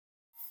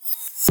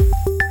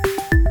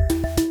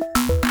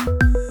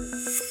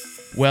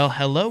Well,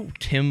 hello,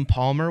 Tim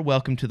Palmer.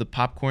 Welcome to the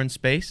Popcorn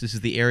Space. This is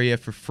the area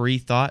for free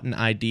thought and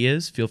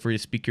ideas. Feel free to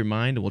speak your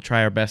mind, and we'll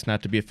try our best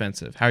not to be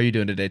offensive. How are you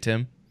doing today,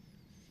 Tim?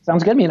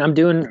 Sounds good, man. I'm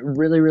doing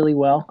really, really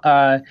well.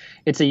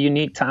 It's a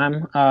unique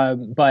time,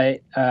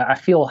 but I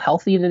feel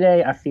healthy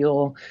today. I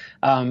feel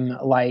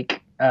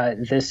like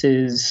this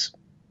is,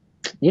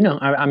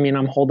 I mean,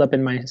 I'm holed up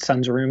in my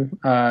son's room,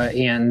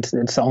 and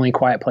it's the only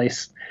quiet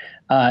place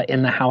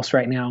in the house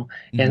right now.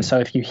 And so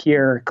if you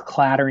hear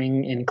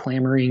clattering and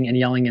clamoring and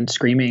yelling and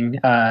screaming,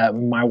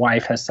 my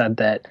wife has said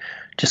that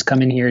just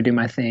come in here, do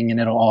my thing, and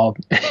it'll all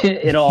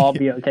it'll all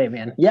be okay,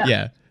 man. Yeah.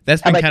 Yeah,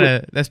 that's been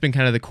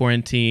kind of the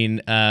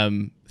quarantine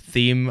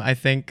theme. I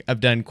think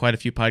I've done quite a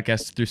few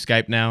podcasts through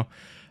Skype now,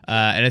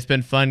 and it's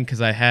been fun because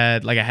I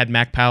had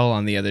Mac Powell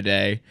on the other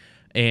day,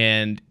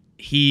 and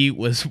he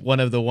was one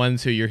of the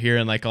ones who you're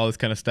hearing like all this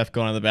kind of stuff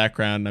going on in the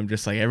background. I'm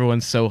just like,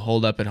 everyone's so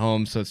holed up at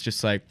home, so it's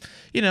just like,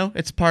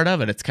 it's part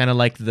of it. It's kind of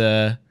like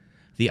the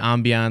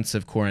ambiance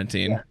of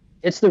quarantine. Yeah.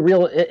 It's the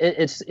real.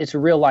 It's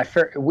real life.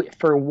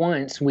 For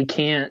once, we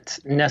can't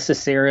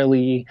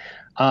necessarily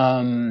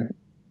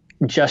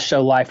just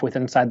show life with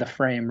inside the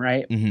frame,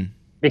 right? Mm-hmm.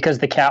 Because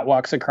the cat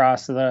walks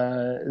across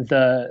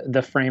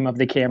the frame of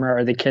the camera,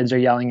 or the kids are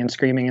yelling and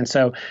screaming. And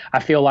so I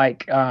feel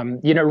like,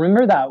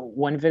 remember that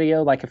one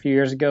video like a few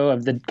years ago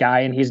of the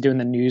guy, and he's doing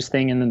the news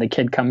thing, and then the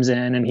kid comes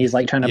in and he's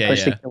like trying to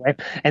push the kid away.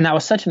 And that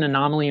was such an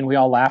anomaly, and we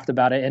all laughed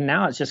about it. And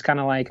now it's just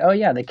kind of like, oh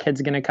yeah, the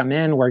kid's going to come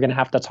in. We're going to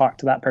have to talk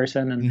to that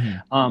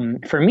person.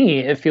 And for me,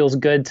 it feels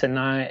good to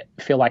not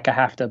feel like I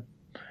have to,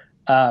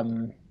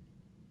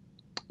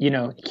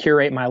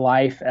 curate my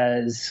life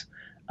as,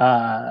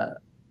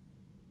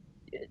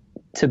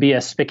 to be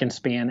as spick and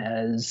span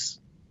as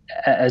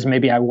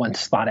maybe I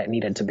once thought it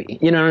needed to be.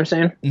 You know what I'm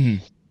saying?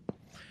 Mm-hmm.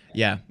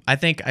 Yeah, I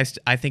think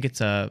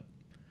it's a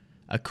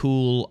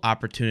cool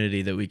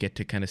opportunity that we get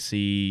to kind of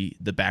see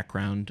the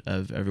background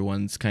of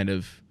everyone's kind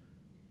of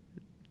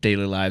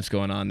daily lives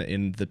going on,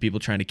 in the people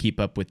trying to keep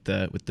up with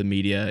the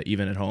media,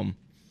 even at home.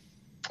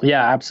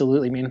 Yeah,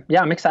 absolutely, man.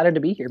 Yeah, I'm excited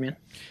to be here, man.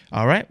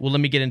 All right. Well, let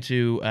me get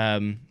into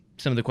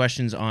some of the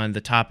questions on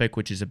the topic,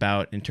 which is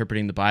about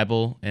interpreting the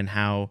Bible and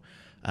how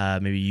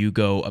maybe you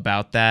go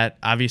about that.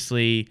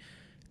 Obviously,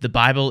 the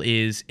Bible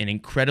is an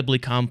incredibly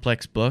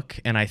complex book,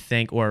 and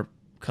or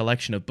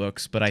collection of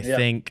books, but I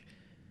think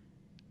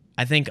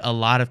a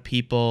lot of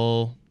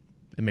people,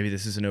 and maybe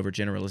this is an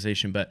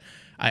overgeneralization, but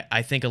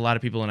I think a lot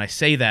of people, and I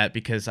say that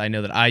because I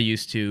know that I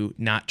used to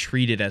not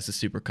treat it as a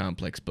super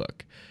complex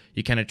book.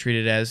 You kind of treat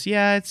it as,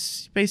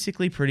 it's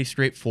basically pretty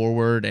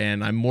straightforward,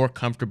 and I'm more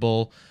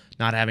comfortable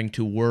not having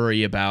to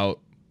worry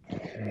about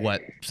what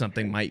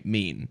something might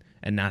mean,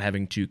 and not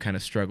having to kind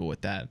of struggle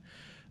with that.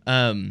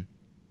 I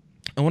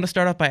want to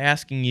start off by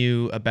asking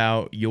you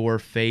about your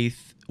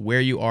faith,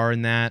 where you are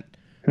in that,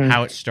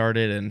 how it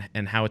started,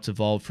 and how it's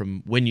evolved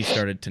from when you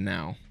started to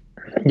now.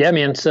 Yeah,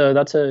 man. So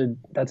that's a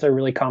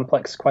really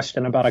complex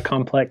question about a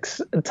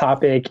complex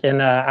topic.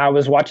 And I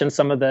was watching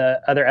some of the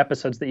other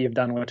episodes that you've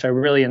done, which I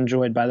really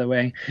enjoyed, by the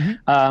way.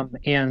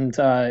 And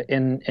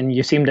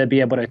you seem to be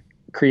able to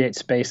create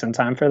space and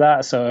time for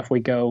that. So if we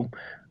go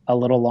a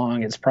little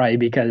long, it's probably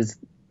because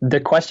the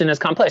question is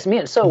complex.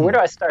 Man, so where do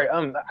I start?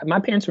 My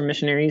parents were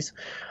missionaries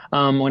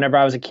whenever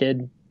I was a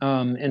kid.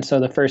 And so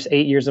the first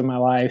 8 years of my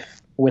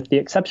life, with the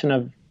exception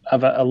of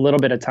a little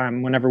bit of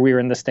time whenever we were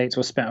in the States,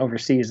 was spent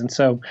overseas. And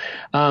so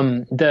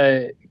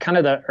the kind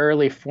of the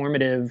early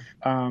formative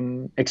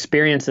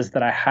experiences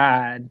that I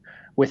had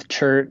with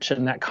church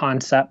and that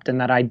concept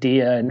and that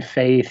idea and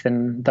faith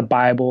and the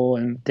Bible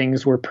and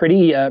things were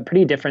pretty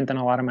different than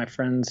a lot of my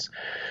friends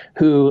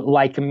who,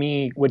 like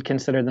me, would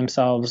consider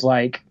themselves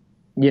like,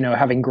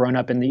 having grown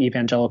up in the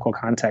evangelical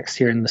context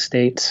here in the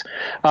States.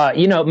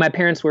 My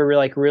parents were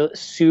real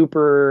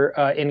super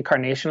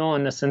incarnational,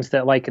 in the sense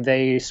that like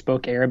they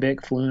spoke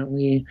Arabic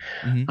fluently.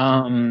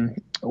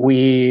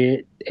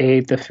 We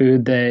ate the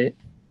food that,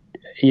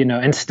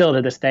 and still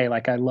to this day,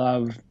 like I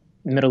love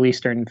Middle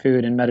Eastern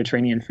food and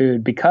Mediterranean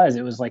food because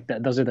it was like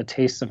that. Those are the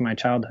tastes of my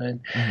childhood.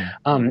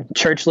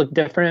 Church looked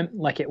different.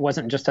 Like it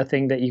wasn't just a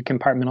thing that you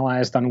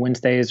compartmentalized on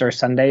Wednesdays or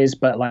Sundays,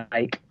 but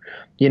like,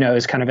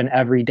 it's kind of an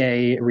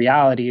everyday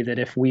reality that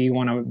if we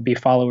want to be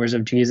followers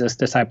of Jesus,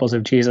 disciples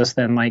of Jesus,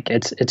 then like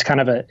it's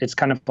kind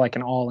of like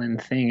an all-in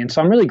thing. And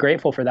so I'm really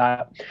grateful for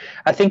that.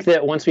 I think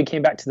that once we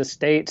came back to the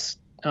States,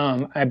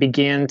 I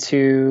began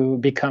to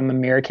become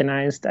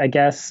Americanized, I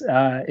guess,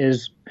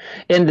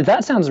 and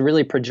that sounds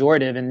really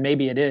pejorative, and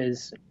maybe it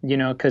is,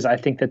 because I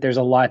think that there's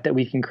a lot that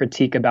we can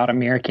critique about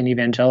American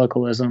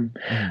evangelicalism.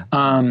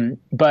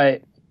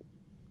 But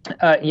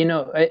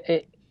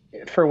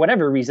for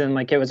whatever reason,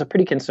 like it was a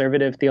pretty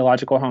conservative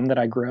theological home that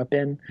I grew up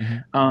in.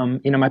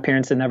 My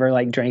parents had never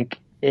like drank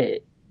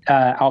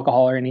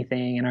alcohol or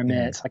anything in our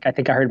midst. Like I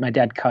think I heard my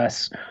dad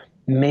cuss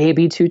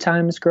maybe 2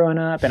 times growing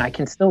up, and I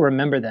can still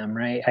remember them,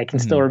 right? I can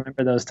still Hmm.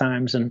 remember those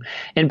times. And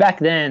back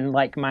then,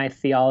 like my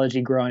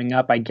theology growing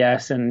up, I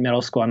guess in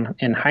middle school and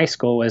in high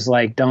school was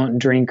like, don't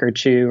drink or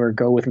chew or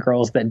go with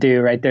girls that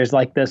do, right? There's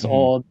like Hmm.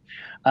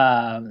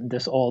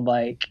 this old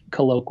like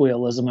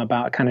colloquialism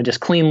about kind of just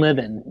clean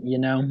living, you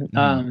know?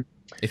 Hmm.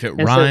 If it And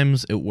so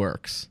rhymes, it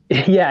works.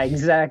 yeah,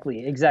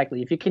 exactly,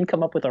 exactly. If you can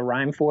come up with a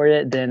rhyme for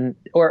it, then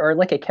or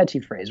like a catchy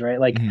phrase, right?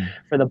 Like Hmm.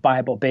 for the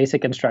Bible,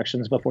 basic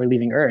instructions before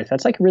leaving Earth.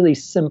 That's like a really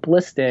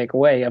simplistic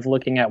way of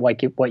looking at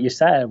what you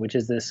said, which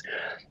is this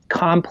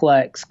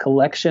complex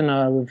collection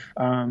of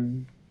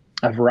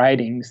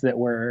writings that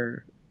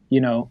were, you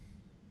know,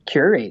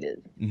 curated.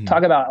 Hmm.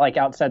 Talk about like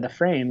outside the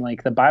frame.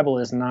 Like the Bible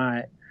is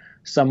not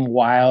some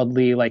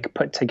wildly like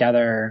put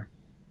together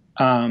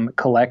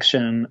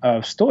collection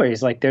of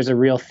stories. Like there's a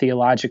real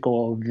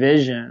theological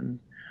vision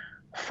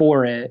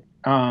for it,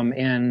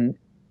 and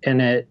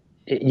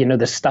you know,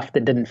 the stuff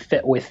that didn't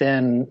fit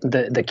within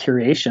the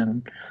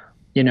curation,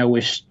 you know,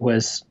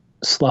 was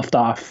sloughed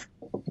off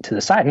to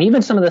the side, and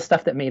even some of the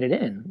stuff that made it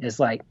in is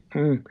like,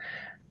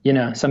 you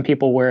know, some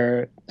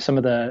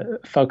of the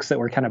folks that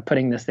were kind of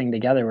putting this thing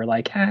together were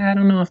like, I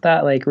don't know if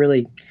that like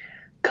really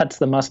cuts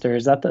the mustard.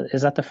 Is that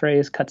the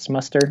phrase? Cuts I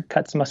mustard.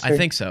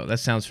 think so. That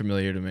sounds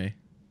familiar to me.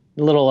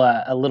 A little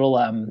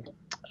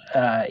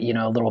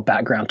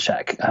background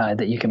check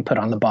that you can put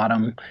on the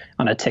bottom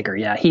on a ticker.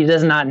 Yeah, he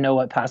does not know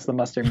what pass the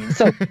muster means.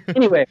 So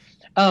anyway,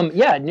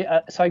 yeah.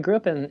 So I grew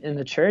up in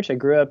the church. I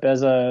grew up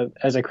as a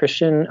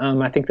Christian.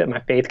 I think that my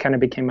faith kind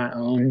of became my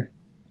own.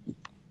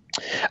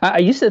 I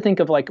used to think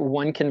of like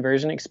one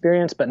conversion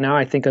experience, but now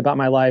I think about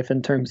my life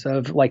in terms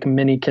of like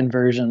many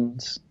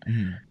conversions,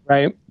 Hmm.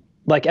 right?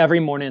 Like every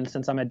morning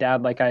since I'm a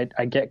dad, like I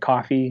get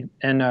coffee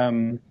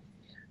and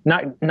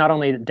not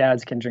only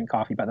dads can drink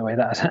coffee, by the way.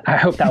 That I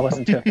hope that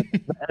wasn't too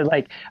offensive.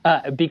 Like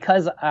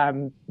because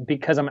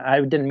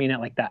I didn't mean it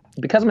like that.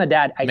 Because I'm a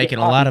dad, I get Making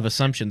a lot coffee. of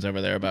assumptions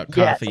over there about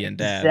Yes, coffee and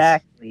dads.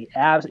 exactly.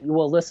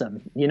 Well,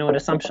 listen, you know what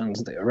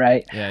assumptions do,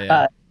 right? Yeah, yeah.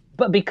 Uh,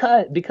 but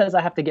because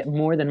I have to get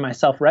more than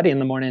myself ready in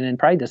the morning, and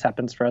probably this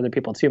happens for other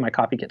people too. My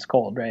coffee gets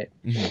cold, right?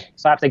 Hmm.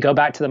 So I have to go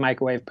back to the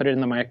microwave, put it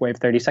in the microwave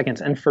 30 seconds,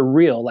 and for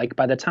real, like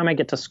by the time I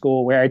get to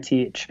school where I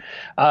teach,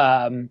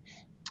 um,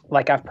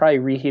 like I've probably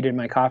reheated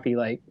my coffee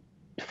like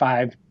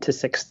 5 to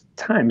 6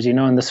 times, you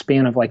know, in the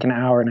span of like an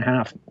hour and a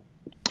half.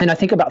 And I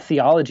think about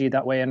theology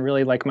that way, and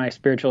really like my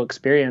spiritual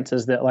experience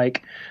is that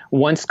like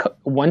when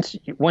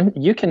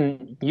you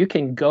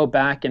can go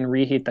back and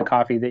reheat the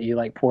coffee that you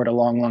like poured a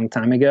long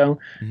time ago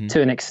Hmm.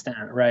 to an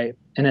extent, right?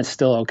 And it's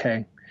still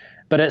okay.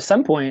 But at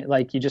some point,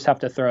 like you just have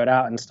to throw it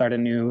out and start a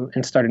new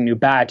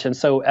batch. And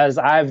so as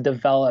I've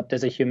developed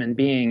as a human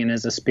being and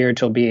as a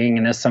spiritual being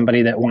and as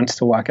somebody that wants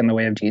to walk in the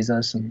way of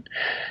Jesus and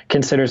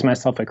considers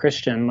myself a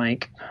Christian,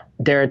 like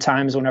there are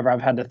times whenever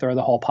I've had to throw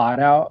the whole pot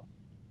out,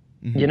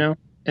 you Hmm. know?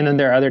 And then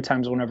there are other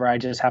times whenever I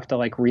just have to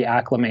like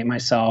reacclimate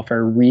myself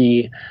or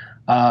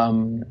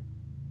um,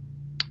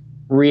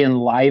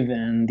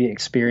 re-enliven the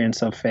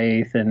experience of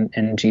faith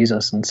in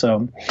Jesus. And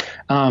so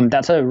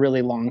that's a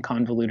really long,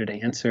 convoluted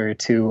answer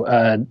to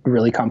a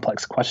really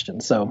complex question.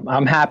 So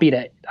I'm happy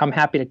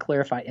to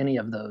clarify Hmm. any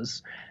of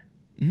those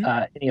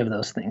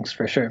things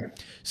for sure.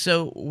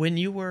 So when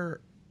you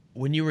were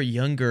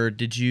younger,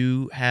 did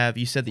you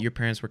said that your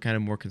parents were kind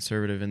of more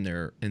conservative in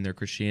their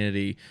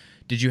Christianity.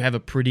 Did you have a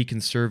pretty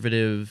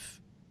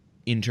conservative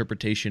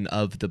interpretation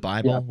of the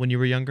Yeah. Bible when you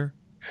were younger?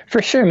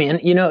 For sure, man.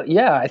 You know,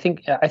 yeah, I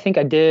think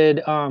I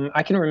did.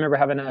 I can remember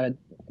having a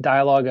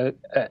dialogue,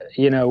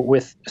 you know,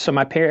 with so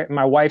my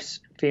wife's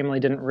family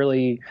didn't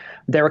really.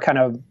 They were kind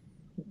of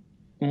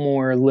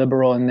more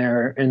liberal in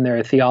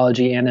their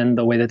theology and in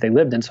the way that they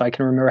lived. And so I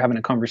can remember having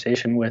a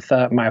conversation with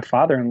my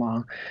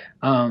father-in-law.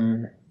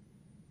 Um,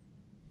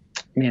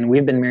 Man,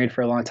 we've been married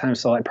for a long time.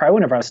 So like probably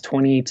whenever I was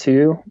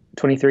 22,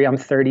 23, I'm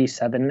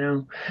 37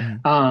 now. Hmm.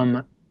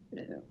 Um,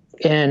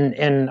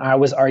 and I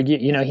was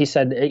arguing, you know, he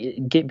said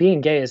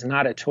being gay is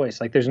not a choice.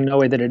 Like there's no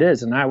way that it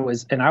is. And I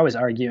was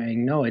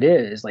arguing, no, it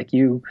is. Like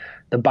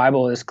the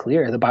Bible is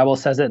clear. The Bible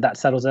says it, that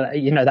settles it.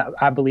 You know, that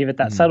I believe it,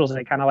 that Hmm. settles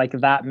it, kind of like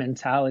that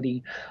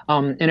mentality.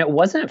 And it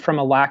wasn't from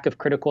a lack of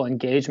critical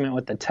engagement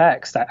with the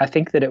text. I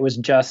think that it was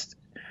just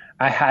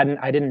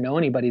I didn't know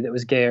anybody that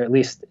was gay, or at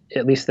least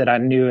that I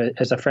knew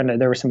as a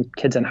friend. There were some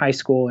kids in high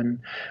school, and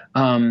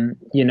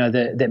you know,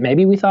 that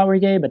maybe we thought were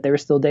gay, but they were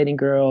still dating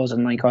girls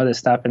and like all this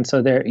stuff. And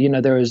so there, you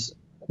know,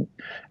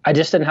 I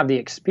just didn't have the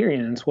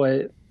experience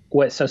what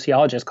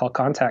sociologists call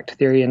contact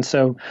theory. And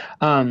so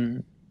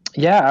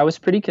yeah, I was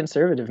pretty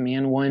conservative,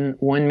 man. One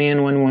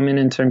man, one woman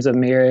in terms of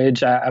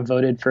marriage. I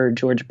voted for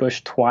George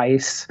Bush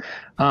twice.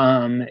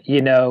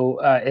 You know,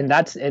 and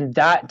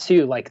that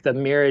too, like the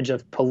marriage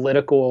of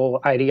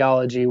political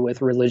ideology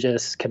with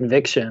religious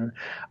conviction.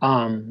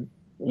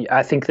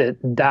 I think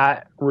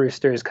that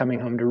rooster is coming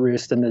home to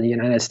roost in the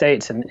United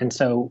States, and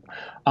so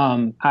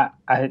I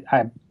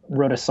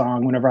wrote a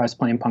song whenever I was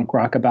playing punk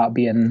rock about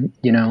being,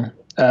 you know,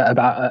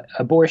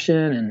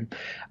 abortion.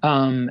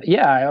 And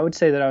yeah, I would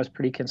say that I was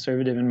pretty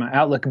conservative in my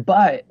outlook.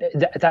 But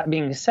that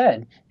being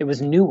said, it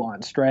was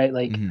nuanced, right?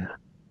 Like Hmm.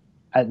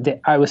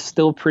 I was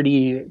still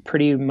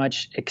pretty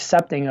much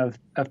accepting of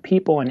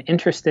people and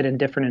interested in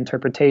different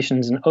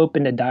interpretations and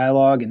open to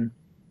dialogue. And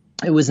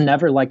it was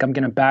never like I'm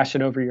going to bash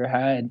it over your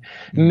head.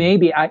 Hmm.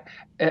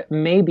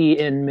 Maybe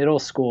in middle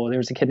school there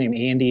was a kid named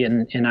Andy,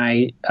 and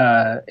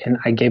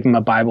I gave him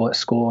a Bible at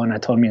school, and I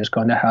told him he was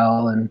going to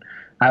hell, and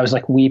I was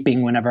like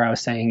weeping whenever I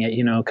was saying it,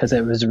 because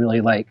it was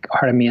really like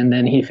hard on me. And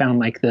then he found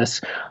like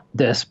this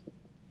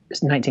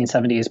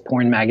 1970s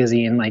porn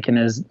magazine like in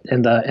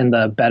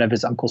the bed of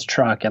his uncle's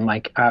truck, and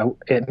like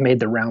it made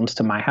the rounds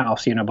to my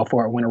house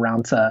before it went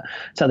around to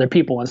other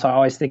people. And so I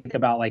always think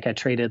about like I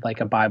traded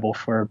like a Bible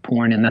for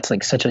porn, and that's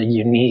like such a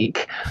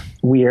unique,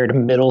 weird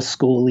middle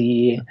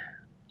schooly,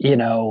 you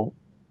know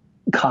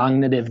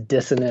cognitive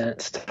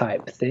dissonance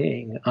type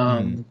thing.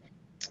 Hmm.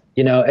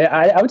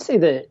 I would say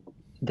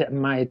that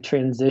my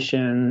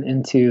transition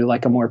into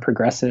like a more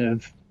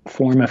progressive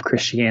form of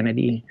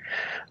Christianity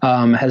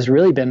has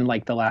really been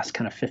like the last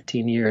kind of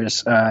 15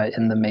 years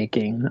in the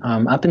making.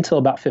 Up until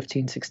about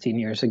 15, 16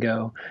 years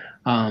ago,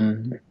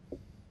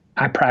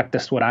 I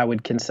practiced what I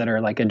would consider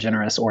like a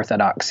generous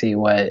orthodoxy,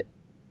 where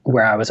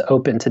I was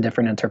open to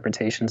different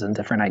interpretations and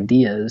different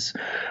ideas.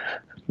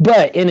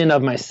 But in and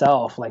of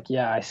myself, like,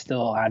 yeah, I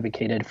still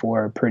advocated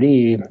for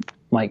pretty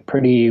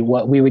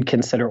what we would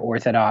consider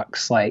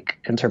orthodox like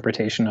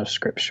interpretation of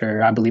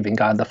scripture. I believe in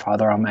God the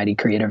Father Almighty,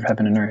 creator of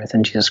heaven and earth,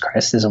 and Jesus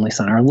Christ, his only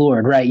son, our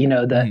Lord, right?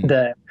 Hmm.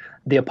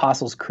 The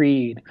Apostles'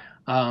 Creed,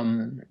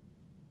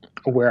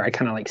 where I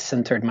kind of like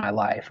centered my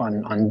life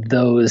on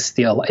those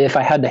if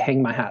I had to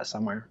hang my hat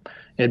somewhere,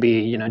 it'd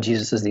be,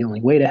 Jesus is the only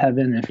way to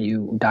heaven. If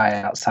you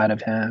die outside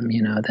of him,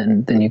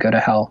 then you go to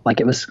hell. Like,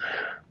 it was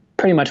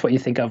pretty much what you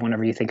think of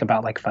whenever you think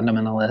about like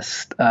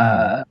fundamentalist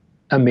Hmm.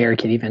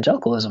 American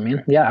evangelicalism.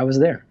 Man. Yeah, I was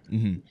there.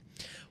 Hmm.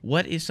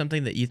 What is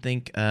something that you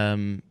think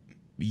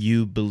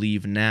you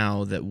believe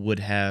now that would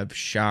have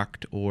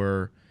shocked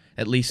or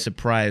at least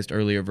surprised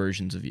earlier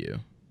versions of you?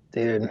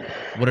 Dude,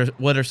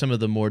 What are some of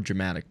the more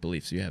dramatic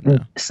beliefs you have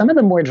now? some of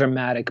the more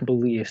dramatic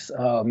beliefs.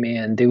 Oh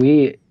man,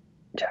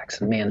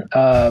 Jackson, man.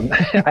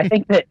 I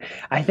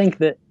think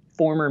that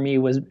former me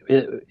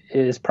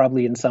is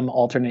probably in some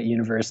alternate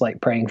universe,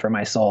 like praying for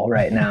my soul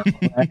right now.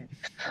 Right?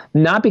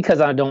 Not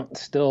because I don't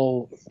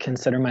still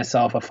consider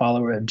myself a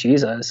follower of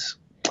Jesus.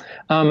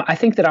 I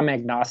think that I'm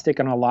agnostic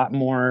in a lot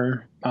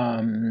more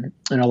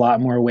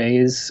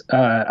ways.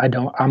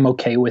 I'm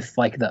okay with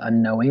like the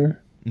unknowing.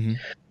 Hmm.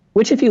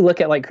 Which, if you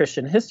look at like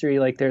Christian history,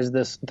 like there's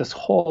this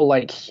whole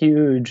like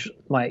huge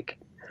like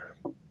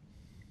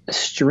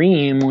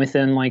stream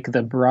within like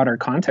the broader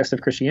context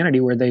of Christianity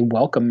where they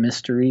welcome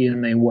mystery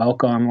and they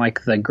welcome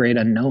like the great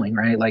unknowing,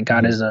 right? Like Hmm.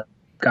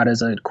 God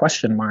is a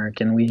question mark,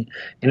 and we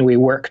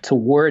work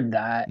toward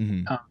that,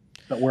 Hmm.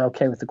 but we're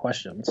okay with the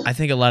questions. I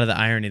think a lot of the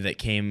irony that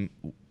came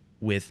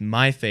with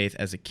my faith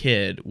as a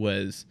kid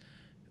was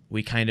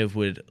we kind of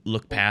would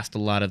look past a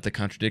lot of the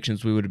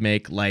contradictions we would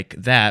make, like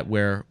that,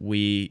 where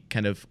we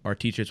kind of, our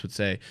teachers would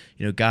say,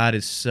 God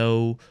is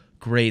so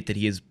great that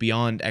he is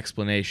beyond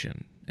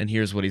explanation. And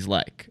here's what he's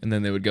like. And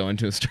then they would go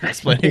into and start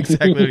explaining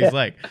exactly what he's Yeah.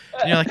 like.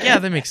 And you're like, yeah,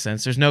 that makes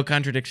sense. There's no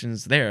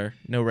contradictions there,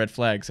 no red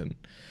flags. And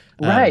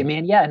Right, um,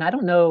 man. Yeah, and I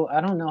don't know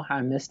how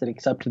I missed it,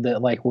 except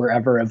that like we're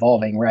ever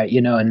evolving, right? So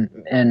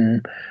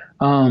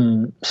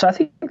I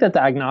think that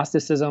the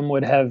agnosticism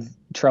would have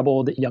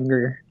troubled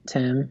younger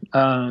Tim.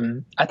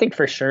 I think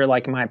for sure,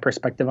 like my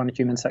perspective on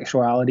human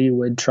sexuality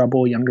would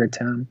trouble younger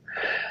Tim.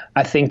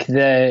 I think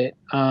that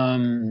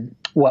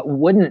what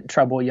wouldn't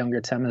trouble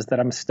younger Tim is that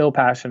I'm still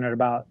passionate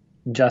about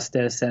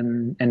justice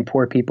and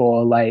poor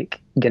people like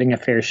getting a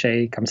fair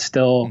shake. I'm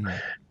still mhm,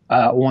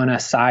 want to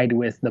side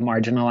with the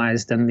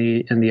marginalized and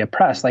the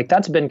oppressed. Like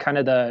that's been kind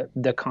of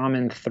the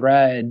common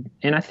thread,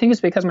 and I think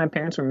it's because my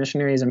parents were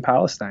missionaries in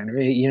Palestine.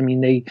 Right? I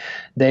mean,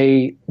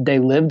 they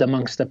lived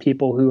amongst the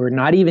people who are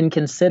not even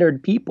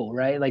considered people,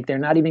 right? Like they're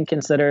not even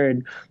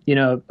considered.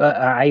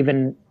 I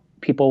even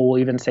people will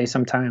even say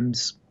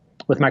sometimes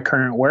with my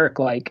current work,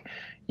 like,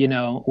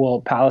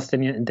 well,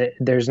 Palestinian,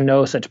 there's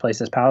no such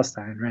place as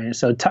Palestine, right?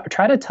 So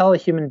try to tell a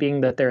human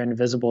being that they're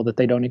invisible, that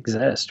they don't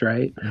exist,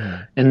 right?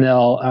 mhm, And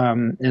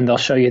they'll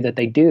show you that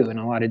they do in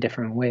a lot of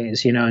different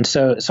ways, And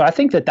so I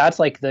think that that's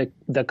like the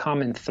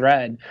common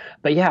thread.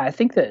 But yeah, I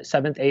think that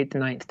seventh, eighth,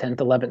 ninth, 10th,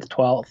 11th,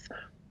 12th,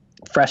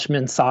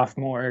 freshman,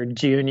 sophomore,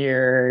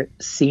 junior,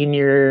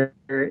 senior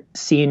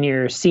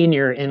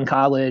in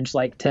college,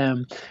 like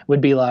Tim,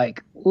 would be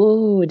like,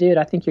 "Ooh, dude,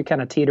 I think you're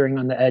kind of teetering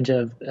on the edge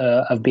of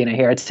being a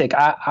heretic."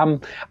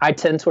 I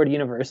tend toward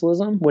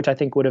universalism, which I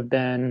think would have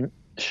been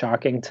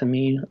shocking to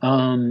me.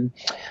 And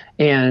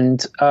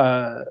and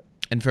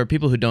for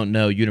people who don't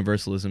know,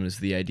 universalism is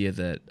the idea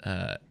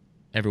that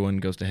everyone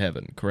goes to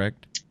heaven,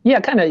 correct? Yeah,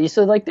 kind of.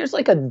 So like, there's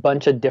like a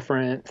bunch of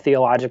different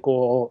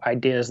theological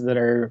ideas that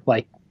are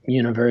like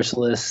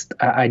universalist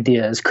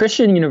ideas.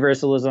 Christian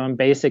universalism,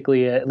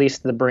 basically, at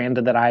least the brand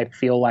that I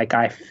feel like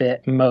I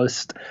fit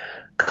most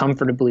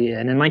comfortably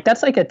in. And like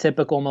that's like a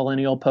typical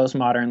millennial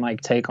postmodern like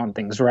take on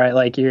things, right?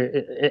 Like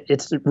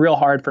it's real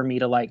hard for me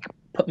to like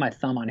put my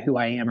thumb on who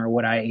I am or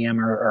what I am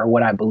or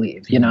what I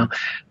believe, you know,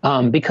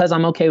 because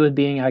I'm okay with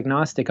being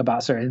agnostic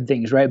about certain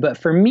things, right? But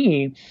for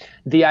me,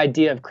 the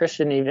idea of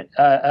Christian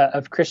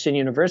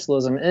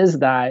universalism is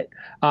that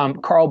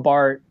Karl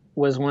Barth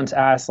was once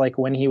asked like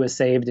when he was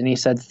saved, and he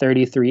said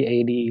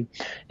 33 AD.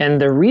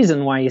 And the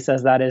reason why he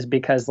says that is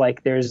because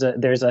like there's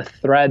a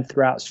thread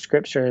throughout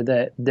Scripture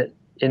that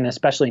and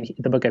especially in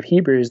the book of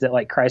Hebrews, that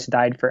like Christ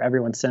died for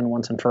everyone's sin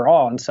once and for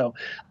all. And so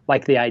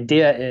like the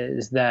idea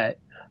is that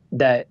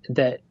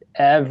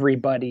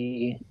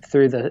everybody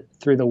through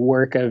the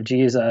work of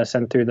Jesus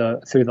and through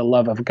the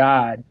love of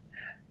God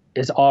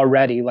is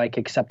already like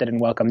accepted and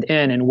welcomed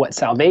in. And what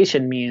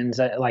salvation means,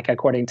 like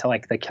according to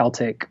like the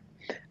Celtic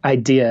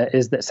idea,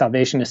 is that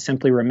salvation is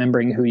simply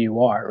remembering who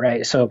you are,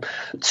 right? So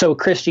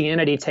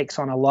Christianity takes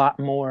on a lot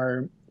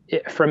more,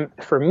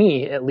 for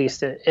me at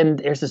least, and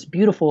there's this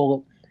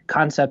beautiful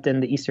concept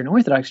in the Eastern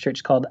Orthodox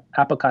Church called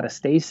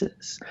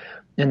apokatastasis,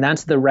 and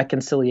that's the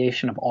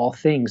reconciliation of all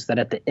things, that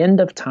at the end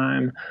of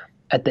time,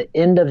 at the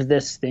end of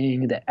this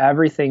thing, that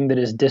everything that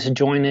is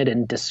disjointed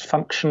and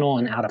dysfunctional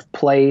and out of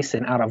place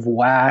and out of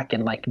whack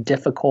and like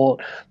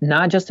difficult,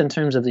 not just in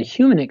terms of the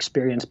human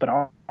experience, but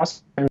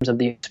also in terms of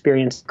the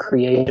experience of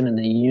creation in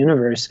the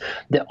universe,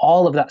 that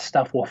all of that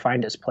stuff will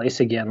find its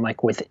place again,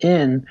 like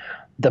within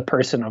the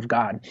person of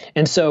God.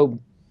 And so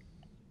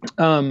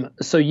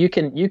you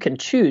can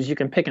choose, you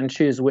can pick and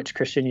choose which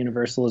Christian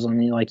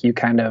universalism you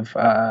kind of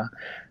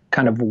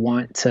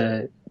want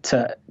to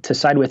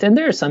side with. And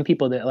there are some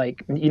people that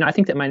like, you know, I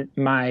think that my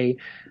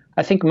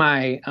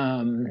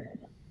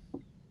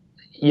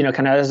you know,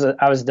 kind of as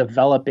I was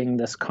developing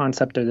this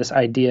concept or this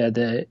idea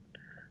that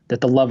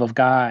the love of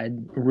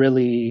God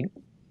really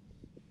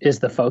is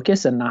the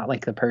focus and not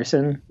like the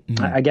person,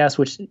 I guess,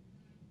 which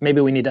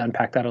maybe we need to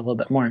unpack that a little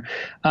bit more.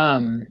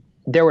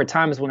 There were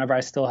times whenever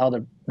I still held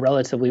a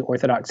relatively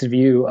orthodox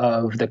view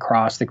of the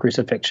cross, the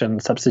crucifixion,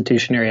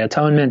 substitutionary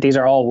atonement. These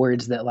are all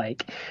words that,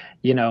 like,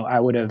 you know, I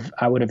would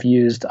have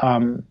used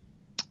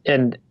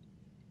and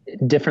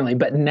differently.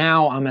 But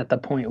now I'm at the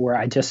point where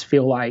I just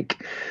feel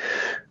like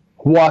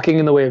walking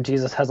in the way of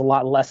Jesus has a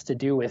lot less to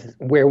do with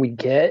where we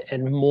get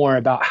and more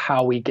about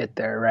how we get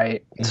there,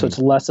 right? So it's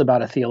less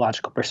about a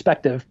theological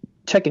perspective,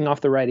 checking off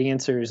the right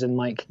answers and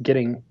like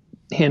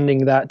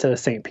handing that to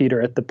St.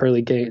 Peter at the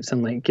pearly gates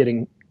and like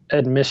getting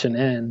admission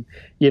in,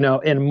 you know,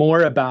 and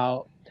more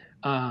about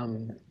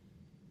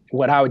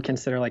what I would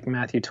consider like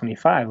Matthew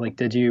 25. Like,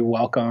 did you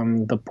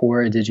welcome the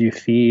poor? Did you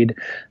feed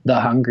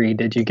the hungry?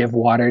 Did you give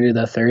water to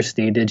the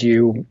thirsty? Did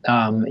you,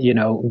 you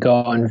know,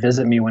 go and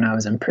visit me when I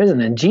was in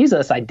prison? And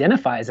Jesus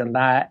identifies in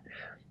that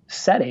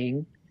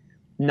setting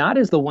not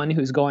as the one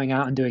who's going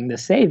out and doing the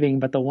saving,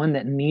 but the one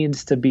that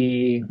needs to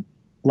be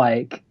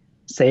like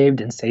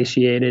saved and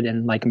satiated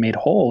and like made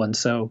whole. And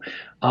so,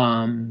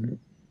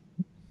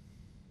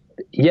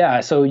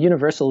 so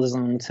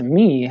universalism to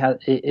me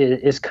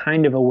is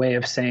kind of a way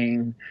of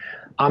saying,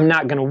 I'm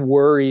not going to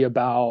worry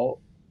about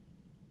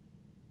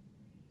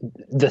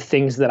the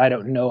things that I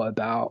don't know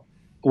about.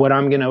 What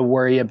I'm going to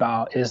worry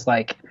about is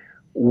like,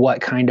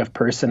 what kind of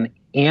person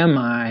am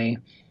I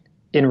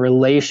in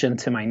relation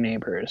to my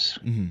neighbors?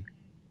 Mm-hmm.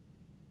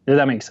 Does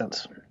that make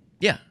sense?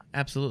 Yeah,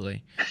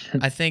 absolutely.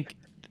 I think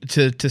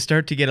to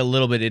start to get a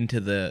little bit into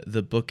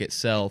the book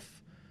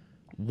itself,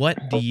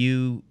 what do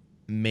you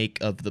make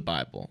of the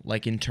Bible?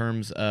 Like, in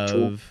terms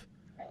of,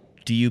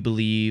 do you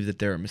believe that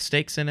there are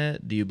mistakes in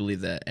it? Do you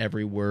believe that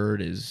every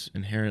word is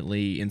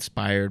inherently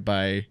inspired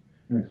by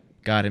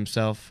God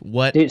himself?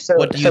 What do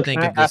you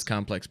think of this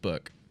complex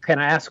book? Can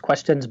I ask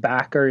questions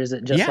back, or is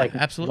it just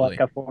absolutely.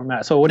 like a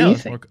format? So what do you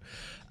think?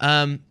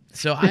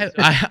 So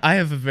I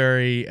have a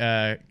very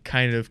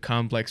kind of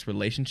complex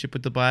relationship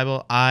with the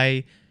Bible.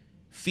 I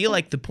feel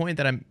like the point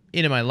that I'm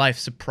in my life,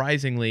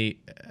 surprisingly,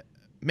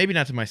 maybe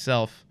not to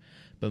myself,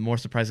 but more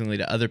surprisingly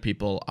to other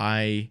people,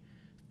 I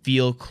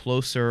feel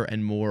closer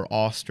and more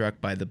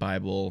awestruck by the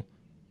Bible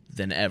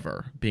than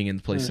ever, being in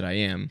the place that I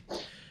am.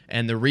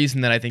 And the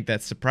reason that I think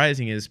that's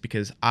surprising is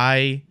because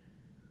I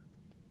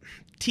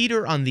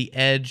teeter on the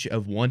edge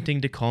of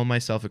wanting to call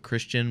myself a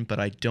Christian, but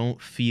I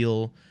don't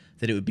feel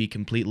that it would be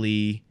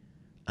completely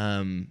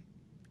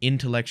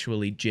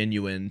intellectually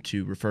genuine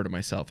to refer to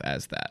myself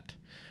as that.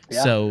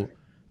 Yeah. So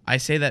I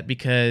say that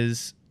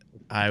because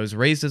I was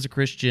raised as a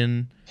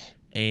Christian,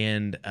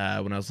 and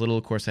when I was little,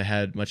 of course, I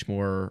had much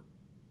more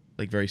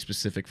like very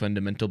specific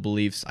fundamental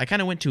beliefs. I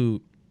kind of went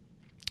to,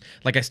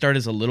 like, I started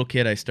as a little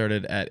kid, I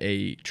started at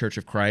a Church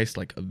of Christ,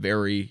 like a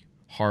very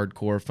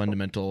hardcore,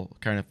 fundamental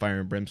kind of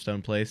fire and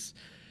brimstone place.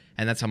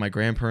 And that's how my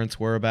grandparents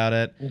were about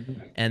it. Mm-hmm.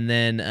 And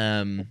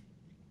then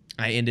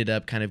I ended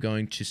up kind of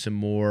going to some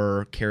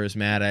more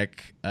charismatic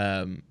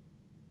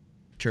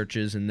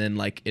churches. And then,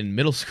 like, in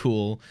middle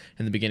school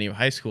and the beginning of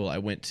high school, I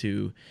went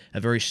to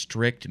a very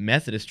strict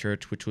Methodist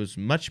church, which was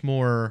much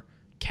more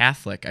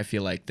Catholic, I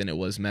feel like, than it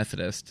was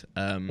Methodist.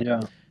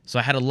 So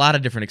I had a lot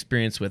of different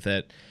experience with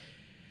it.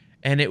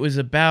 And it was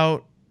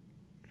about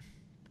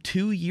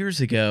 2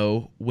 years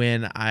ago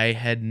when I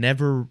had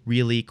never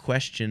really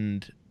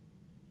questioned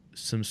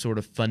some sort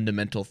of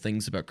fundamental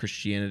things about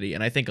Christianity.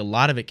 And I think a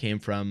lot of it came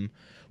from,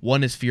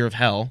 one is fear of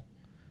hell,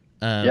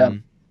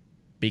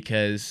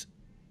 because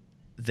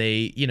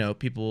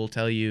people will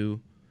tell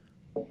you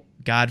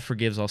God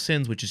forgives all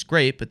sins, which is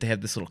great, but they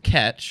have this little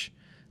catch,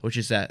 which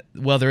is that,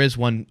 well, there is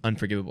one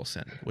unforgivable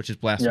sin, which is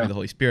blasphemy of the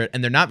Holy Spirit,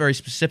 and they're not very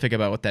specific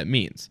about what that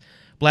means.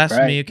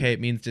 Blasphemy, okay, it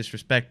means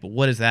disrespect, but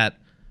what does that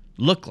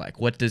look like?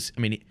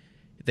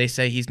 They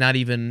say he's not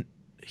even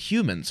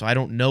human, so I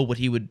don't know what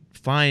he would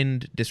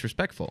find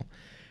disrespectful.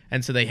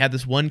 And so they have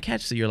this one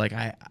catch that you're like,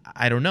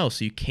 I don't know,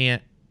 so you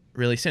can't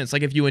really sin. It's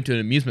like if you went to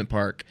an amusement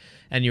park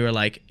and you were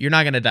like, you're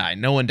not going to die.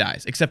 No one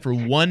dies, except for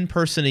one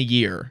person a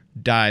year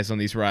dies on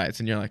these rides.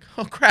 And you're like,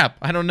 oh, crap,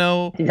 I don't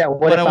know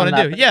what I want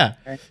to do. Yeah.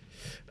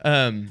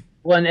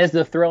 Well, and is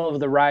the thrill of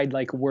the ride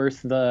like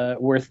worth the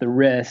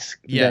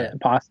risk that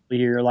possibly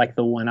you're like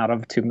the 1 out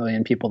of 2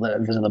 million people that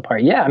visit the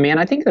park? Yeah, man,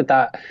 I think that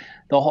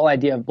the whole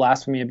idea of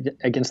blasphemy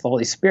against the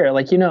Holy Spirit,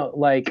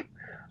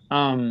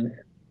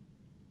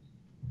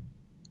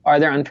 are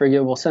there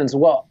unforgivable sins?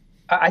 Well,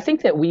 I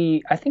think that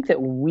we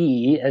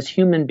as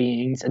human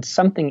beings, it's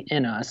something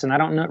in us, and I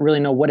don't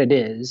really know what it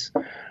is.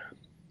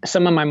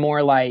 Some of my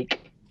more like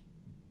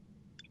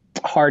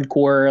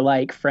hardcore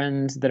like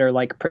friends that are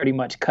like pretty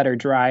much cut or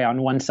dry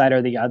on one side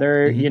or the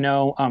other,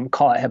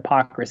 call it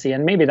hypocrisy,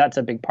 and maybe that's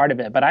a big part of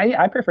it. But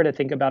I prefer to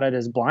think about it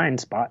as blind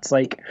spots.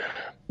 Like,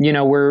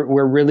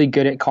 we're really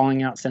good at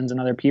calling out sins in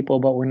other people,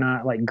 but we're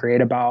not like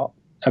great about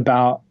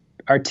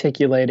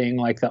articulating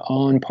like the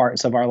own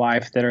parts of our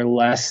life that are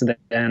less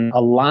than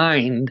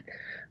aligned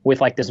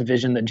with like this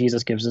vision that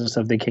Jesus gives us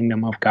of the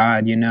kingdom of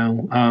God,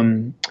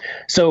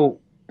 So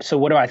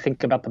what do I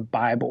think about the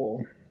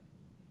Bible?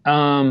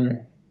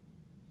 I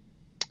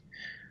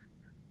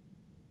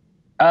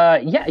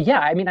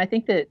mean, I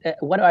think that,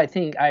 what do I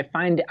think? I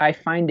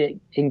find it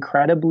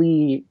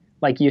incredibly,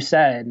 like you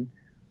said,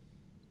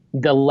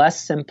 the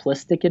less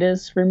simplistic it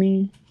is for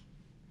me,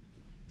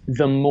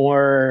 the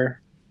more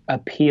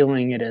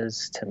appealing it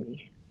is to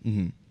me.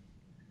 Mm-hmm.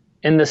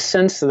 In the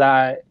sense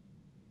that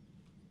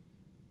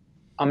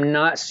I'm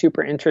not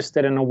super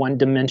interested in a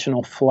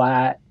one-dimensional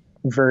flat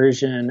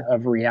version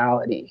of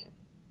reality,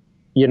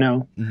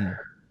 Mm-hmm.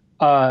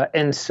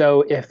 And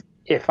so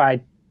if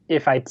I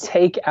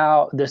take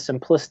out the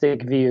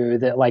simplistic view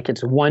that like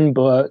it's one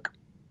book,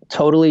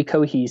 totally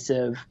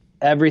cohesive,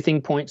 everything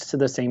points to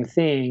the same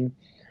thing,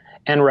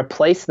 and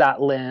replace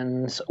that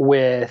lens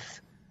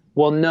with,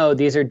 well, no,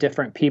 these are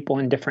different people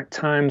in different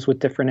times with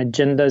different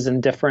agendas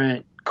and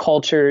different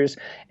cultures,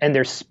 and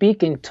they're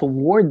speaking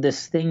toward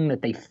this thing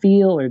that they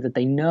feel or that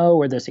they know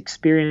or this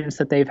experience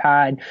that they've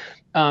had.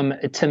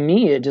 To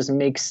me, it just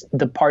makes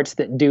the parts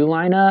that do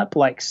line up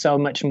like so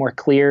much more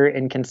clear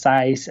and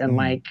concise and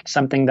like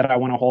something that I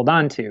want to hold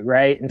on to,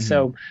 right? And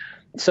so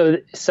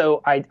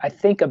I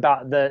think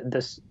about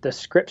the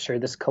scripture,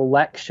 this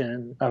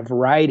collection of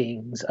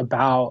writings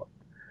about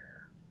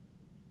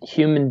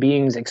human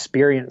beings'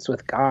 experience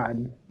with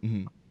God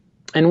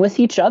and with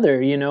each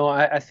other.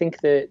 I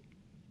think that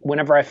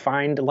whenever I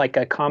find like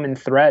a common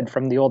thread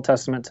from the Old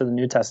Testament to the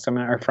New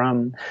Testament, or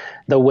from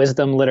the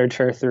wisdom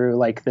literature through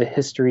like the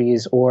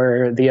histories,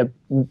 or an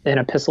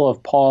epistle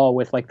of Paul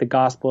with like the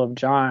Gospel of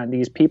John,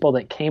 these people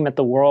that came at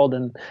the world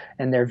and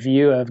their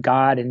view of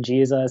God and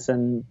Jesus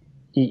and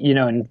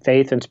and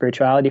faith and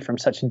spirituality from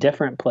such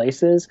different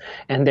places,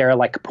 and there are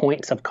like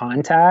points of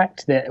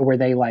contact where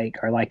they like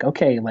are like,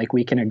 okay, like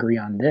we can agree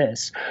on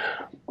this.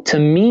 To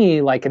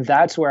me, like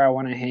that's where I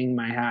want to hang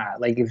my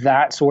hat. Like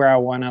that's where I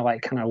want to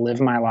like kind of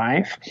live my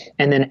life.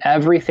 And then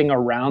everything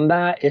around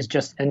that is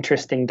just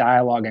interesting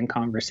dialogue and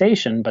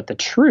conversation. But the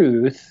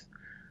truth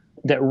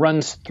that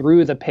runs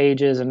through the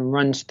pages and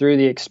runs through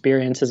the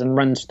experiences and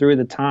runs through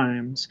the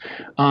times,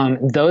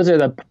 those are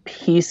the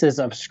pieces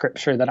of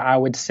scripture that I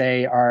would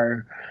say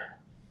are,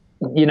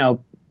 I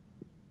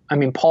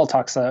mean,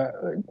 the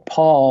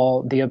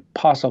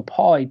Apostle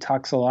Paul, he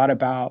talks a lot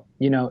about,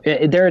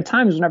 there are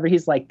times whenever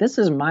he's like, this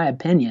is my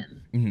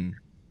opinion. Mm-hmm.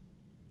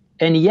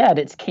 And yet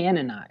it's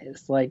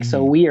canonized. Like,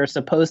 so we are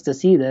supposed to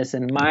see this,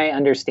 in my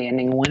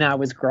understanding when I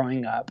was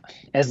growing up,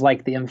 as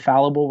like the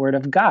infallible word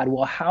of God.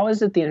 Well, how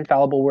is it the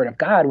infallible word of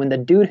God when the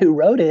dude who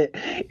wrote it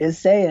is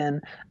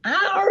saying,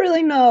 I don't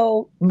really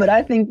know, but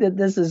I think that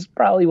this is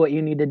probably what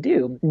you need to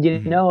do,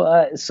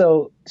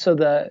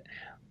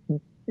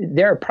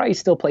 there are probably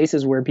still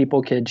places where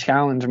people could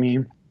challenge me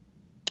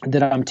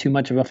that I'm too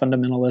much of a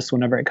fundamentalist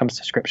whenever it comes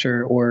to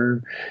scripture,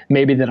 or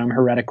maybe that I'm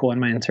heretical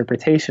in my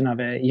interpretation of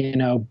it,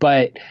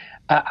 but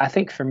I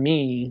think for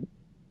me,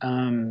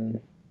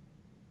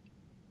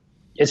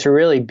 it's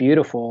really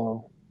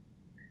beautiful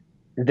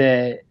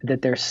that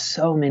there's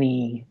so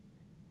many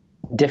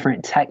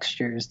different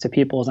textures to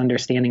people's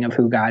understanding of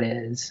who God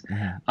is.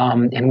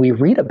 And we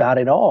read about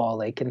it all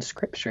like in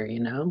scripture,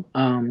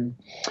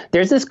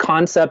 there's this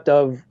concept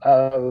of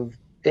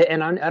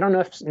and I don't know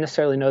if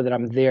necessarily know that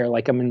I'm there,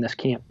 like I'm in this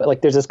camp, but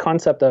like there's this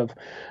concept of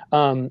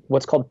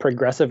what's called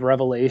progressive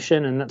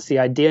revelation, and that's the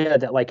idea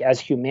that like as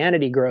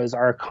humanity grows,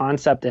 our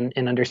concept and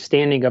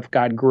understanding of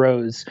God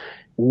grows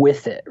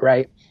with it,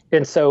 right?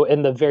 And so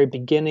in the very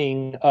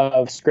beginning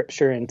of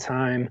Scripture and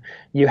time,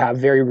 you have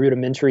very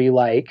rudimentary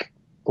like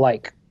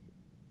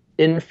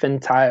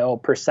infantile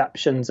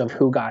perceptions of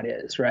who God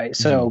is, right?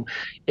 So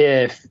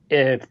if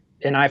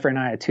an eye for an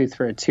eye, a tooth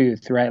for a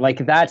tooth, right?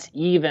 Like that's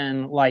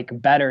even like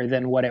better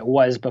than what it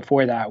was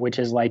before that, which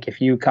is like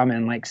if you come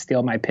and like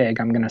steal my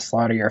pig, I'm gonna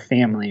slaughter your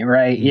family,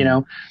 right? You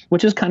know,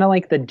 which is kind of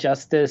like the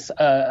justice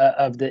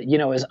of the, you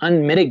know, is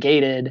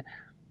unmitigated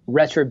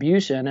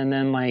retribution. And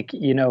then like,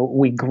 you know,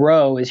 we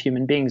grow as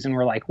human beings and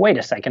we're like, wait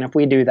a second, if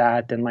we do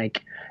that, then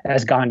like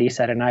as Gandhi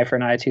said, an eye for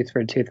an eye, a tooth for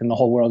a tooth, and the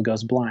whole world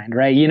goes blind,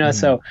 right? You know,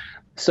 so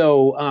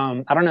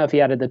I don't know if he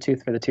added the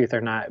tooth for the tooth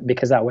or not,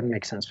 because that wouldn't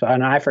make sense. But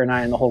an eye for an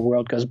eye and the whole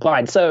world goes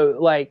blind. So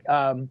like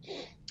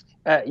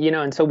you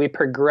know, and so we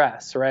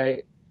progress,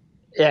 right?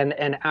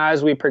 And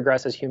as we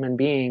progress as human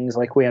beings,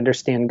 like we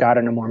understand God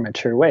in a more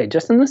mature way,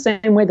 just in the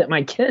same way that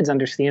my kids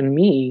understand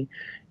me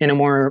in a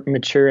more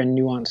mature and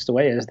nuanced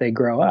way as they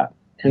grow up.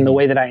 And the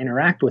way that I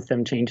interact with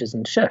them changes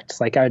and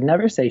shifts. Like I would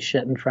never say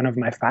shit in front of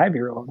my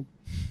 5-year-old.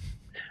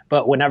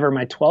 But whenever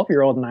my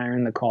 12-year-old and I are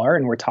in the car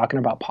and we're talking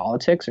about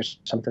politics or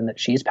something that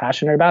she's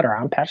passionate about or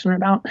I'm passionate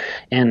about,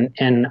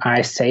 and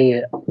I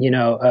say, you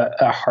know,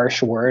 a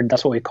harsh word,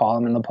 that's what we call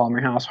them in the Palmer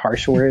house,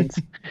 harsh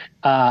words,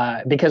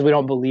 because we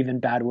don't believe in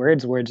bad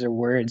words. Words are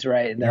words,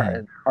 right?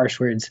 They're harsh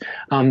words.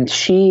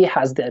 She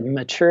has the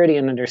maturity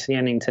and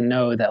understanding to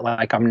know that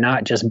like I'm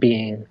not just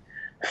being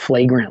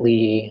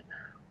flagrantly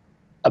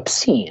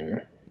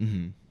obscene.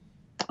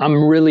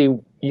 I'm really,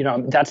 you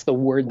know, that's the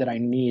word that I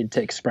need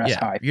to express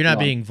how I feel. You're not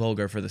being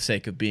vulgar for the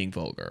sake of being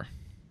vulgar.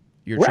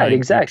 You're right,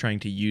 you're trying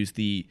to use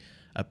the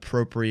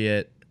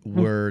appropriate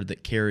word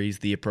that carries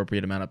the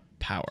appropriate amount of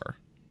power.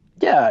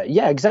 Yeah,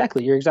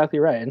 exactly. You're exactly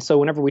right. And so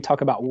whenever we talk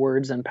about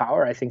words and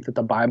power, I think that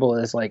the Bible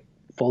is like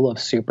full of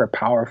super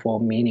powerful,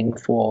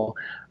 meaningful,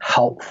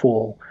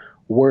 helpful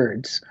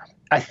words.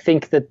 I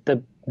think that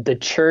the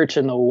church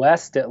in the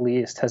West, at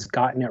least, has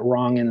gotten it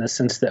wrong in the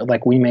sense that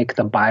like we make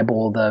the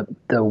Bible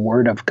the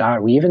word of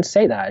God. We even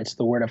say that it's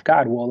the word of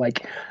God. Well,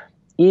 like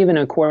even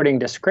according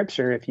to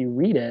Scripture, if you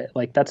read it,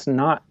 like that's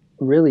not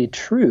really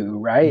true,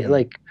 right?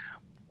 Like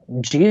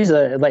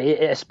Jesus, like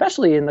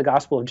especially in the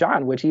Gospel of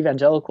John, which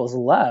evangelicals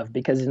love,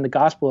 because in the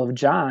Gospel of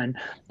John,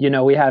 you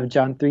know, we have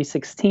John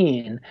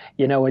 3:16,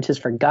 you know, which is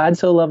for God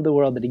so loved the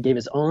world that he gave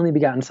his only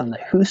begotten son,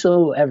 that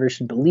whosoever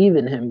should believe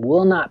in him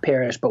will not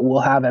perish but will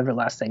have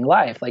everlasting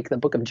life. Like the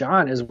book of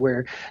John is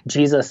where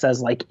Jesus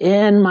says, like,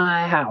 in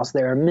my house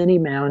there are many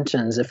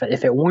mansions. If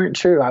it weren't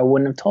true, I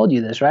wouldn't have told you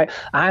this, right?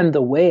 I'm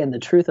the way and the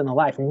truth and the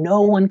life.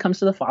 No one comes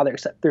to the Father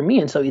except through me.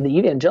 And so the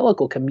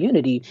evangelical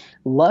community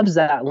loves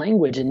that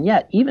language. And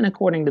yet, even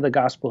according to the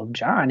Gospel of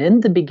John, in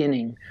the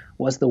beginning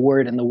was the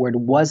Word, and the Word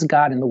was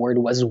God, and the Word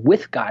was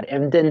with God.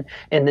 And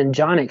then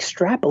John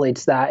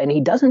extrapolates that, and he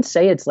doesn't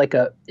say it's like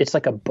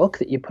a book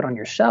that you put on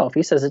your shelf.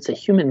 He says it's a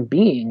human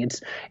being.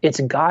 It's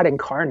God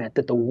incarnate,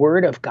 that the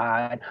Word of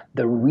God,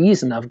 the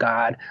reason of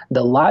God,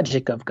 the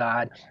logic of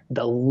God,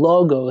 the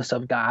logos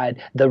of God,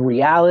 the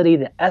reality,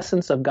 the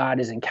essence of God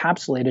is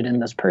encapsulated in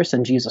this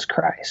person, Jesus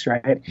Christ,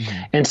 right?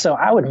 And so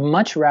I would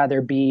much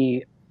rather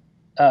be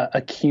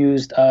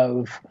accused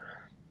of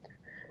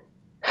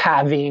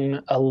having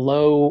a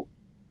low,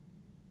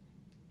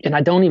 and I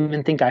don't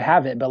even think I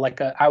have it, but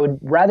like I would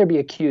rather be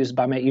accused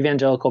by my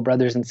evangelical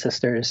brothers and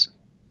sisters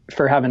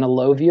for having a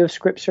low view of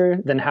Scripture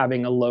than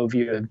having a low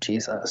view of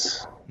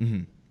Jesus.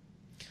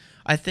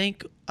 I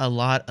think a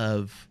lot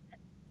of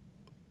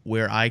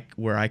where I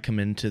come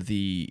into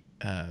the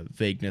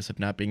vagueness of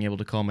not being able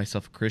to call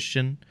myself a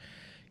Christian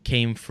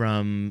came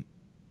from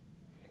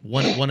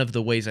one of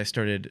the ways I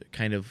started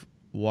kind of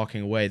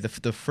walking away.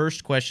 The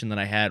first question that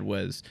I had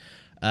was,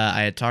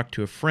 I had talked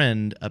to a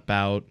friend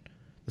about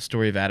the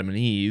story of Adam and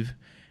Eve,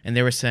 and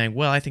they were saying,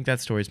 well, I think that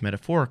story is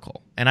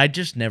metaphorical. And I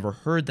just never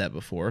heard that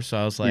before, so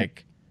I was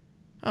like,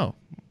 oh,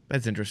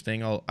 that's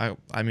interesting.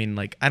 I mean,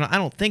 like, I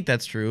don't think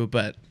that's true,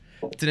 but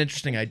it's an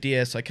interesting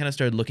idea, so I kind of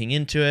started looking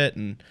into it,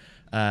 and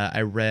I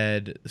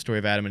read the story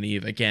of Adam and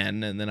Eve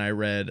again, and then I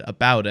read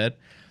about it,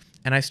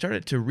 and I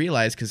started to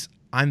realize, because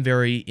I'm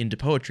very into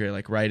poetry, I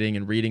like writing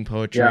and reading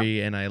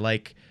poetry, and I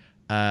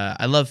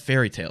love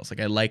fairy tales. Like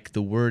I like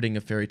the wording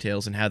of fairy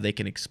tales and how they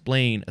can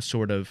explain a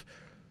sort of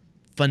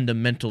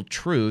fundamental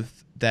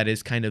truth that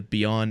is kind of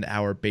beyond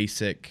our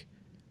basic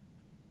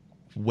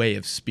way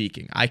of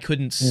speaking. I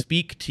couldn't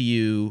speak to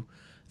you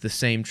the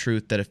same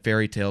truth that a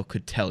fairy tale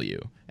could tell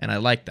you, and I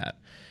like that.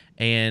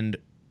 And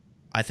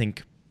I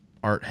think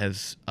art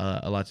has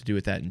a lot to do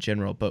with that in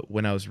general. But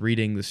when I was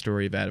reading the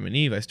story of Adam and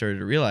Eve, I started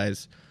to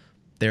realize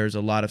there's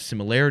a lot of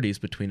similarities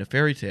between a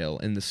fairy tale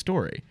and the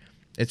story.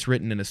 It's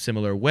written in a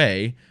similar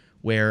way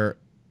where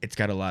it's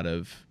got a lot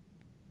of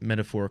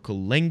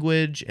metaphorical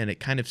language, and it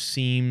kind of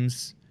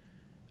seems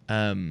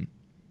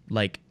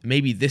like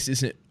maybe this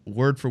isn't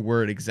word for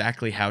word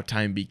exactly how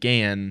time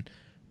began,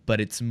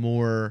 but it's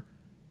more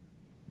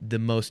the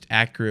most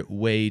accurate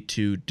way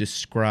to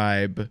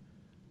describe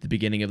the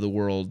beginning of the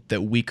world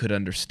that we could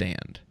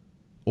understand,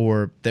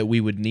 or that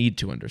we would need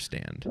to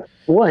understand.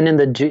 Well, and in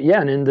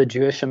the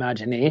Jewish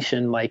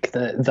imagination, like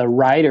the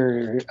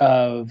writer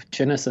of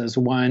Genesis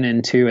 1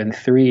 and 2 and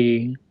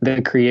 3,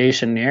 the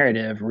creation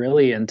narrative,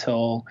 really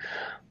until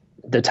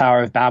the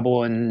Tower of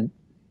Babel and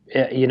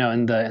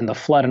and the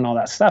flood and all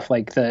that stuff,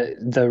 like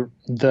the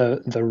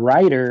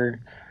writer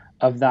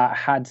of that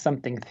had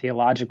something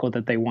theological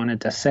that they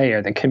wanted to say,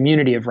 or the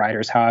community of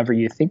writers, however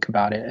you think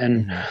about it.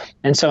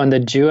 And so in the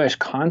Jewish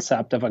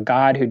concept of a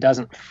God who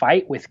doesn't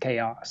fight with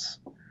chaos,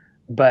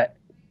 but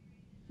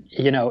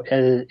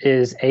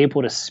is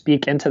able to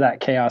speak into that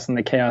chaos, and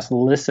the chaos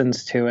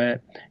listens to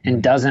it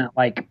and doesn't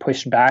like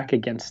push back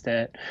against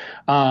it.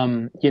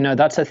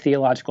 That's a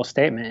theological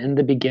statement. In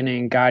the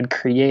beginning, God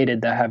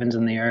created the heavens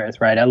and the earth,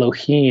 right?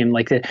 Elohim,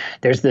 like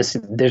there's this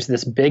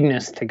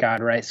bigness to God,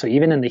 right? So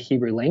even in the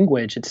Hebrew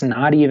language, it's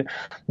not even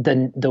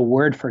the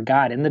word for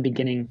God. In the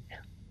beginning,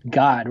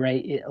 God,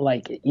 right?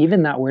 Like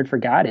even that word for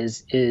God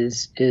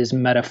is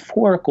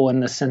metaphorical in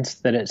the sense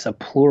that it's a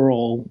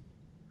plural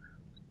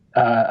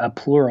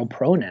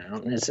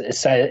pronoun.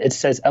 It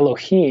says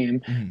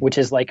Elohim, which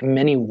is like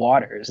many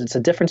waters. It's a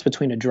difference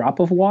between a drop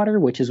of water,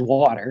 which is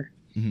water,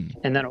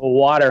 and then a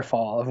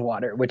waterfall of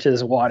water, which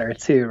is water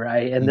too,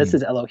 right? And this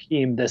is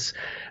Elohim, this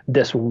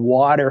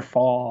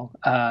waterfall,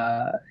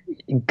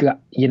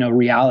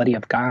 reality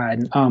of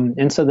God.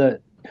 And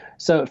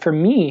so for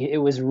me, it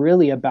was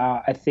really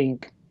about, I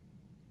think,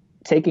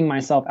 taking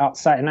myself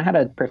outside. And I had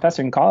a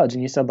professor in college,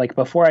 and he said, like,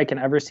 before I can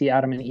ever see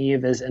Adam and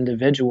Eve as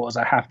individuals,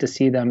 I have to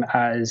see them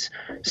as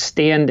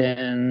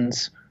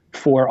stand-ins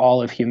for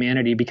all of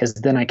humanity, because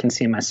then I can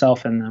see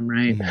myself in them,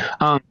 right?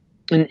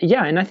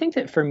 And I think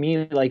that for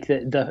me, like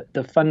the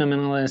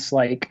fundamentalist,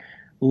 like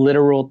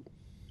literal,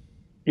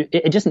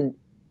 it just,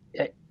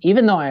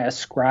 even though I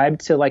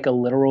ascribed to like a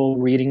literal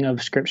reading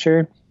of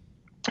scripture,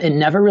 it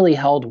never really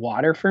held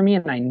water for me,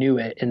 and I knew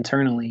it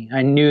internally.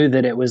 I knew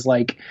that it was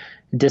like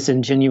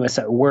disingenuous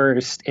at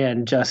worst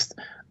and just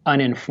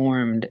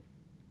uninformed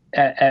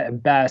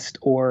at best,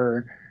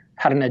 or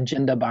had an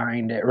agenda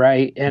behind it,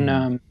 right? And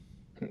I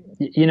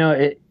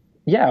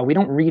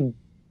don't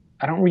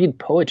read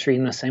poetry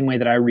in the same way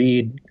that I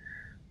read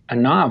a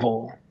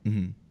novel.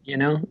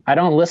 I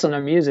don't listen to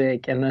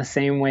music in the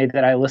same way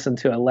that I listen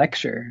to a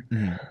lecture.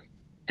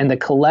 And the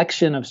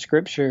collection of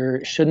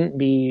scripture shouldn't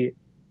be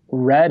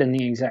read in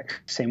the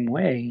exact same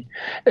way.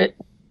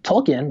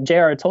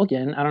 J.R.R.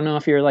 Tolkien, I don't know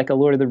if you're like a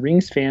Lord of the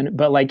Rings fan,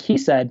 but like he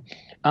said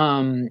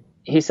that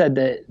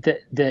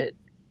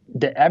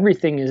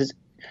everything is,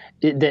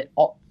 that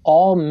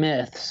all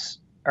myths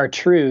are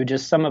true,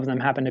 just some of them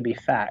happen to be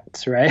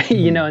facts, right?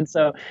 And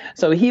so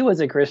he was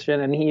a Christian,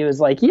 and he was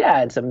like,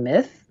 yeah, it's a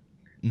myth.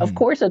 Of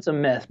course it's a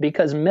myth,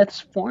 because myths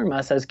form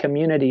us as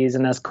communities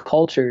and as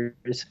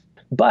cultures.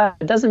 But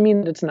it doesn't mean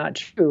that it's not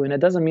true, and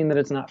it doesn't mean that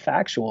it's not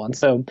factual. And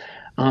so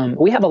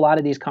we have a lot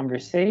of these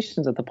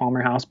conversations at the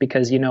Palmer House,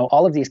 because,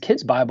 all of these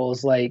kids'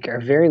 Bibles like are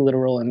very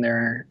literal in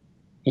their,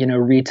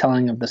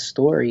 retelling of the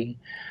story.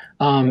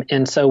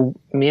 And so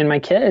me and my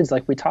kids,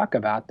 like, we talk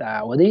about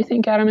that. Well, do you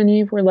think Adam and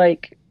Eve were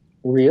like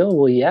real?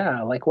 Well,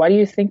 yeah. Like, why do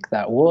you think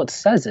that? Well, it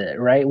says it,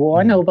 right? Well,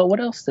 I know, but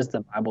what else does the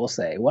Bible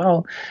say?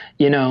 Well,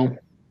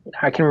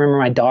 I can remember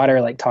my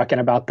daughter like talking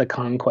about the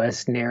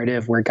conquest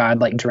narrative where God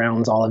like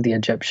drowns all of the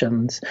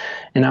Egyptians.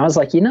 And I was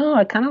like,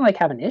 I kind of like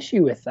have an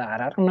issue with that.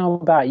 I don't know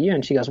about you.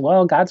 And she goes,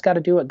 well, God's got to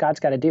do what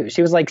God's got to do.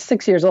 She was like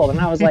 6 years old. And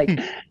I was like,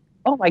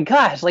 oh my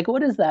gosh, like,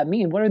 what does that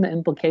mean? What are the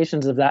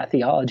implications of that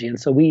theology? And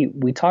so we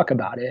talk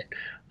about it.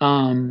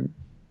 And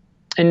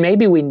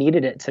maybe we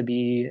needed it to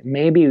be,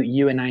 maybe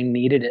you and I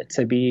needed it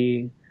to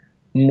be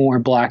more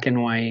black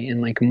and white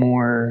and like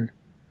more,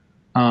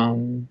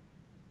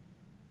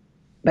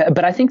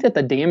 But I think that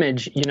the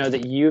damage,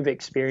 that you've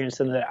experienced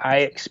and that I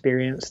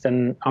experienced,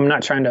 and I'm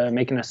not trying to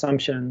make an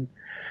assumption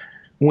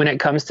when it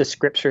comes to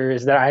scripture,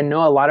 is that I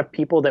know a lot of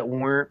people that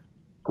weren't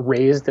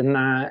raised in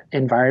that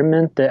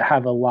environment that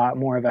have a lot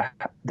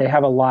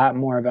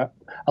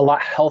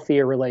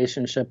healthier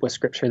relationship with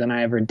scripture than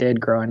I ever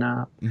did growing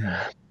up.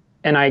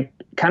 And I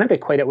kind of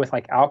equate it with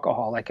like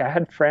alcohol. Like I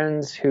had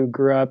friends who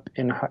grew up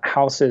in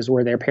houses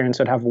where their parents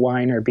would have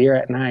wine or beer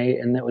at night,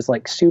 and it was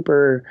like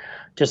super,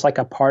 just like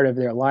a part of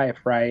their life,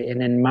 right?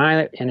 And in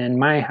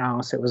my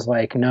house, it was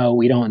like, no,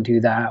 we don't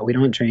do that. We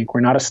don't drink. We're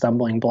not a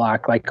stumbling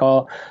block. Like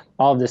all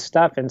of this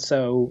stuff, and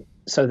so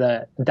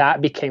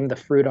that became the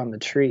fruit on the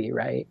tree,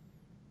 right?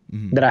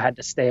 That I had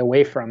to stay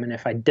away from, and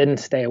if I didn't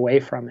stay away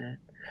from it,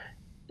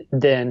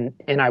 then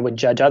I would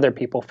judge other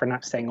people for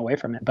not staying away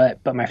from it.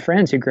 But my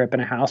friends who grew up in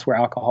a house where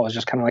alcohol was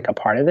just kind of like a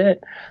part of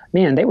it,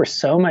 man, they were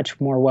so much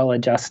more well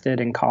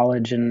adjusted in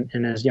college and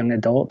as young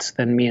adults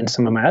than me and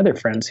some of my other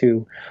friends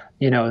who,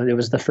 it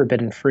was the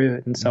forbidden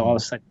fruit. And so all of a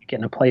sudden you get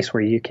in a place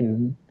where you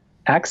can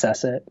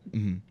access it.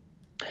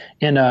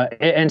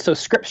 And so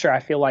scripture, I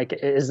feel like,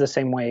 is the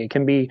same way. It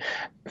can be.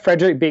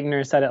 Frederick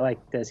Buechner said it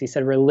like this. He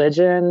said,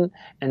 religion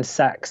and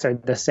sex are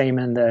the same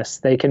in this.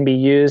 They can be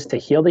used to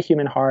heal the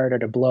human heart or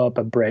to blow up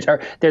a bridge.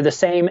 Or they're the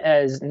same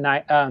as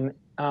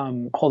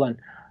hold on.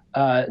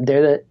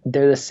 They're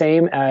the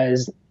same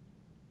as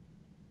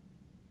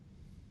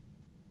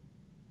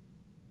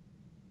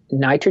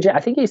nitrogen.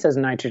 I think he says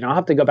nitrogen. I'll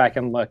have to go back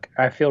and look.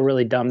 I feel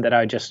really dumb that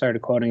I just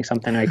started quoting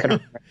something I couldn't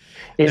remember.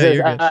 He says,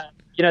 that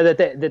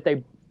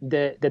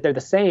they're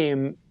the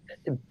same,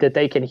 that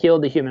they can heal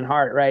the human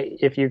heart, right?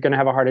 If you're going to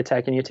have a heart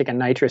attack and you take a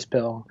nitrous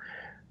pill,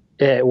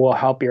 it will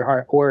help your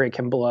heart, or it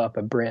can blow up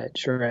a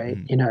bridge, right?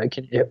 In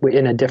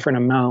a different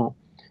amount,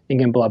 it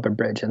can blow up a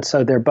bridge. And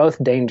so they're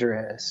both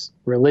dangerous.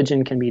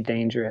 Religion can be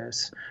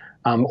dangerous,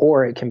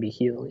 or it can be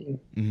healing,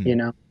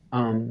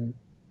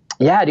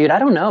 Yeah, dude, I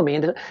don't know,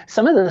 man.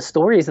 Some of the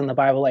stories in the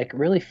Bible like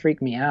really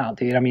freak me out,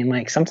 dude. I mean,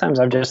 like sometimes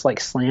I've just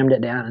like slammed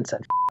it down and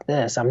said, F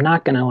this. I'm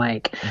not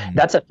gonna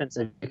that's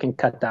offensive. You can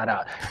cut that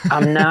out.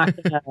 I'm not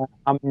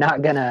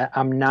going to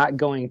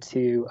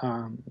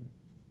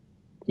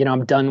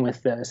I'm done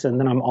with this. And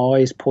then I'm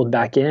always pulled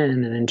back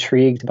in and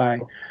intrigued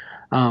by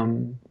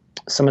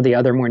some of the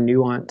other more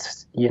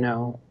nuanced,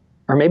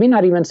 or maybe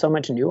not even so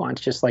much nuance,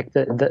 just like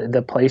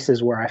the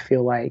places where I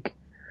feel like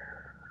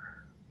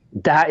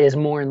that is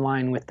more in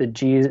line with the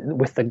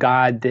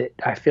God that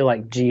I feel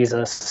like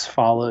Jesus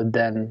followed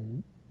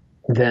than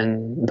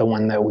the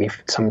one that we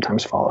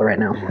sometimes follow right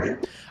now.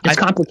 It's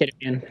complicated,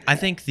 man. I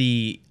think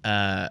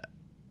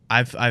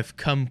I've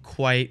come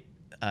quite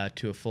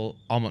to a full,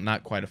 almost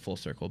not quite a full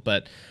circle,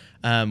 but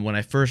when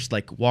I first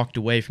walked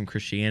away from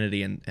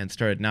Christianity and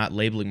started not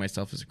labeling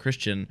myself as a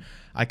Christian,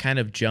 I kind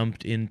of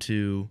jumped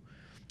into,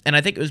 and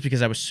I think it was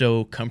because I was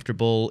so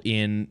comfortable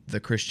in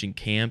the Christian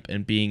camp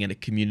and being in a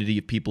community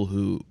of people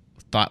who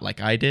thought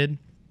like I did.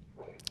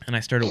 And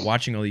I started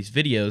watching all these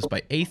videos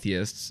by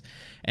atheists,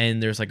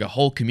 and there's a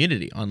whole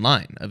community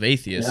online of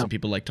atheists and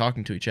people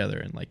talking to each other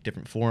in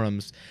different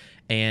forums.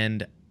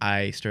 And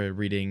I started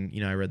reading,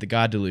 I read The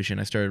God Delusion.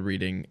 I started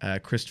reading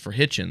Christopher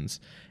Hitchens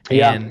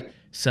and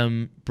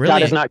some brilliant.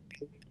 God is not.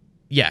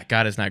 Yeah,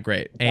 God is not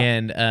great. Yeah.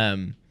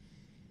 And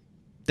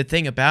the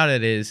thing about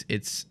it is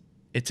it's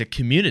a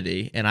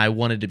community, and I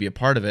wanted to be a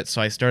part of it.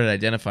 So I started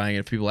identifying it.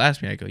 If people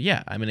ask me, I go,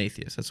 yeah, I'm an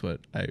atheist. That's what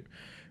I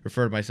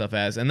refer to myself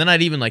as. And then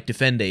I'd even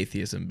defend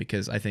atheism,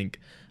 because I think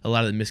a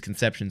lot of the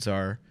misconceptions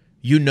are,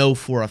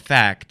 for a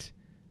fact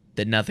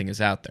that nothing is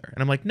out there. And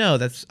I'm like, no,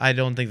 I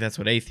don't think that's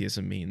what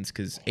atheism means,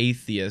 because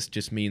atheist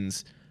just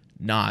means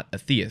not a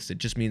theist. It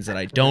just means that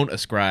I don't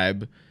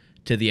ascribe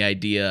to the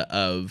idea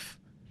of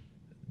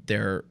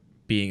there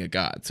being a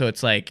God. So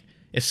it's like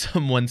if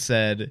someone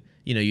said,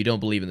 you don't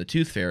believe in the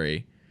tooth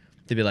fairy,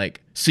 they'd be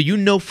like,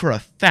 so for a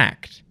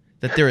fact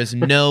that there is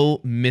no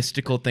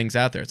mystical things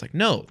out there. It's like,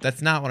 no,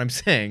 that's not what I'm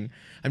saying.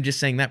 I'm just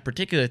saying that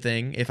particular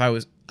thing, if I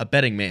was a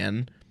betting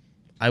man,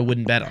 I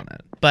wouldn't bet on it.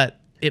 But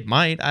it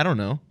might, I don't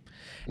know.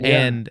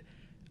 Yeah. And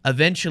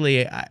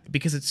eventually,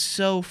 because it's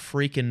so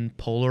freaking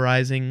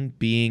polarizing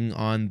being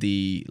on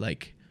the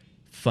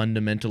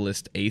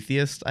fundamentalist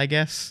atheist, I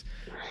guess,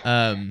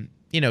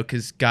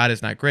 because God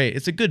is not great.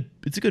 It's a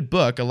good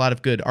book. A lot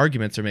of good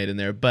arguments are made in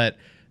there, but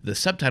the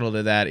subtitle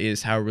to that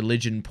is How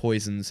Religion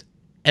Poisons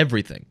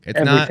Everything.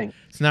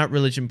 It's not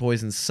religion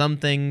poisons some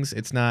things.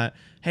 It's not,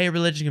 hey,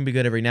 religion can be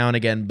good every now and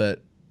again,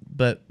 but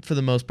for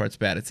the most part it's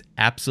bad. It's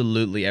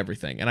absolutely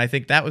everything. And I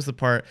think that was the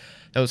part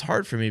that was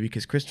hard for me,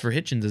 because Christopher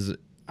Hitchens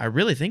I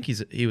really think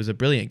he was a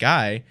brilliant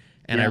guy,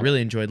 and I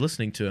really enjoyed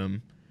listening to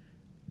him.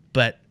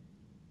 But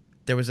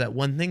there was that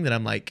one thing that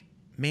I'm like,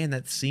 man,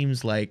 that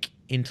seems like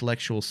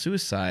intellectual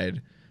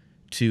suicide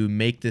to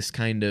make this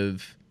kind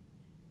of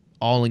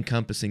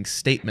all-encompassing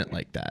statement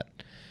like that.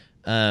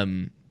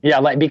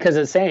 Because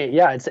it's saying,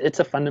 it's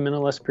a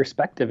fundamentalist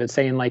perspective. It's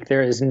saying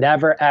there has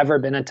never, ever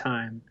been a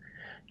time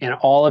in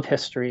all of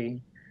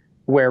history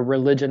where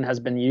religion has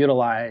been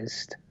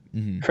utilized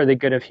for the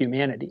good of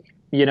humanity,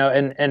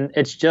 and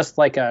it's just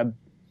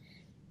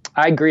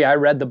I agree. I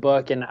read the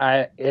book, and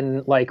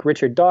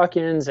Richard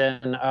Dawkins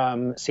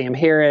and Sam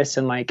Harris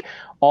and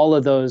all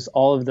of those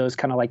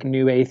kind of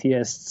new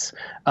atheists.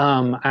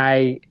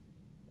 I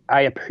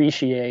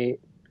appreciate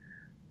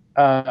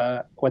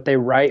what they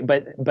write,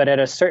 but at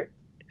a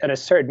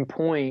certain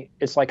point,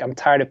 it's I'm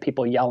tired of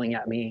people yelling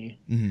at me.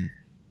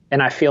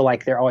 And I feel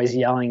like they're always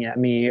yelling at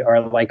me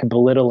or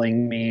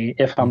belittling me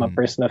if I'm a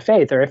person of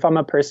faith, or if I'm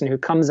a person who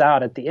comes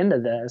out at the end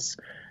of this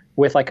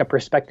with a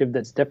perspective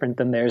that's different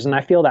than theirs. And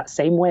I feel that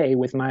same way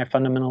with my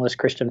fundamentalist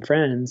Christian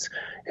friends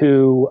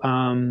who,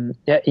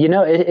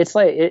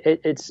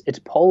 it's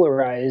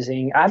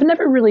polarizing. I've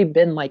never really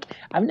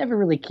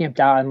camped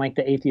out in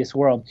the atheist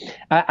world.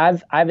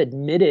 I've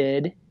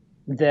admitted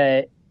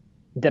that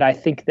I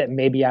think that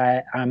maybe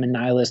I'm a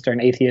nihilist or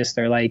an atheist,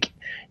 or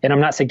and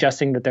I'm not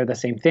suggesting that they're the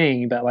same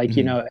thing, but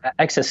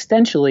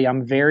existentially,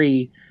 I'm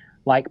very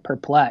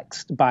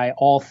perplexed by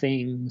all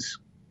things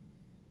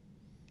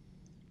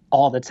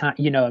all the time,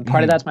 and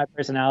part of that's my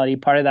personality,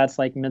 part of that's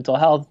like mental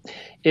health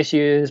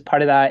issues,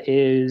 part of that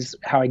is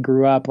how I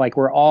grew up. Like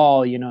we're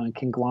all, a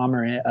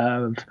conglomerate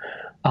of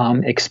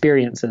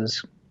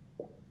experiences.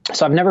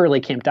 So I've never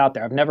really camped out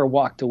there. I've never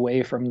walked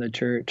away from the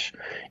church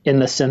in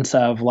the sense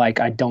of like,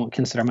 I don't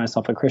consider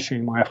myself a Christian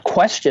anymore. I've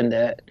questioned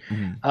it.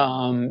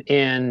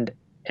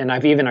 And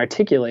I've even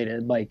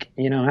articulated like,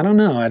 I don't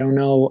know. I don't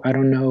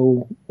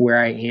know where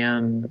I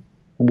am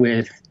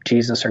with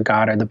Jesus or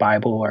God or the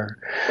Bible or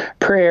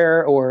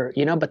prayer or,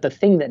 but the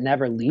thing that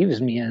never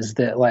leaves me is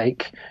that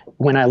like,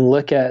 when I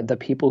look at the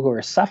people who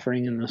are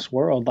suffering in this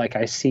world, like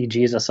I see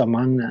Jesus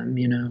among them,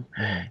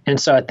 And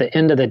so at the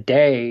end of the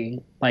day,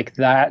 like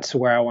that's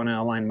where I want to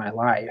align my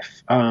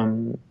life.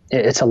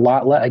 It's a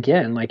lot,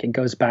 again, like it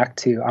goes back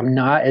to, I'm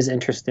not as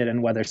interested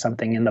in whether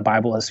something in the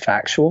Bible is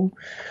factual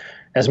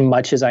as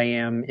much as I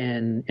am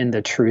in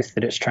the truth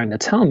that it's trying to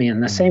tell me,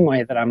 in the same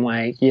way that I'm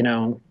like,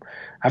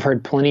 I've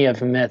heard plenty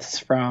of myths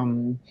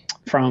from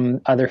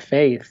other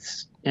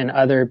faiths and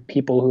other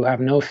people who have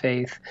no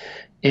faith,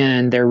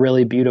 and they're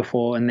really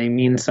beautiful and they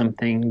mean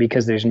something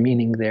because there's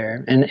meaning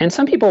there. And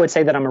some people would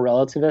say that I'm a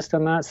relativist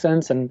in that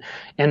sense, and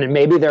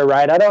maybe they're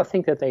right. I don't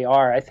think that they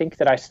are. I think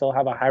that I still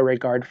have a high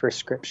regard for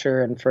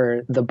Scripture and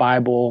for the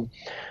Bible,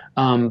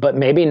 but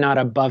maybe not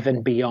above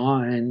and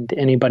beyond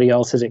anybody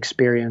else's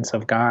experience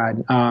of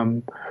God.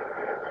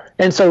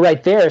 And so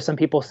right there, some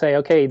people say,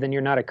 okay, then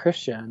you're not a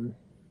Christian.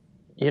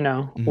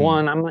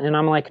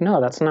 I'm like,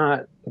 no, that's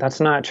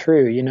not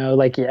true.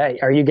 Like, yeah,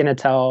 are you going to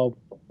tell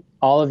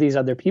all of these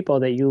other people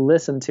that you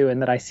listen to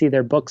and that I see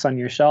their books on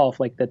your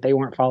shelf, like that they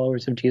weren't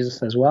followers of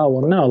Jesus as well?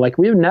 Well, no, like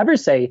we would never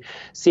say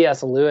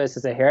C.S. Lewis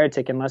is a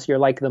heretic unless you're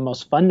like the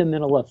most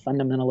fundamental of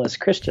fundamentalist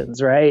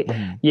Christians, right?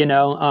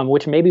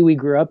 Which maybe we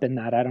grew up in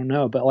that, I don't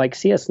know. But like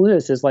C.S.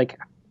 Lewis is like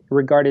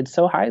regarded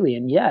so highly,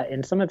 and yet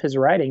in some of his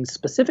writings,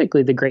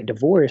 specifically The Great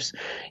Divorce,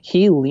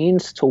 he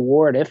leans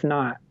toward, if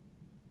not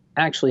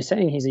actually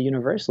saying he's a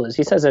universalist.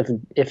 He says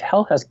if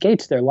hell has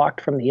gates, they're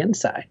locked from the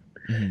inside.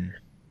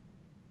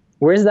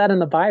 Where's that in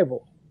the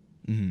Bible?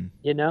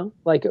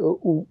 Like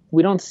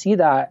we don't see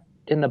that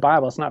in the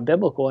Bible. It's not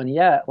biblical, and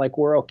yet like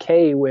we're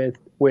okay with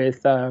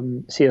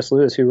C.S.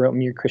 Lewis, who wrote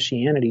Mere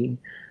Christianity,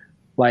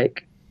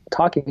 like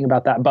talking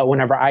about that. But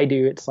whenever I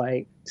do, it's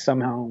like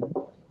somehow,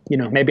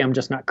 maybe I'm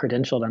just not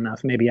credentialed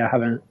enough. Maybe I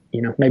haven't,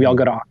 maybe I'll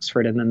go to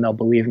Oxford and then they'll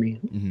believe me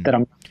that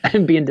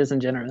I'm being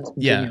disingenuous.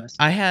 Yeah,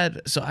 I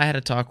had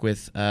a talk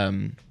with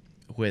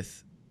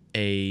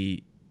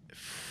a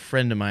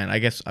friend of mine. I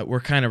guess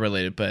we're kind of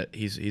related, but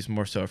he's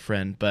more so a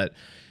friend. But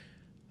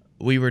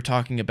we were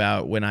talking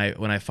about when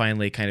I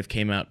finally kind of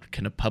came out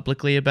kind of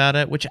publicly about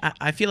it, which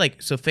I feel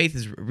like, so faith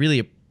is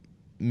really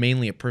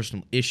mainly a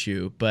personal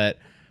issue, but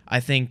I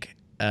think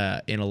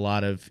in a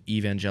lot of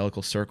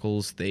evangelical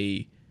circles,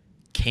 they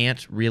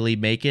can't really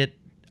make it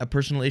a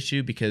personal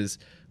issue, because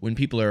when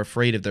people are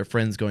afraid of their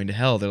friends going to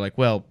hell, they're like,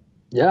 well,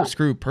 yeah,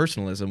 screw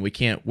personalism. We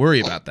can't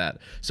worry about that.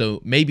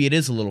 So maybe it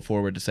is a little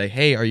forward to say,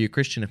 hey, are you a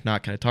Christian? If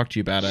not, can I talk to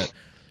you about it?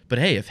 But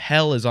hey, if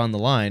hell is on the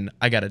line,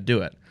 I got to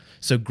do it.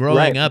 So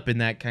growing up in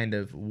that kind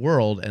of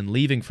world and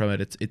leaving from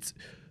it,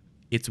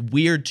 it's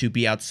weird to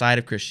be outside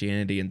of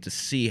Christianity and to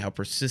see how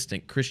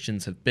persistent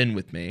Christians have been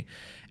with me.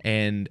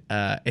 And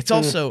it's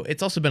also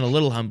been a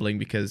little humbling,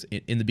 because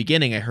in the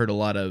beginning I heard a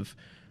lot of,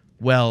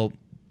 well,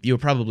 you were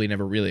probably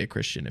never really a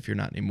Christian if you're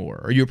not anymore,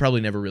 or you were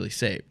probably never really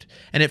saved.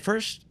 And at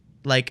first,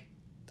 like,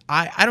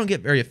 I don't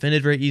get very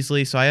offended very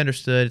easily, so I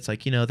understood. It's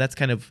like, that's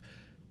kind of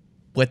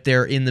what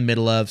they're in the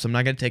middle of, so I'm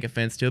not going to take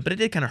offense to it. But it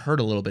did kind of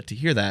hurt a little bit to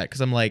hear that, because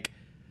I'm like,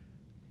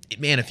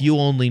 man, if you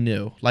only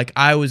knew. Like,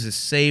 I was as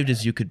saved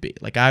as you could be.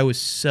 Like, I was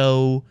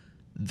so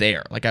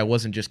there. Like, I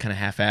wasn't just kind of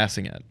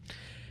half-assing it.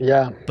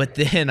 Yeah. But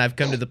then I've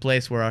come to the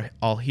place where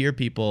I'll hear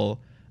people,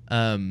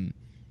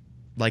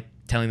 like,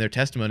 telling their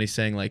testimony,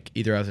 saying, like,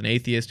 either I was an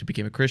atheist who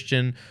became a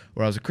Christian,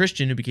 or I was a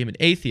Christian who became an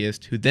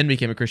atheist who then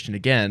became a Christian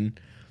again.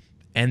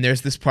 And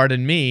there's this part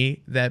in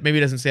me that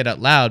maybe doesn't say it out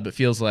loud, but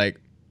feels like,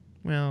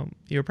 well,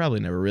 you're probably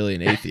never really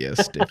an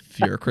atheist if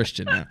you're a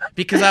Christian now.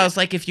 Because I was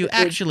like, if you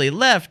actually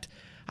left,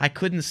 I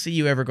couldn't see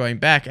you ever going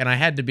back. And I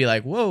had to be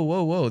like,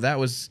 whoa, that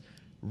was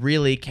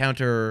really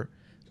counter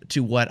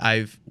to what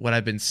I've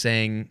been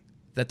saying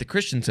that the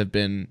Christians have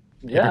been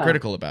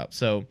hypocritical about.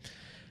 So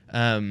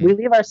we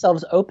leave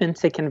ourselves open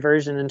to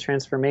conversion and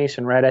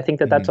transformation, right? I think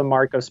that's a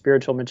mark of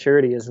spiritual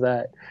maturity, is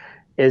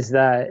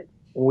that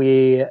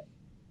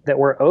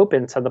we're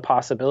open to the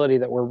possibility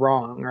that we're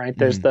wrong, right?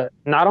 There's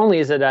not only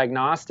is it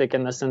agnostic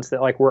in the sense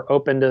that like we're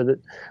open to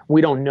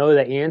we don't know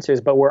the answers,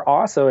 but we're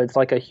also, it's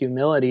like a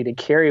humility to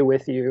carry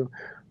with you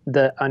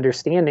the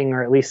understanding,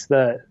 or at least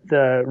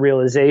the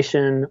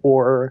realization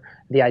or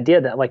the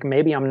idea that like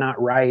maybe I'm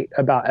not right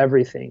about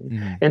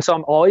everything. And so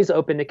I'm always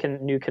open to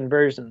new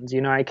conversions.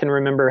 I can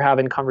remember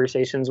having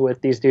conversations with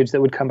these dudes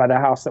that would come by the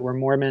house that were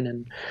Mormon,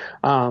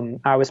 and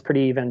I was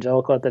pretty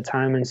evangelical at the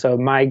time, and so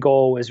my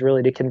goal was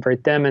really to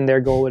convert them, and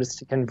their goal was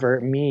to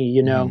convert me,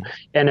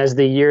 And as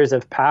the years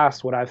have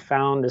passed, what I've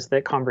found is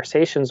that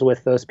conversations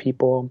with those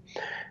people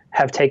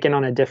have taken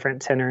on a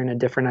different tenor and a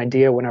different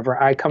idea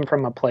whenever I come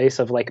from a place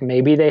of like,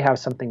 maybe they have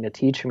something to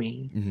teach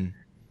me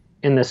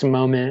in this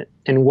moment,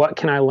 and what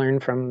can I learn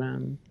from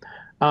them?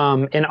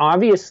 And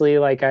obviously,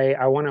 like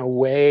I want to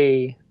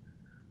weigh.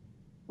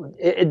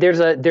 There's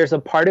a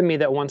part of me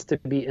that wants to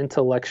be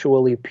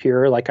intellectually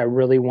pure. Like I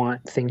really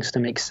want things to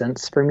make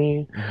sense for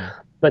me.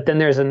 But then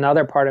there's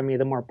another part of me,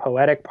 the more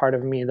poetic part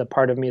of me, the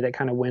part of me that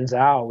kind of wins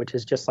out, which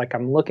is just like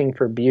I'm looking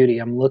for beauty.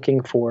 I'm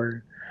looking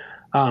for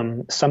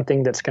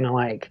something that's going to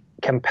like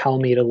compel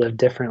me to live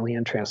differently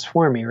and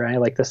transform me, right?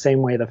 Like the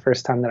same way the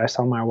first time that I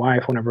saw my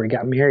wife whenever we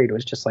got married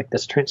was just like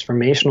this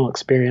transformational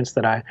experience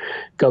that I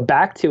go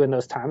back to in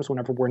those times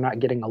whenever we're not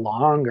getting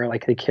along, or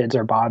like the kids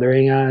are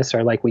bothering us,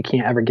 or like we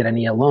can't ever get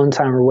any alone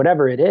time, or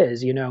whatever it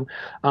is, you know.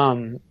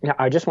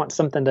 I just want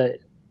something to,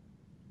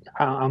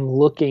 I'm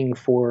looking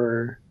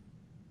for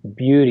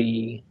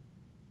beauty,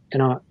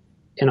 and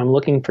I'm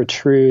looking for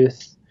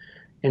truth,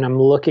 and I'm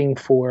looking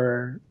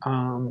for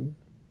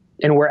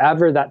and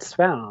wherever that's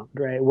found,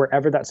 right?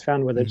 Wherever that's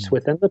found, whether it's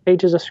within the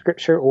pages of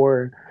Scripture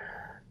or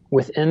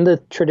within the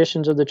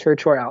traditions of the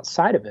church or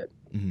outside of it,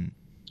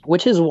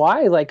 which is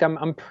why, like,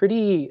 I'm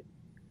pretty,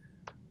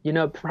 you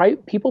know,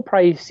 people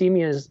probably see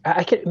me as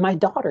my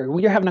daughter.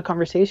 We were having a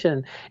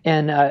conversation,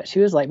 and she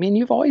was like, "Man,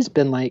 you've always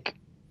been like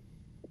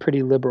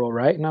pretty liberal,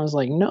 right?" And I was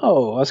like,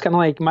 "No." I was kind of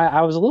like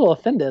I was a little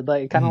offended,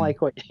 like kind of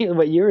like what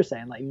you were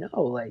saying, like, no,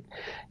 like,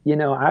 you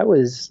know, I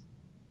was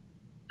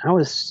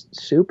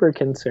super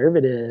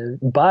conservative,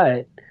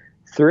 but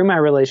through my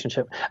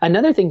relationship,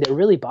 another thing that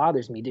really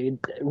bothers me, dude,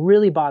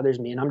 really bothers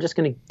me, and I'm just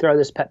going to throw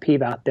this pet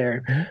peeve out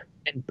there,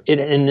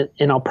 and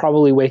I'll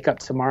probably wake up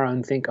tomorrow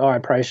and think, oh, I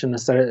probably shouldn't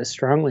have said it as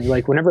strongly.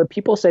 Like whenever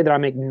people say that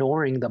I'm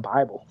ignoring the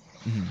Bible,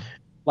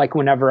 like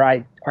whenever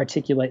I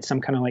articulate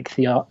some kind of like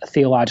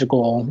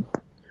theological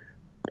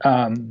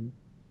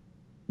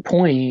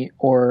point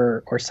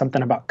or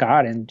something about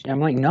God, and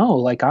I'm like, no,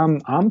 like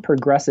I'm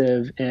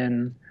progressive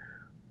in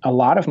a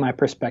lot of my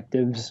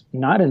perspectives,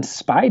 not in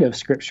spite of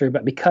Scripture,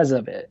 but because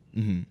of it,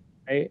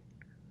 right?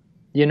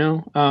 You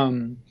know,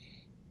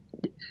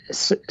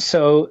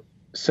 so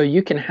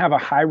you can have a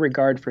high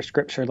regard for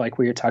Scripture, like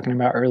we were talking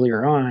about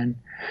earlier on,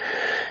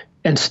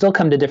 and still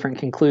come to different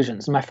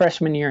conclusions. My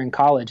freshman year in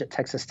college at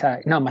Texas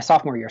Tech, no, my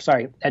sophomore year,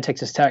 sorry, at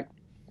Texas Tech,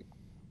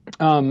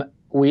 I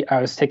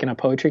was taking a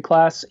poetry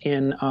class,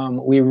 and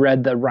we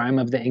read the Rime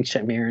of the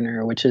Ancient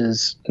Mariner, which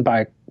is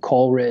by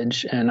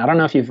Coleridge. And I don't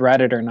know if you've read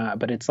it or not,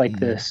 but it's like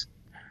this,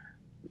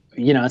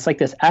 you know, it's like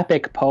this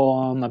epic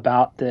poem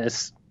about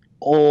this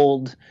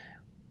old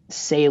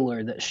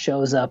sailor that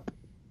shows up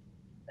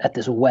at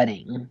this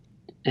wedding,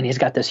 and he's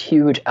got this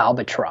huge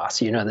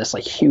albatross, you know, this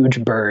like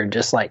huge bird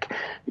just like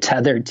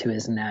tethered to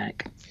his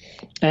neck.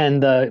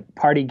 And the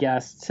party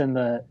guests and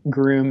the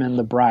groom and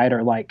the bride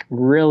are like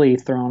really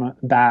thrown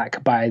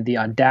back by the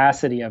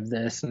audacity of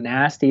this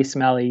nasty,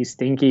 smelly,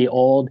 stinky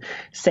old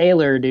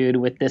sailor dude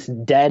with this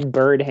dead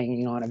bird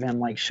hanging on of him,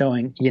 like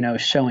showing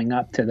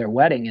up to their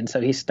wedding. And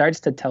so he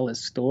starts to tell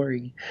his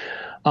story.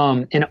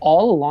 And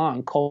all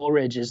along,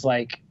 Coleridge is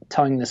like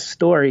telling this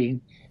story.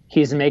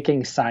 He's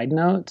making side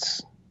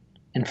notes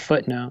and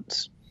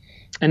footnotes.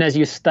 And as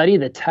you study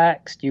the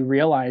text, you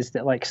realize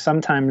that like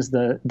sometimes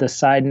the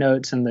side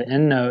notes and the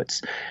end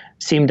notes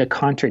seem to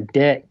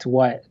contradict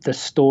what the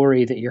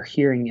story that you're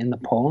hearing in the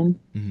poem.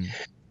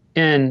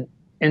 And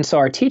so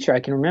our teacher,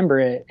 I can remember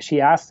it, she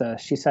asked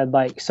us, she said,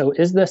 like, so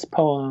is this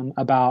poem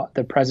about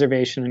the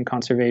preservation and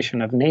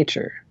conservation of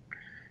nature?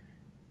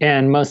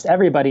 And most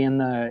everybody in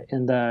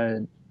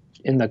the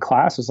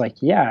class was like,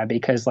 yeah,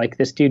 because like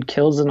this dude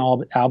kills an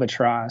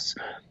albatross,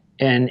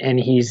 and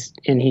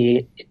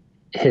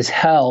his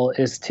hell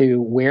is to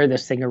wear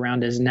this thing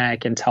around his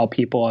neck and tell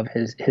people of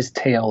his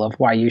tale of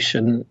why you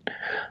shouldn't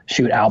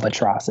shoot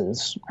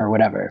albatrosses or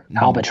whatever.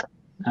 Albatross,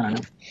 I don't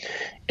know.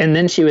 And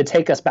then she would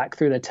take us back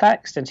through the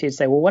text, and she'd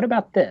say, well, what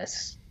about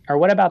this? Or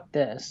what about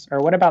this? Or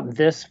what about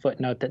this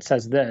footnote that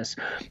says this?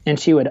 And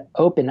she would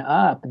open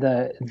up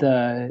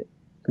the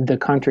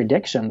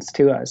contradictions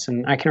to us.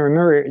 And I can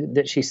remember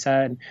that she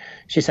said,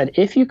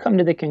 if you come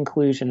to the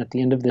conclusion at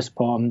the end of this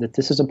poem that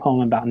this is a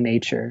poem about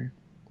nature,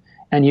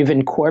 and you've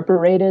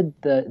incorporated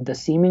the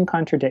seeming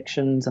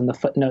contradictions and the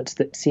footnotes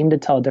that seem to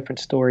tell a different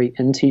story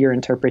into your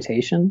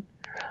interpretation,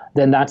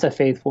 then that's a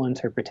faithful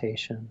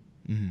interpretation.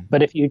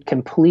 But if you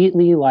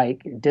completely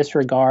like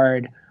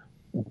disregard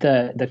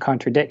the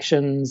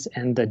contradictions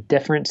and the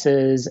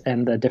differences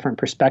and the different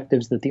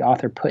perspectives that the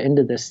author put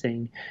into this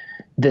thing,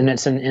 then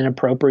it's an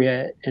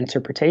inappropriate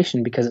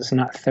interpretation because it's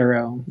not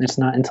thorough. It's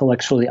not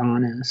intellectually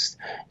honest.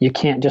 You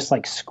can't just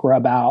like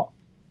scrub out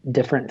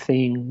different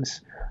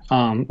things.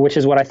 Which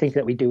is what I think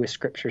that we do with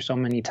Scripture so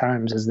many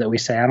times, is that we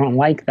say, I don't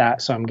like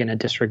that, so I'm going to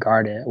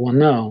disregard it. Well,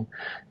 no,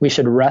 we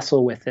should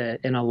wrestle with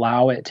it and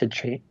allow it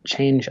to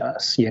change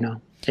us, you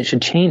know. It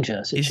should change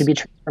us. It should be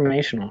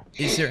transformational.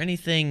 Is there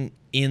anything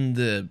in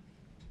the...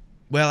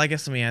 Well, I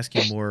guess let me ask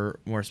you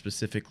more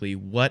specifically,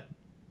 what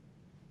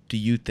do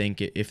you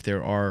think, if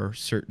there are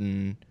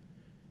certain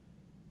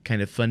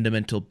kind of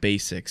fundamental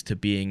basics to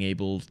being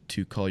able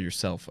to call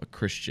yourself a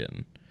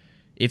Christian?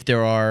 if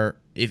there are,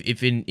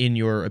 if in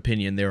your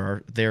opinion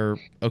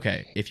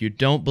okay, if you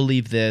don't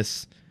believe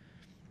this,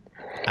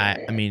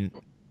 I mean,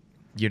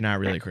 you're not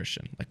really a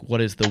Christian. Like, what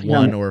is the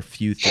one or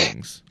few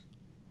things?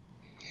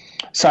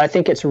 So I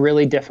think it's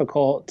really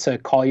difficult to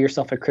call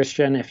yourself a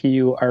Christian if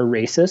you are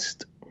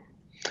racist,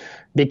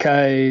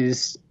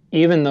 because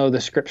even though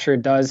the scripture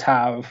does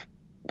have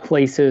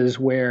places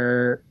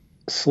where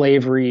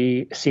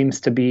slavery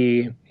seems to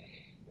be,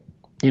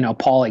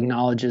 Paul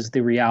acknowledges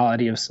the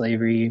reality of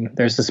slavery.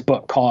 There's this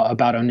book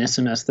about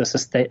Onesimus, this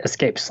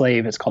escaped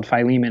slave. It's called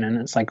Philemon, and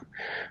it's like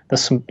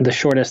the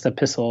shortest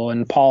epistle.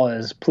 And Paul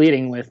is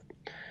pleading with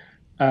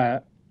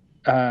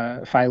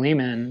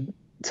Philemon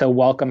to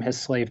welcome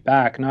his slave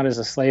back, not as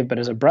a slave, but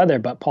as a brother.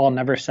 But Paul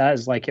never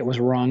says like it was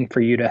wrong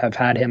for you to have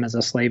had him as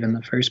a slave in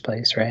the first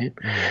place, right?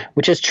 Mm-hmm.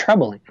 Which is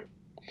troubling.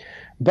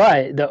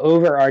 But the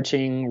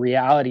overarching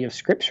reality of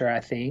Scripture,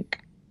 I think,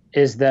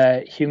 is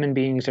that human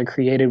beings are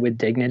created with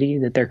dignity,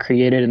 that they're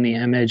created in the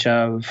image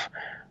of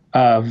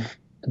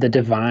the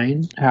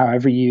divine,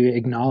 however you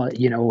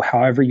acknowledge,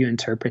 however you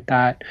interpret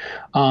that,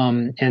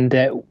 and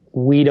that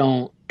we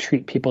don't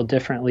treat people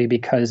differently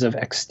because of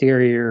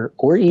exterior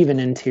or even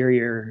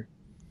interior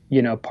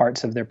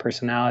parts of their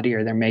personality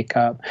or their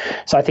makeup.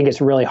 So I think it's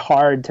really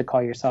hard to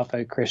call yourself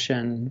a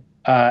Christian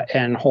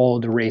and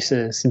hold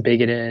racist,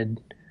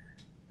 bigoted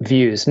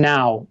views.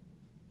 Now,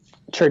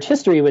 church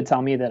history would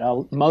tell me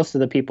that most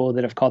of the people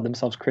that have called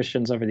themselves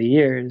Christians over the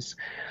years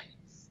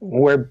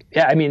like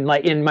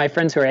in my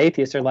friends who are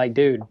atheists are like,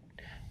 dude,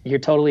 you're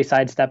totally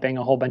sidestepping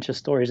a whole bunch of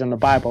stories in the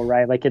Bible,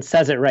 right? Like it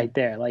says it right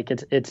there. Like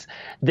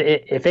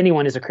if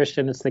anyone is a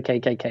Christian, it's the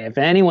KKK. If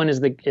anyone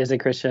is a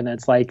Christian,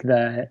 it's like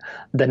the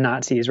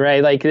Nazis,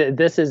 right? Like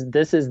this is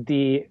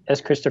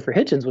as Christopher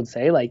Hitchens would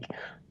say, like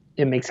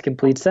it makes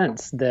complete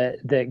sense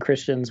that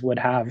Christians would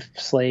have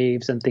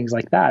slaves and things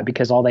like that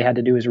because all they had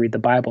to do is read the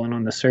Bible, and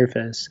on the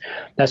surface,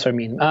 that's what I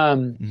mean.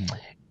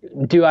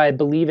 Do I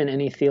believe in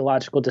any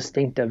theological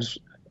distinctives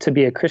to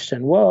be a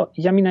Christian? Well,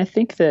 yeah, I mean, I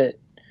think that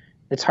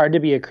it's hard to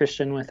be a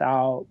Christian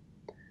without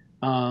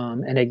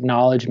an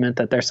acknowledgement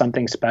that there's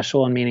something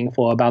special and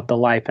meaningful about the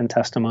life and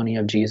testimony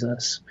of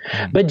Jesus.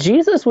 Mm-hmm. But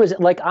Jesus was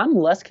like, I'm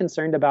less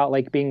concerned about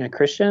like being a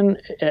Christian,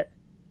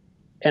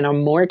 and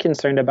I'm more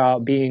concerned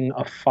about being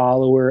a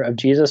follower of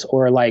Jesus,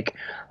 or like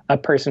a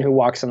person who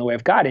walks in the way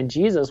of God. And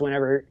Jesus,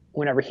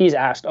 whenever he's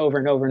asked over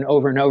and over and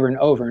over and over and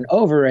over and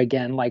over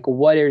again, like,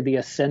 what are the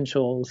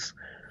essentials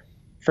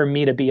for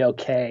me to be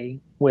okay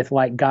with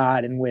like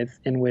God and with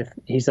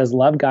he says,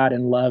 love God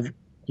and love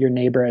your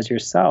neighbor as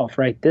yourself,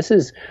 right?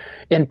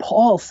 And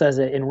Paul says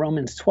it in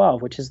Romans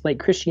 12, which is like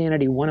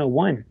Christianity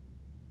 101.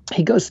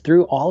 He goes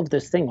through all of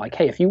this thing like,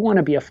 hey, if you want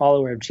to be a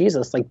follower of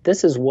Jesus, like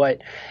this is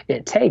what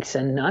it takes.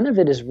 And none of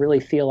it is really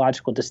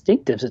theological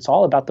distinctives. It's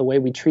all about the way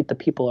we treat the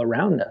people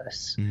around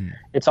us. Mm.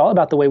 It's all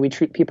about the way we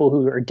treat people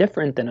who are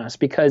different than us,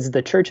 because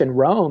the church in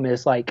Rome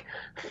is like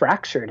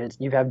fractured.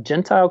 You have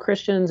Gentile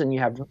Christians and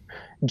you have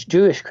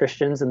Jewish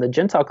Christians, and the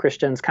Gentile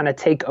Christians kind of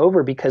take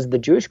over because the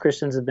Jewish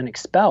Christians have been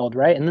expelled,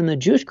 right? And then the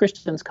Jewish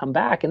Christians come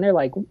back and they're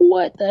like,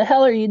 what the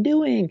hell are you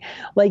doing?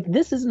 Like,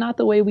 this is not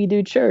the way we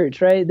do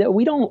church, right? That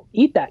we don't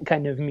eat that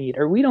kind of meat,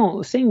 or we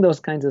don't sing those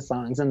kinds of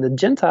songs. And the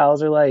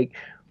Gentiles are like,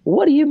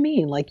 what do you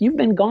mean? Like, you've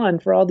been gone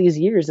for all these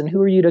years, and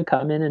who are you to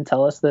come in and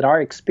tell us that our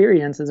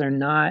experiences are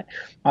not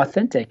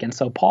authentic? And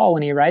so Paul,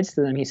 when he writes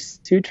to them, he's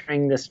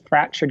suturing this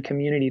fractured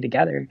community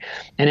together.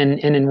 And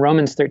in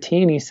Romans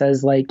 13, he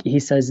says that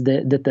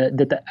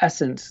the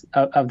essence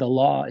of the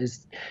law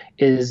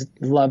is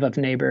love of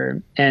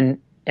neighbor. And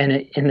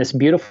in this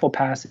beautiful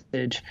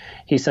passage,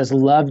 he says,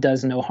 love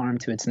does no harm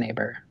to its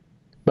neighbor.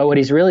 But what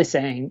he's really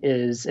saying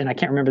is, and I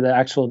can't remember the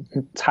actual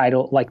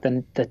title, like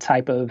the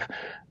type of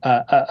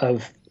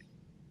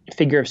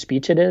figure of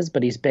speech it is,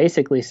 but he's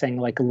basically saying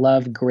like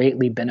love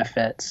greatly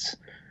benefits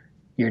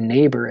your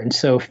neighbor. And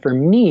so for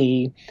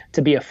me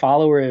to be a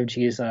follower of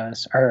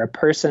Jesus, or a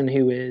person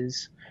who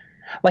is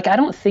like, I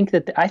think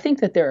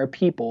that there are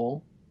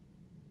people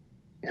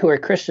who are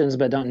Christians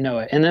but don't know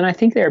it. And then I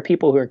think there are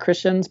people who are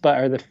Christians but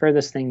are the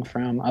furthest thing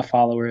from a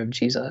follower of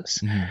Jesus.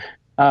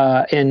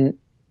 Mm-hmm.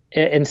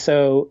 And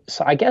so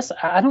I guess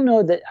I don't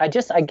know that I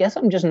guess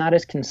I'm just not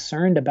as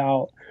concerned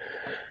about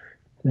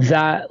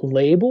that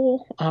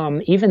label,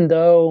 even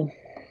though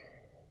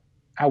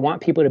I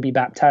want people to be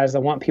baptized. I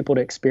want people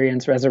to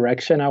experience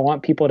resurrection. I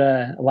want people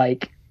to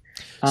like.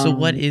 So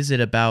what is it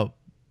about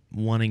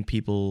wanting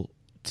people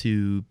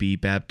to be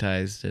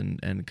baptized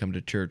and come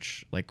to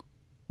church? Like,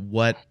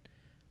 what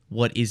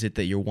is it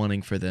that you're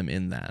wanting for them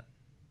in that?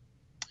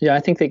 Yeah,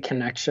 I think the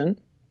connection.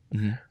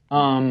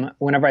 Mm-hmm.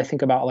 Whenever I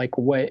think about like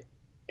what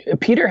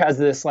Peter has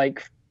this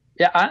like,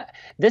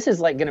 this is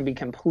like going to be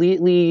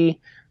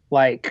completely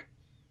like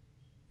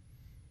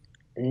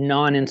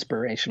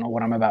non-inspirational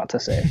what I'm about to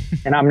say.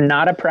 And I'm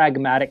not a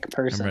pragmatic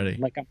person. I'm ready.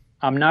 Like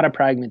I'm not a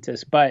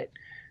pragmatist, but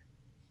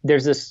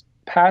there's this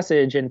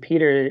passage and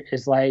Peter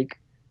is like,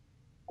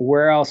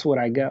 where else would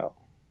I go?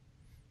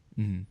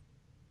 Mm-hmm.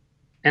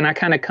 And I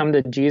kind of come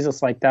to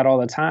Jesus like that all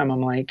the time.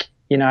 I'm like,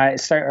 I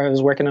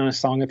was working on a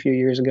song a few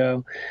years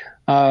ago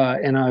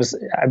And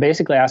I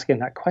basically asking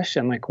that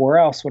question, like, where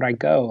else would I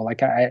go?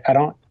 Like, I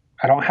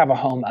don't have a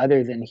home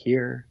other than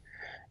here.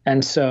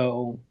 And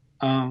so,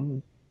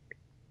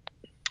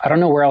 I don't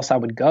know where else I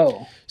would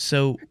go.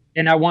 So,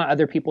 And I want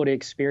other people to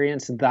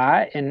experience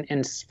that.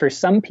 And for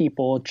some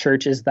people,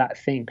 church is that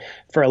thing.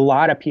 For a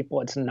lot of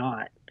people, it's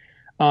not.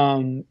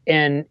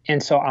 And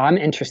so I'm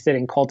interested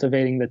in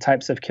cultivating the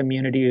types of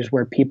communities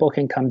where people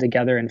can come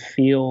together and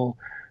feel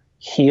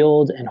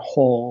healed and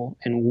whole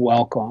and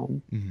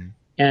welcome. mm-hmm.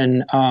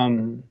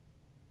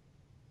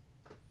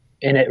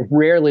 And it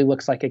rarely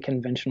looks like a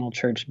conventional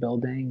church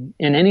building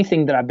in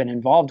anything that I've been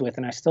involved with.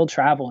 And I still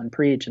travel and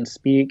preach and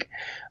speak.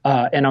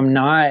 And I'm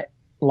not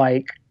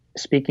like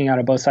speaking out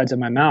of both sides of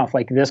my mouth.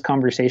 Like, this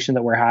conversation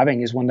that we're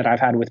having is one that I've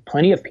had with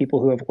plenty of people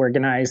who have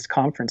organized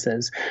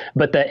conferences.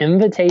 But the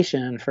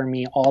invitation for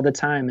me all the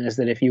time is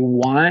that if you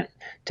want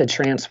to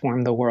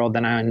transform the world,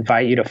 then I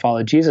invite you to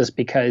follow Jesus,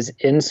 because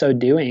in so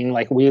doing,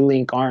 like, we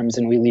link arms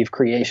and we leave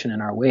creation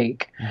in our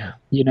wake,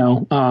 you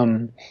know?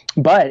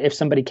 But if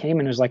somebody came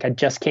and was like, I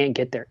just can't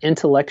get there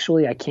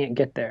intellectually, I can't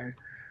get there.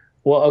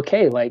 Well,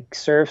 okay, like,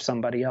 serve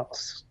somebody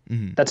else.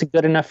 Mm-hmm. That's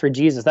good enough for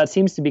Jesus. That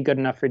seems to be good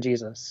enough for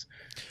Jesus.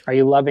 Are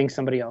you loving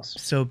somebody else?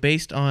 So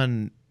based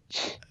on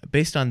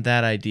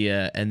that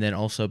idea, and then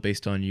also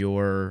based on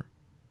your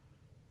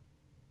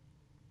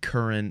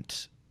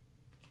current,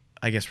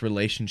 I guess,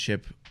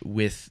 relationship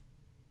with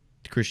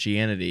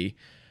Christianity,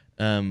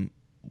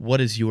 what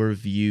is your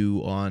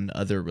view on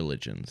other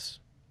religions?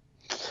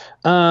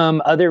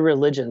 Other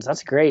religions,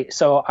 that's great.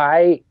 So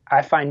I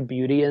find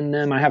beauty in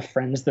them. I have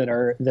friends that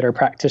are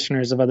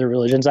practitioners of other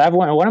religions. I have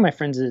one of my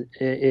friends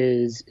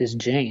is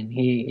Jain.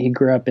 He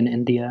grew up in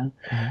India,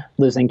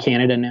 lives in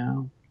Canada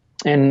now.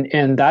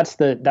 And that's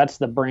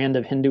the brand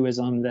of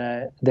Hinduism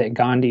that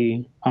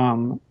Gandhi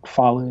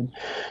followed.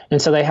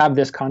 And so they have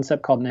this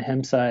concept called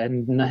Nahimsa,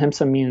 and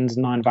Nahimsa means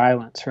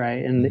nonviolence,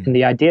 right? And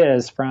the idea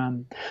is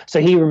so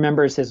he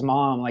remembers his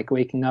mom like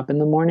waking up in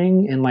the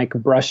morning and like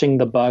brushing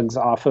the bugs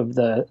off of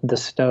the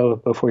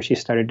stove before she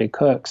started to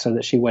cook so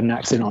that she wouldn't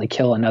accidentally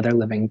kill another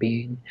living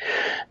being.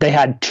 They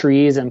had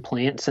trees and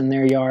plants in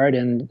their yard,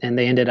 and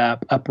they ended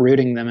up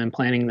uprooting them and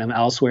planting them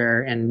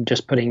elsewhere and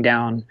just putting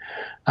down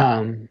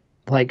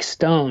like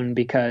stone,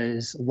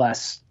 because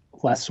less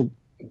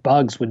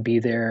bugs would be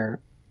there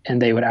and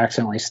they would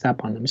accidentally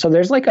step on them. So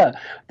there's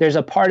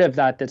a part of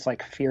that that's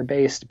like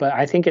fear-based, but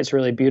I think it's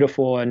really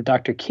beautiful. And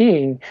Dr.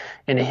 King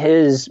and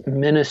his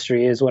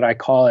ministry is what I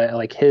call it,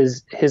 like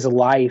his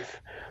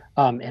life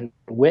and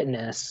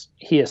witness,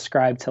 he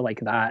ascribed to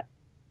like that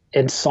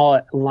and saw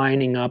it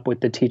lining up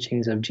with the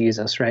teachings of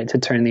Jesus, right? To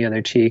turn the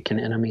other cheek and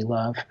enemy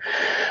love.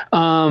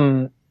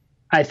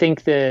 I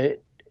think that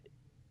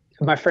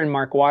my friend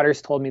Mark Waters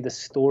told me the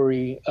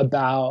story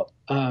about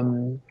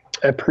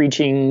a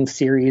preaching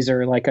series,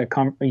 or like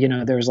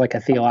there was like a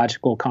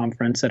theological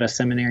conference at a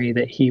seminary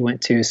that he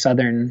went to,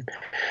 Southern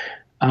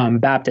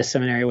Baptist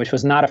Seminary, which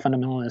was not a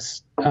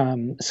fundamentalist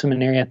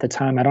seminary at the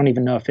time. I don't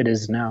even know if it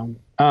is now.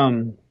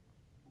 And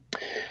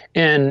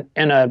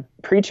a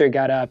preacher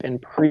got up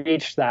and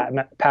preached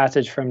that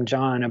passage from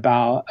John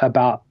about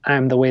I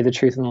am the way, the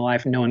truth, and the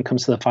life, and no one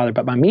comes to the Father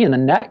but by me. And the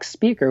next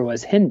speaker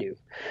was Hindu.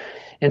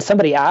 And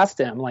somebody asked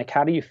him, like,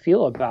 how do you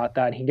feel about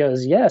that? And he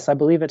goes, yes, I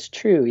believe it's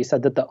true. He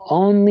said that the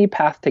only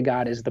path to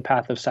God is the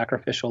path of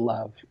sacrificial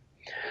love.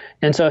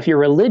 And so if your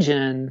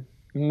religion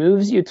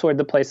moves you toward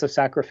the place of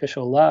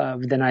sacrificial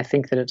love, then I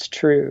think that it's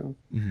true.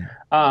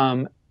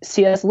 Mm-hmm.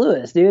 C.S.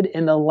 Lewis, dude,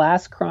 in the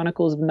last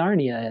Chronicles of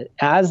Narnia,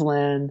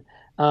 Aslan,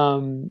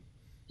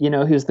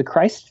 who's the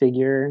Christ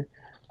figure,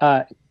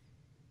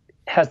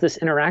 has this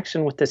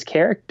interaction with this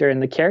character. And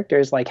the character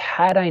is like,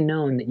 had I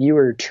known that you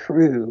were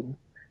true,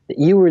 that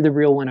you were the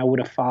real one, I would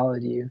have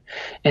followed you.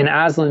 And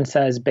Aslan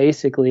says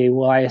basically,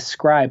 well, I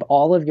ascribe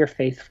all of your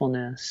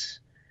faithfulness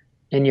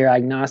and your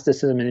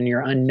agnosticism and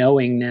your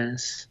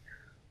unknowingness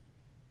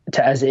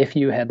to as if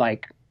you had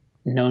like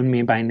known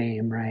me by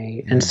name,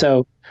 right? Mm-hmm. And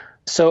so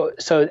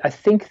I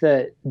think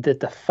that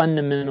the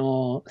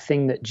fundamental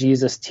thing that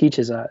Jesus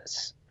teaches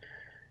us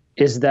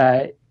is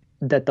that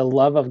the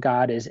love of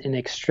God is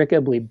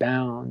inextricably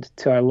bound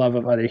to our love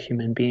of other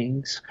human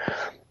beings.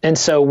 And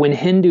so when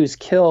Hindus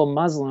kill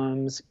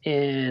Muslims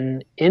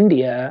in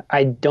India,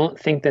 I don't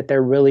think that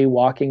they're really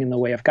walking in the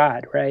way of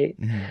God, right?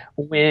 Mm-hmm.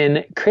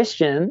 When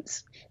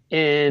Christians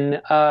in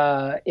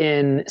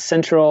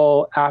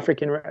Central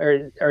African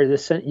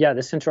the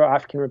Central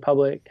African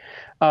Republic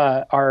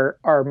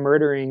are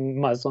murdering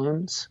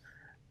Muslims,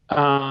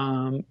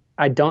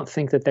 I don't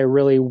think that they're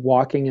really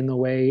walking in the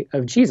way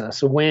of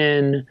Jesus.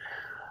 When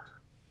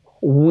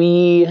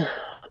we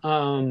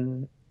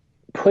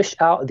push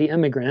out the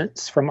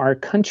immigrants from our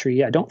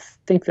country, I don't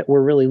think that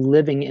we're really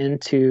living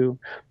into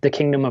the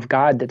kingdom of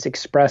God that's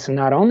expressed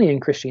not only in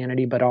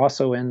Christianity, but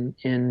also in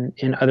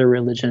other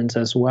religions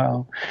as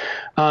well.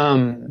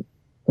 I'm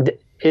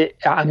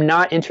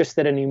not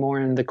interested anymore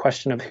in the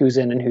question of who's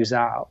in and who's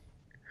out,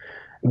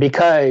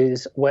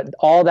 because what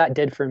all that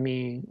did for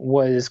me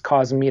was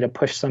cause me to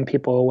push some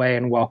people away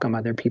and welcome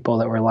other people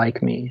that were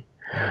like me.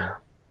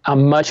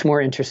 I'm much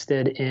more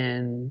interested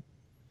in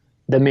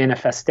the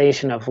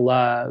manifestation of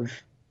love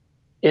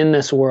in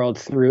this world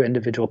through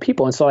individual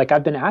people. And so like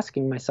I've been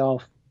asking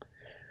myself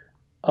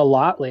a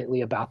lot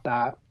lately about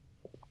that.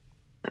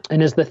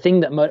 And is the thing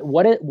that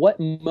what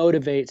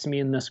motivates me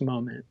in this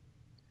moment?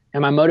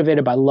 Am I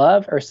motivated by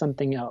love or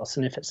something else?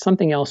 And if it's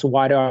something else,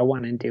 why do I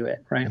want to do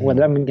it? Right? Mm-hmm. What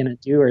am I going to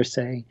do or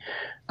say?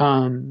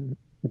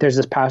 There's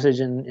this passage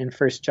in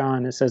 1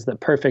 John that says that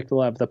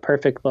the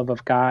perfect love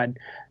of God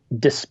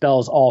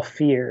dispels all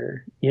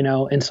fear, you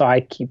know? And so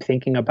I keep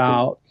thinking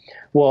about,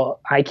 well,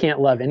 I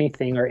can't love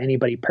anything or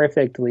anybody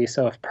perfectly.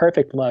 So if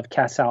perfect love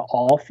casts out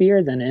all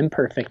fear, then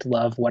imperfect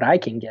love, what I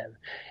can give,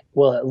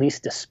 will at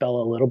least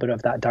dispel a little bit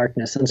of that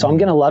darkness. And so I'm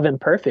going to love him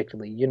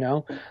perfectly, you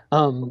know?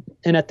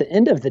 And at the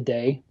end of the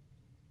day,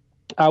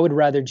 I would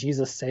rather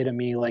Jesus say to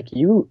me, like,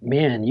 you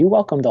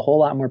welcomed a whole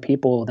lot more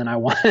people than I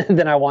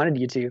wanted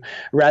you to,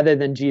 rather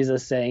than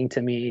Jesus saying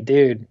to me,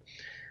 dude,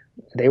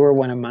 they were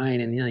one of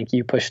mine and like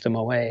you pushed them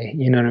away.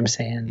 You know what I'm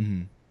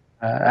saying?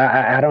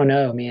 Mm-hmm. I don't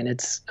know, man.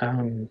 It's,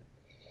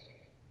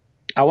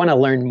 I want to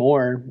learn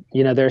more.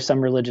 You know, there are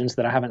some religions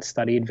that I haven't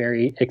studied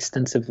very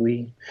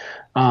extensively,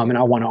 and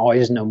I want to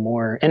always know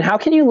more. And how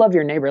can you love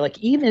your neighbor? Like,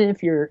 even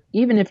if you're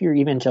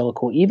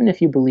evangelical, even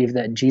if you believe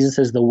that Jesus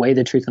is the way,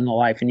 the truth, and the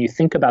life, and you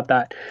think about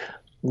that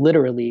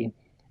literally,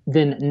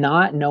 then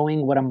not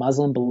knowing what a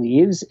Muslim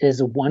believes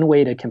is one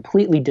way to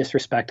completely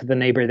disrespect the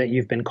neighbor that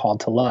you've been called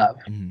to love.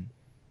 Mm-hmm.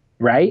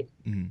 Right?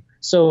 Mm-hmm.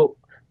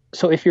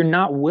 So if you're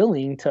not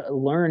willing to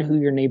learn who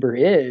your neighbor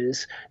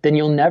is, then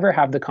you'll never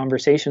have the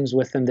conversations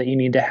with them that you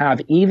need to have,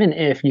 even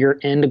if your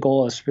end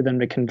goal is for them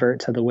to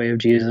convert to the way of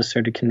Jesus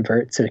or to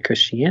convert to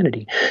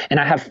Christianity. And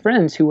I have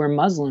friends who are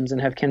Muslims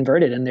and have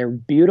converted, and they're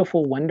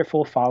beautiful,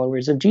 wonderful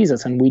followers of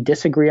Jesus. And we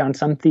disagree on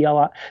some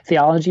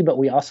theology, but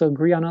we also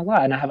agree on a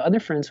lot. And I have other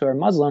friends who are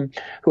Muslim,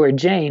 who are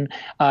Jain,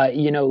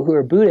 who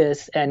are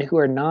Buddhists and who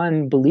are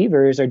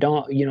non-believers or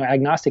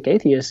agnostic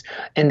atheists,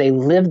 and they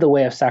live the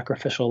way of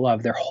sacrificial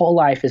love. Their whole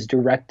life is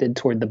directed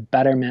toward the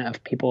betterment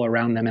of people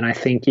around them. And I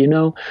think,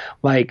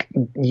 like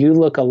you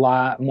look a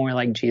lot more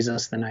like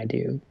Jesus than I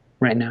do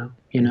right now,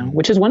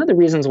 which is one of the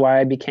reasons why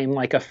I became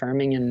like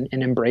affirming and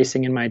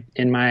embracing in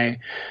my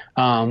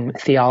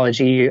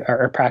theology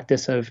or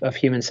practice of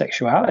human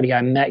sexuality.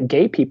 I met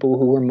gay people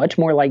who were much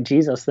more like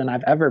Jesus than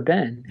I've ever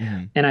been.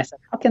 Mm-hmm. And I said,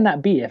 how can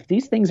that be? If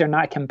these things are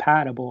not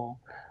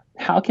compatible,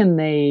 how can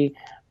they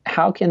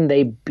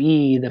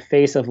be the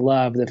face of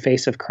love, the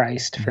face of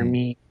Christ for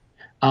me?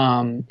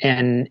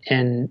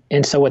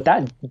 And so what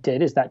that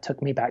did is that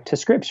took me back to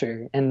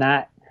scripture, and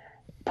that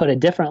put a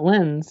different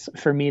lens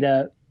for me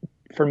to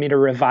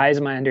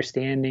revise my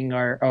understanding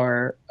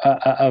or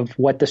of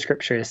what the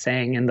scripture is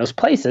saying in those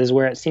places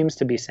where it seems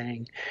to be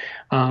saying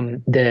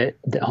that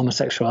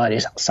homosexuality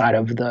is outside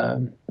of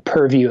the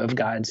purview of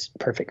God's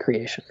perfect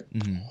creation.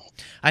 Mm-hmm.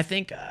 I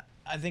think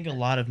a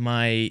lot of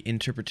my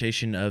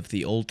interpretation of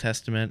the Old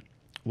Testament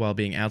while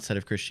being outside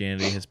of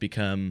Christianity has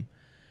become,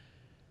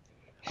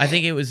 I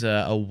think it was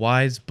a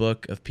wise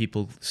book of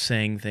people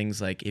saying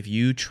things like, if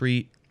you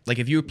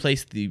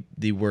replace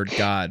the word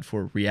God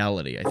for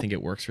reality, I think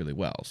it works really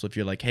well. So if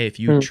you're like, hey, if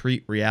you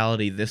treat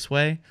reality this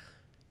way,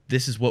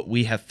 this is what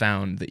we have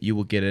found that you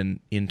will get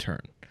in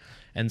turn.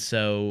 And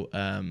so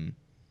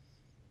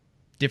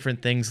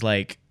different things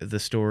like the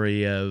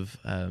story of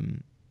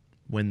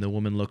when the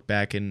woman looked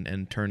back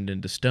and turned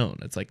into stone.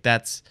 It's like,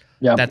 that's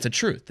a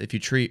truth. If you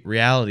treat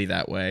reality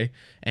that way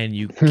and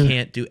you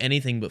can't do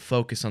anything but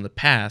focus on the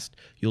past,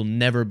 you'll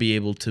never be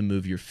able to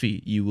move your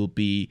feet. You will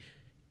be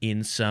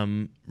in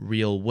some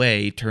real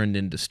way turned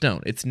into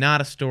stone. It's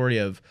not a story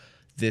of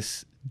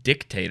this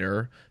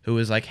dictator who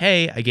is like,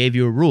 hey, I gave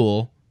you a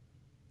rule,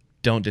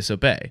 don't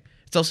disobey.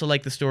 It's also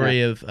like the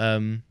story of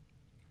the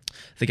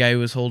guy who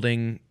was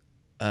holding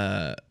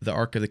the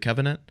Ark of the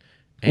Covenant,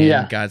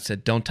 and God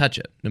said, don't touch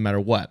it, no matter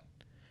what.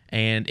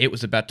 And it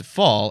was about to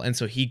fall, and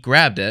so he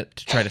grabbed it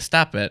to try to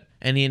stop it,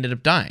 and he ended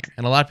up dying.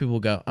 And a lot of people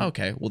go, oh,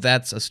 okay, well,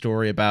 that's a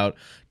story about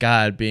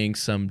God being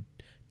some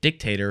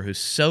dictator who's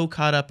so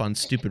caught up on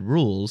stupid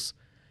rules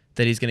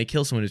that he's going to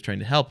kill someone who's trying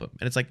to help him.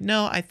 And it's like,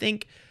 no, I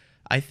think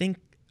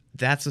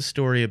that's a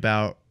story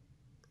about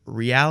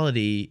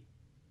reality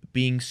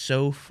being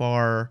so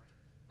far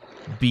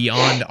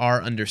beyond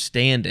our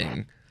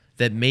understanding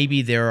that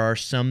maybe there are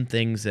some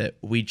things that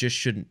we just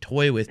shouldn't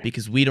toy with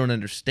because we don't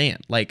understand.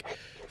 Like,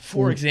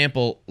 for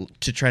example,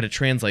 to try to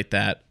translate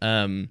that,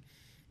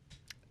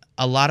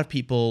 a lot of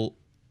people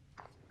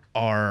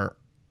are,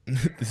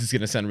 this is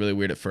going to sound really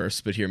weird at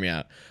first, but hear me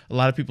out. A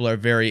lot of people are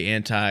very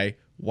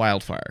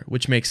anti-wildfire,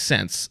 which makes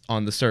sense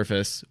on the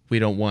surface. We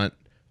don't want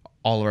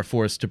all of our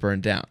forests to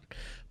burn down.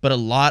 But a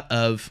lot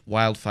of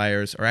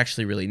wildfires are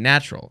actually really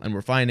natural, and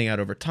we're finding out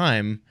over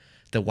time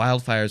that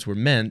wildfires were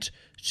meant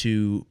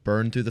to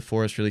burn through the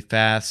forest really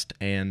fast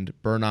and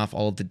burn off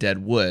all of the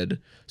dead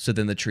wood so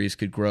then the trees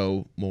could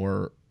grow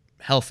more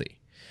healthy.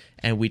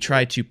 And we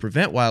tried to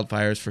prevent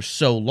wildfires for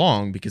so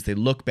long because they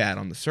look bad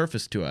on the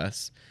surface to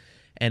us,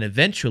 and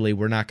eventually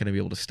we're not going to be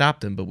able to stop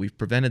them, but we've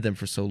prevented them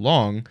for so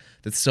long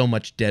that so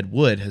much dead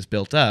wood has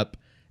built up,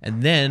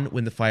 And then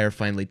when the fire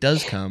finally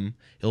does come,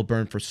 it'll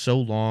burn for so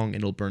long and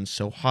it'll burn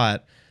so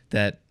hot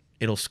that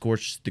it'll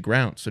scorch the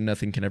ground so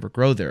nothing can ever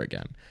grow there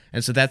again.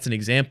 And so that's an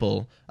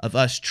example of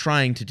us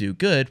trying to do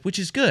good, which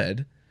is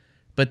good,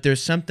 but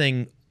there's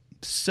something,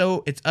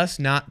 so it's us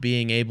not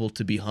being able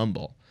to be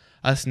humble,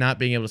 us not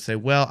being able to say,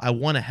 well, I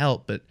want to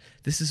help, but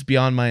this is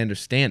beyond my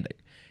understanding.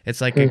 It's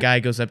like a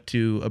guy goes up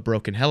to a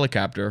broken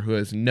helicopter who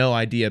has no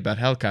idea about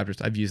helicopters.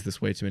 I've used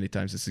this way too many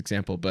times, this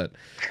example, but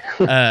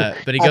he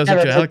goes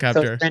up to a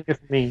helicopter.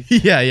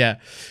 Yeah.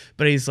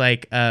 But he's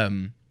like,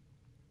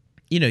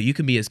 you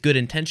can be as good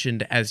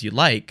intentioned as you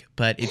like,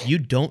 but if you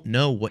don't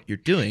know what you're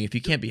doing, if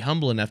you can't be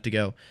humble enough to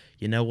go,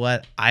 you know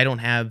what, I don't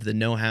have the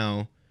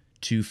know-how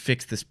to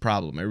fix this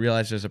problem. I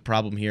realize there's a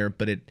problem here,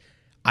 but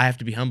I have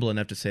to be humble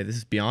enough to say this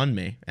is beyond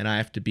me, and I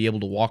have to be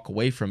able to walk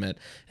away from it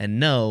and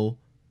know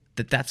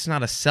that that's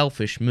not a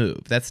selfish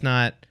move. That's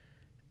not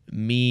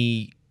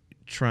me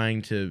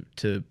trying to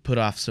put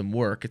off some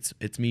work.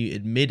 It's me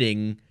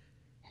admitting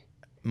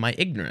my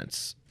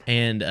ignorance.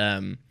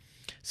 And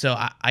so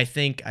I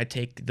think I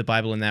take the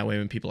Bible in that way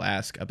when people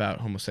ask about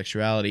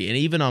homosexuality. And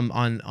even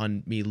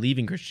on me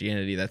leaving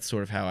Christianity, that's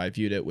sort of how I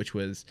viewed it, which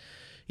was,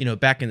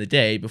 back in the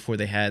day before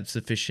they had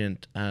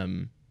sufficient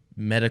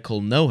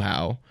medical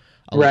know-how,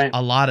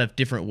 a lot of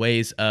different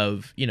ways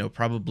of,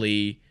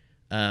 probably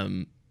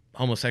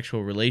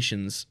homosexual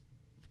relations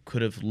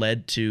could have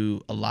led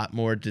to a lot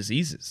more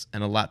diseases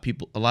and a lot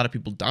of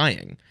people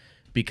dying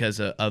because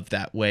of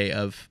that way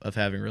of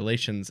having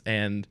relations.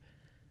 And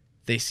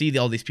they see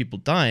all these people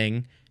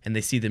dying and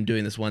they see them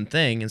doing this one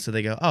thing, and so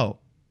they go, oh,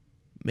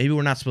 maybe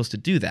we're not supposed to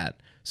do that.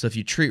 So if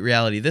you treat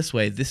reality this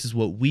way, this is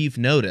what we've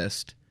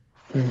noticed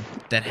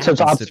that happens. So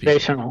it's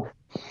observational.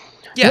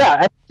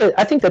 Yeah,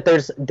 I think that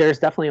there's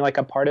definitely like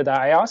a part of that.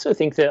 I also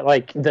think that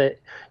like the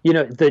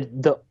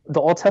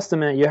Old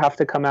Testament, you have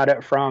to come at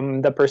it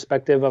from the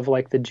perspective of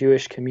like the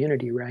Jewish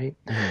community, right?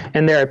 Mm-hmm.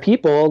 And there are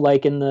people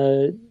like in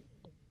the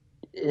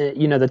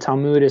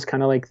Talmud is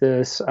kind of like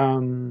this,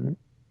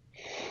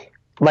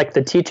 like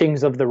the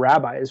teachings of the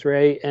rabbis,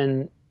 right?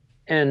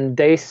 And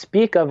they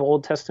speak of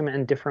Old Testament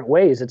in different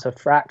ways. It's a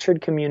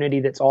fractured community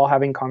that's all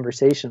having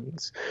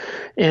conversations.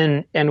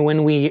 And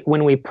when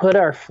we put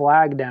our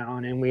flag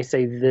down and we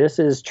say, this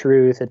is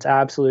truth, it's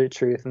absolute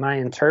truth, my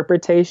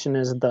interpretation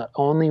is the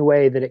only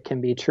way that it can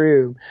be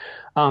true,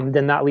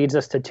 then that leads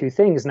us to two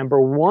things.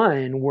 Number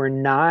one, we're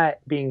not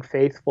being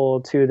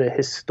faithful to the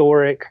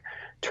historic,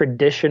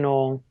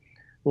 traditional,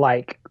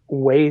 like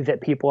way that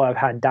people have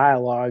had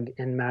dialogue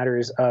in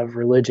matters of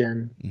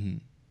religion. Mm-hmm.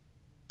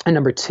 And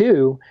number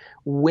two,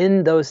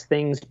 when those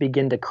things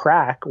begin to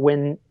crack,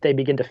 when they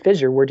begin to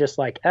fissure, we're just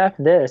like, F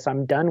this,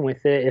 I'm done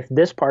with it. If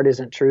this part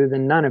isn't true,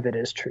 then none of it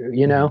is true,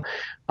 you know?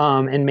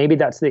 And maybe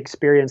that's the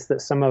experience that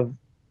some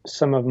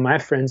of my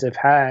friends have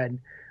had,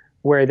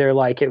 where they're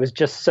like, it was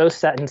just so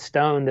set in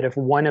stone that if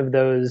one of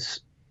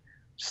those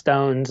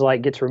stones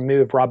like gets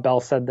removed, Rob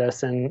Bell said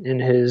this in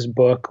his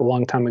book a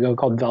long time ago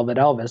called Velvet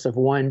Elvis,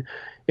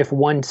 if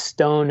one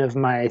stone of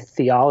my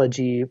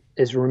theology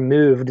is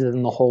removed,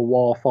 then the whole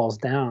wall falls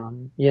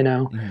down, you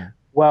know? Mm-hmm.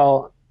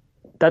 Well,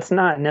 that's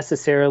not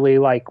necessarily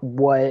like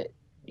what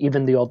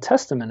even the Old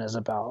Testament is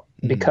about,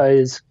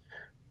 because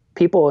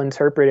people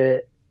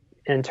interpreted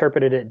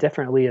it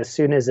differently as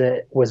soon as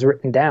it was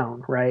written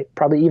down, right?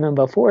 Probably even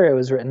before it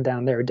was written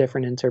down, there are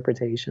different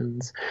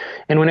interpretations.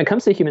 And when it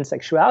comes to human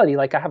sexuality,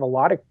 like I have a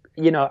lot of,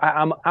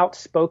 I'm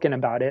outspoken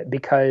about it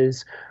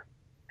because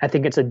I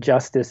think it's a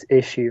justice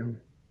issue.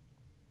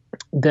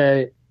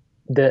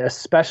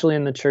 Especially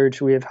in the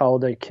church, we have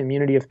held a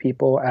community of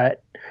people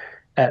at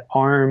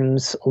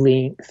arm's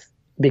length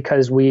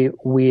because we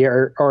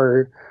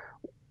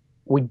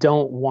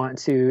don't want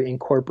to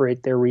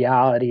incorporate their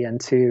reality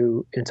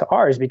into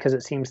ours, because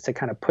it seems to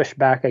kind of push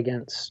back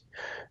against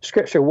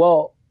Scripture.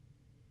 Well,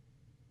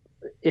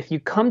 if you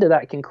come to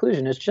that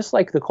conclusion, it's just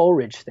like the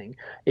Coleridge thing.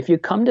 If you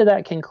come to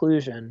that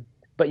conclusion,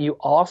 but you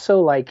also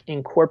like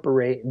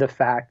incorporate the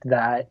fact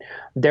that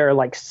there are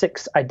like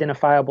 6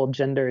 identifiable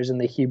genders in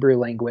the Hebrew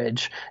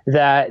language,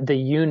 that the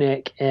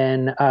eunuch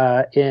in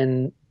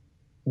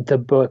the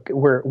book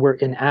we're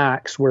in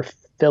Acts, where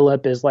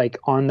Philip is like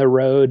on the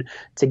road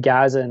to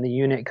Gaza and the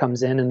eunuch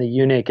comes in and the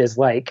eunuch is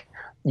like,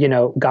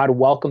 God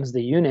welcomes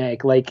the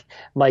eunuch. Like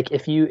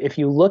if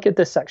you look at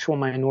the sexual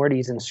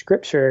minorities in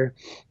Scripture,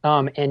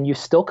 and you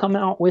still come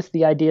out with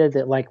the idea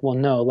that like, well,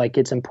 no, like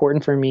it's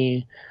important for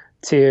me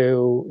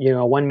to,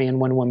 one man,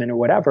 one woman or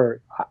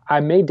whatever,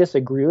 I may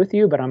disagree with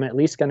you, but I'm at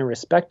least going to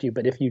respect you.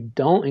 But if you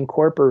don't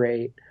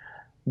incorporate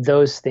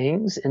those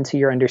things into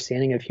your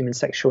understanding of human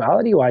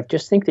sexuality, well, I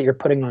just think that you're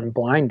putting on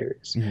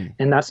blinders,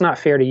 and that's not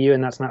fair to you,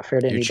 and that's not fair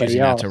to anybody else. You're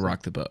choosing not to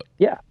rock the boat.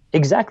 Yeah,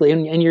 exactly.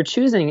 And you're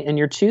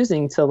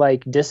choosing to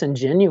like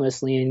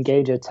disingenuously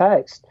engage a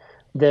text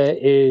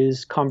that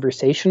is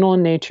conversational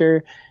in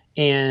nature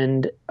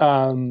and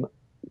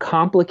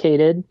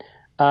complicated,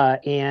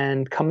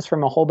 and comes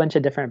from a whole bunch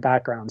of different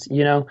backgrounds.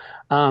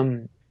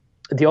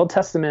 The Old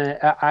Testament,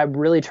 I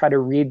really try to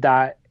read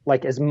that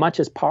like as much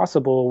as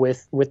possible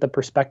with the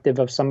perspective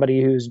of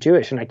somebody who's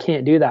Jewish, and I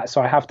can't do that.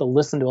 So I have to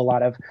listen to a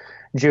lot of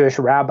Jewish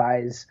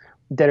rabbis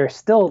that are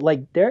still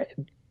like they're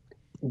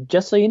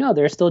just so you know,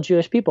 they're still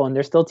Jewish people and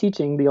they're still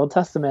teaching the Old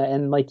Testament.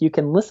 And like you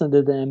can listen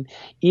to them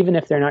even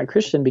if they're not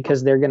Christian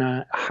because they're going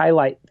to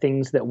highlight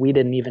things that we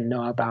didn't even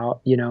know about,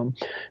 you know,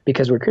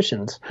 because we're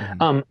Christians.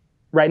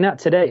 Right now,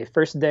 today,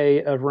 first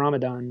day of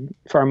Ramadan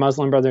for our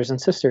Muslim brothers and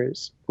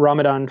sisters,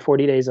 Ramadan,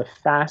 40 days of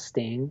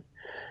fasting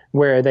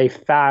where they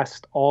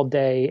fast all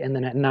day and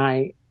then at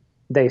night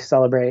they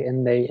celebrate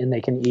and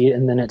they can eat.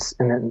 And then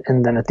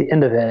and then at the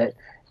end of it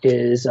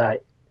is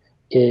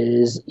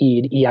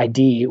Eid,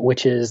 EID,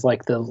 which is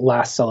like the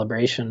last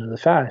celebration of the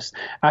fast.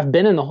 I've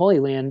been in the Holy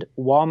Land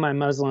while my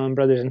Muslim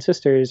brothers and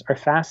sisters are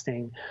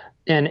fasting,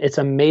 and it's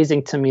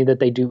amazing to me that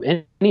they do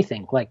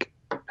anything. Like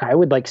I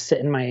would like sit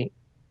in my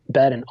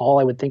bed and all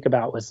I would think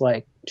about was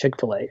like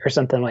Chick-fil-A or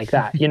something like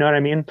that. You know what I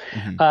mean?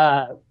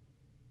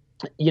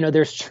 You know,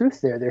 there's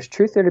truth there. There's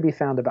truth there to be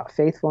found about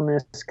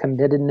faithfulness,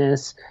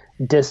 committedness,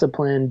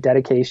 discipline,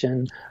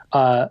 dedication,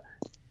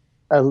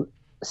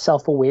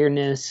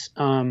 self-awareness,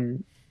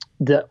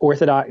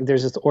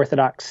 there's this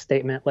Orthodox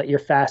statement, let your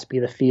fast be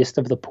the feast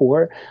of the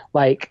poor.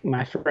 Like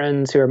my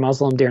friends who are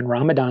Muslim during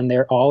Ramadan,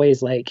 they're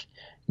always like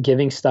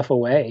giving stuff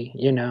away,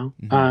 you know?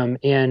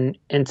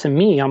 And to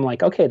me, I'm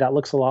like, okay, that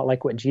looks a lot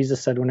like what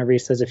Jesus said whenever he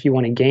says, if you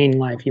want to gain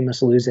life, you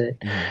must lose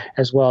it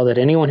as well. That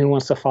anyone who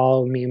wants to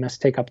follow me must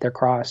take up their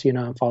cross, you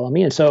know, and follow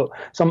me. And so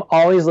I'm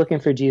always looking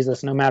for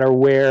Jesus, no matter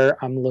where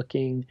I'm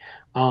looking.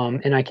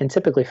 And I can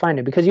typically find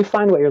it because you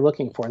find what you're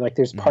looking for. Like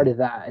there's part of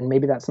that, and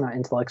maybe that's not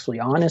intellectually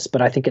honest,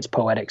 but I think it's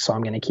poetic. So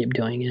I'm going to keep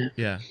doing it.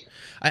 Yeah.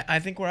 I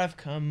think where I've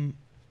come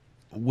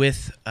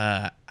with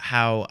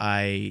how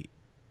I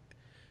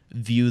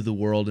view the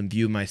world and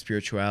view my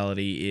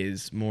spirituality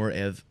is more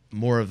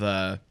of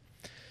a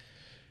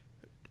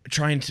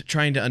trying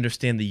to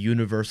understand the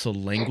universal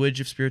language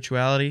of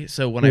spirituality.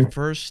 So when I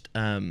first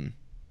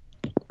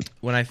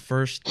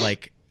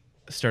like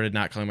started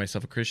not calling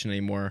myself a Christian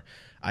anymore,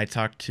 I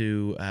talked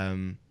to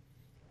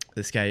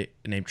this guy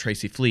named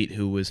Tracy Fleet,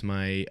 who was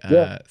my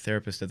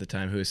therapist at the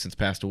time, who has since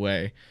passed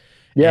away.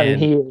 Yeah,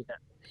 and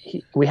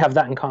we have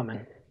that in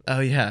common. Oh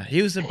yeah,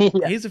 he's a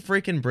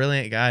freaking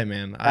brilliant guy,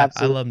 man.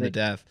 I love him to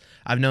death.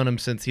 I've known him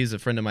since he's a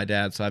friend of my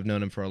dad, so I've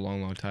known him for a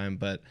long, long time.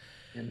 But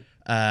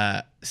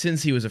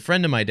since he was a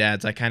friend of my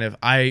dad's,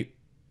 I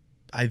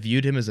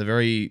viewed him as a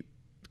very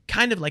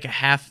kind of like a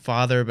half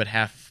father but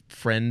half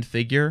friend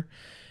figure.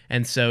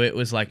 And so it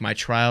was like my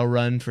trial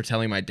run for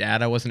telling my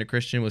dad I wasn't a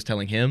Christian was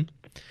telling him.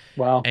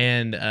 Wow.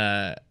 And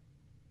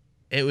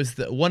it was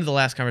one of the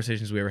last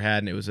conversations we ever had,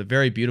 and it was a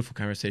very beautiful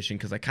conversation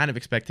because I kind of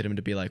expected him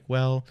to be like,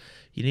 well,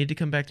 you need to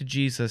come back to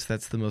Jesus.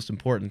 That's the most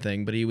important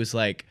thing. But he was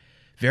like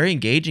very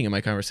engaging in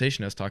my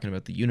conversation. I was talking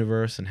about the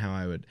universe and how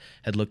I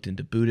had looked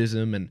into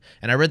Buddhism. And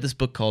I read this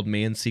book called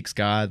Man Seeks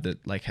God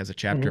that like has a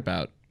chapter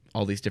about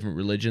all these different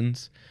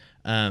religions.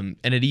 And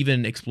it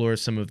even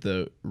explores some of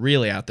the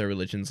really out there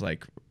religions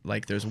like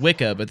there's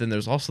Wicca, but then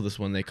there's also this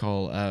one they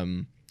call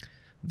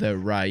the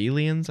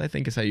Raelians, I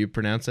think is how you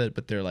pronounce it,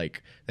 but they're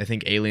like, I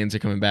think aliens are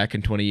coming back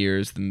in 20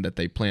 years and that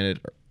they planted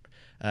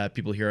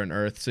people here on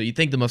Earth. So you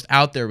think the most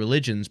out there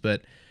religions,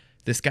 but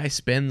this guy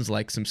spends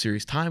like some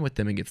serious time with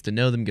them and gets to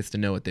know them, gets to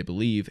know what they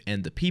believe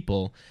and the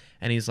people.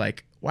 And he's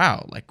like,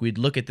 wow, like we'd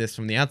look at this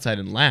from the outside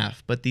and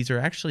laugh, but these are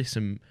actually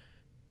some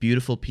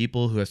beautiful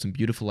people who have some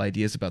beautiful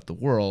ideas about the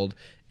world,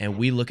 and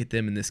we look at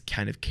them in this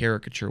kind of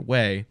caricature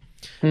way.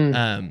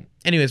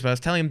 Anyways, but I was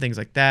telling him things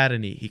like that,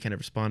 and he kind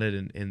of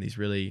responded in these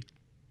really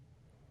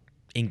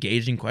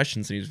engaging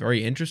questions, and he was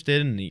very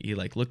interested, and he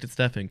like looked at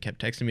stuff and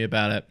kept texting me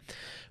about it.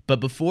 But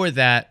before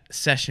that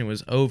session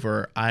was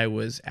over, I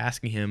was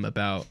asking him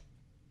about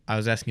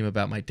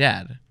my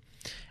dad,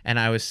 and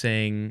I was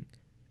saying,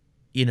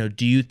 you know,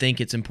 do you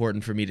think it's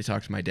important for me to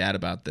talk to my dad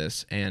about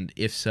this? And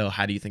if so,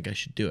 how do you think I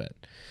should do it?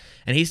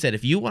 And he said,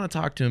 if you want to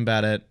talk to him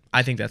about it,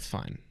 I think that's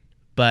fine.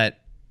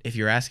 But if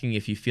you're asking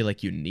if you feel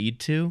like you need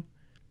to,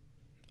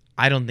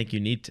 I don't think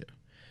you need to.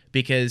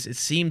 Because it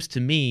seems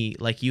to me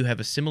like you have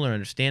a similar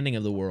understanding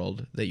of the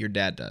world that your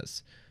dad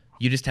does.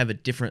 You just have a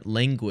different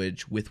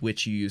language with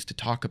which you use to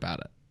talk about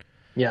it.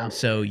 Yeah.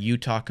 So you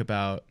talk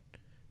about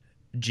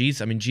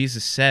Jesus. I mean,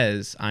 Jesus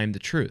says, I'm the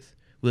truth.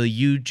 Well,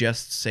 you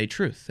just say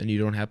truth, and you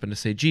don't happen to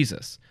say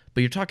Jesus.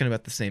 But you're talking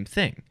about the same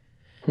thing.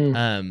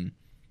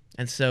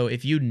 And so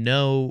if you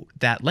know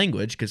that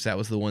language, because that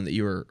was the one that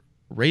you were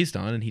raised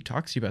on, and he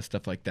talks to you about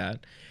stuff like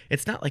that,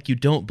 it's not like you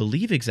don't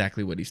believe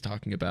exactly what he's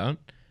talking about.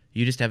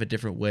 You just have a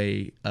different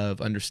way of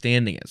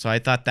understanding it. So I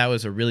thought that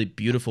was a really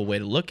beautiful way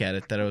to look at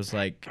it, that I was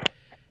like,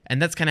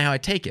 and that's kind of how I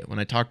take it when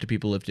I talk to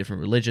people of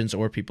different religions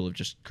or people of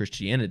just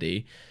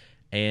Christianity.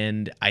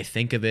 And I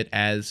think of it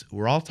as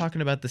we're all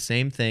talking about the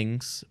same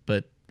things,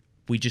 but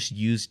we just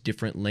use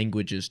different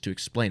languages to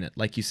explain it.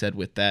 Like you said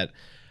with that,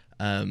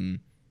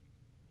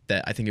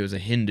 that I think it was a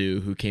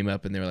Hindu who came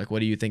up and they were like, what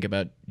do you think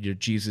about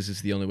Jesus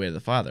is the only way to the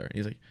Father? And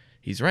he's like,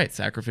 he's right.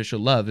 Sacrificial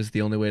love is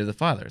the only way to the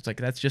Father. It's like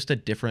that's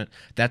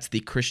the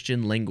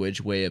Christian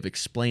language way of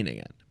explaining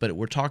it. But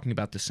we're talking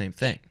about the same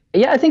thing.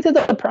 Yeah, I think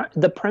that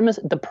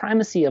the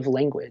primacy of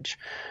language,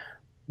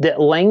 that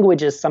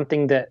language is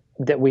something that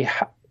we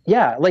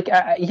yeah, like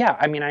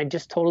I mean, I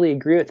just totally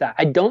agree with that.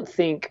 I don't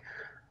think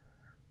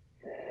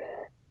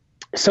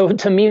so.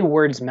 To me,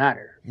 words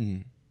matter.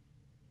 Mm.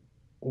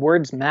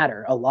 Words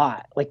matter a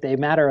lot. Like they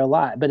matter a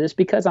lot, but it's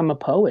because I'm a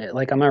poet.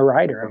 Like I'm a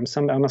writer. I'm a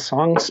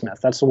songsmith.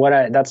 That's what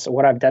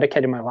I've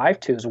dedicated my life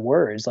to, is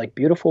words, like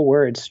beautiful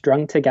words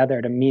strung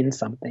together to mean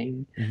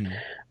something.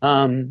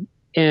 Mm-hmm.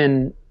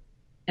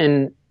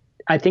 And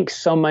I think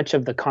so much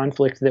of the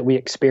conflict that we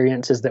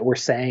experience is that we're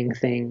saying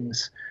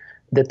things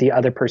that the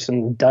other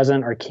person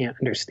doesn't or can't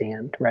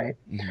understand, right?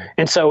 Mm-hmm.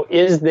 And so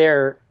is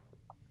there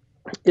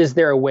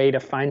a way to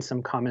find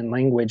some common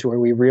language where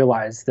we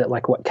realize that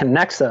like what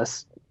connects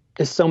us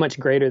is so much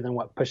greater than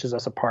what pushes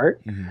us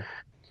apart? Mm-hmm.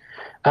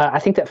 I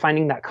think that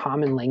finding that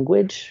common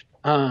language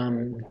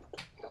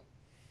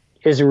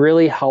is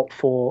really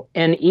helpful,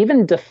 and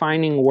even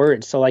defining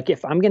words. So like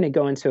if I'm going to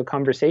go into a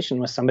conversation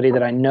with somebody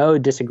that I know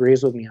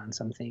disagrees with me on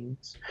some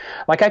things,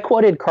 like I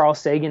quoted Carl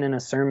Sagan in a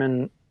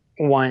sermon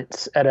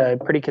once at a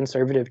pretty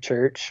conservative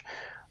church,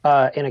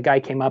 and a guy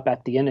came up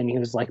at the end and he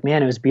was like,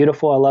 man, it was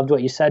beautiful. I loved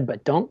what you said,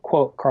 but don't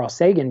quote Carl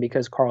Sagan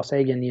because Carl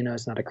Sagan,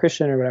 is not a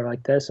Christian or whatever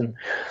like this.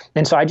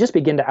 And so I just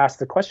began to ask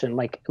the question,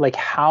 like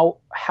how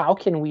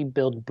can we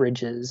build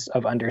bridges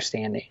of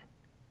understanding?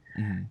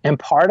 Mm-hmm. And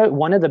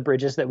one of the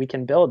bridges that we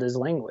can build is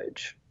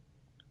language.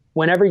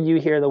 Whenever you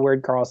hear the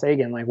word Carl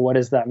Sagan, like what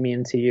does that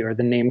mean to you, or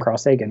the name Carl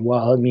Sagan?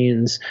 Well, it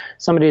means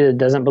somebody that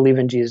doesn't believe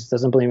in Jesus,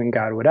 doesn't believe in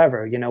God,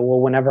 whatever. Well,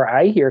 whenever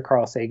I hear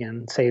Carl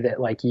Sagan say that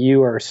like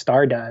you are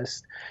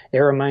stardust, it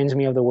reminds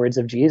me of the words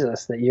of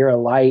Jesus, that you're a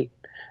light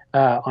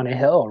on a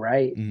hill,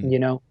 right?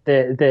 Mm-hmm.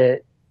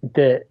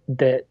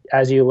 That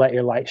as you let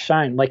your light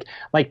shine, like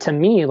to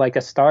me, like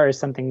a star is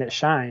something that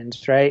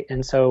shines, right?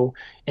 And so,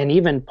 and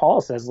even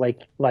Paul says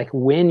like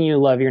when you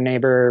love your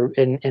neighbor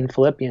in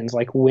Philippians,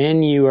 like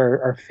when you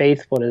are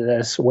faithful to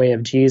this way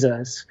of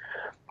Jesus,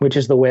 which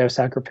is the way of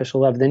sacrificial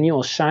love, then you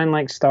will shine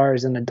like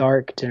stars in a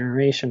dark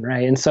generation,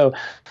 right? And so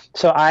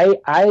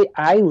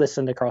I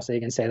listen to Carl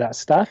Sagan say that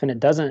stuff, and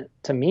it doesn't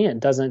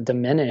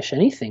diminish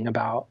anything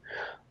about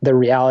the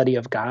reality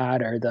of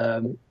God or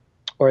the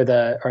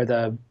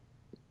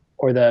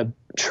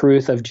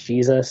truth of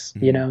Jesus.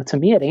 Mm-hmm. To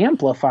me, it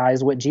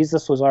amplifies what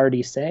Jesus was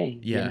already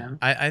saying. Yeah.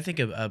 I think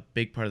a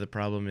big part of the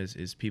problem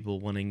is people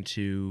wanting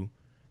to,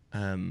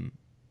 I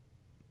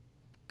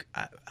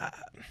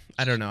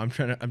don't know. I'm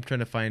trying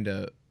to find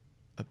a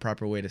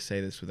proper way to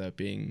say this without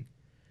being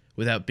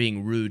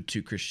rude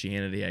to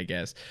Christianity, I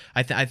guess.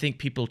 I think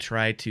people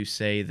try to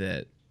say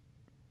that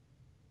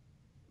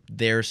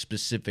their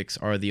specifics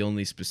are the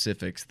only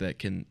specifics that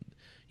can,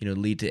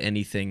 lead to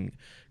anything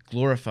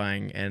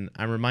glorifying. And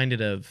I'm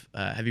reminded of,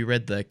 have you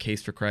read The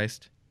Case for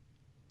Christ?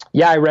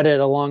 Yeah, I read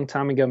it a long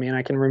time ago, man.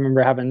 I can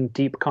remember having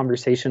deep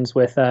conversations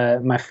with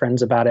my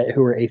friends about it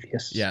who were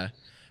atheists. Yeah.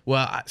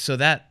 Well,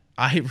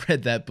 I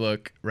read that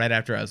book right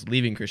after I was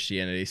leaving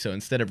Christianity. So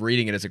instead of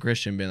reading it as a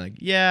Christian, being like,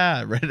 yeah,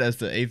 I read it as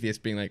the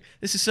atheist, being like,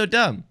 this is so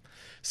dumb.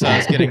 So I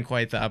was getting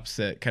quite the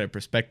opposite kind of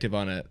perspective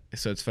on it.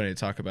 So it's funny to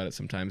talk about it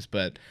sometimes.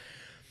 But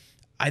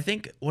I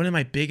think one of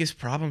my biggest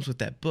problems with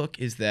that book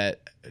is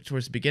that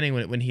towards the beginning,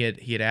 when he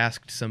had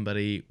asked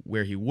somebody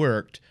where he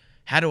worked,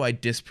 how do I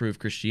disprove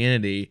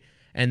Christianity?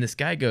 And this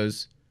guy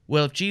goes,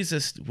 well, if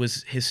Jesus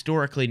was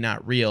historically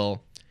not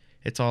real,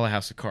 it's all a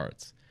house of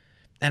cards.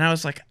 And I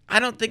was like, I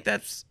don't think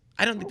that's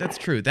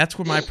true. That's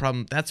where my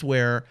problem, that's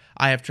where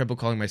I have trouble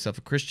calling myself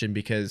a Christian,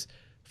 because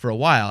for a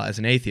while as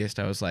an atheist,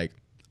 I was like,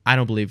 I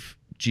don't believe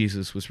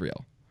Jesus was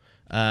real.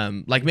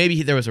 Like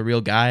maybe there was a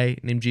real guy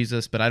named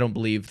Jesus, but I don't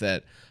believe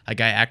that a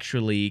guy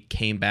actually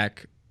came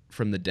back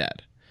from the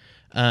dead.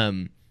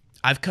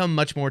 I've come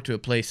much more to a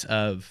place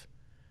of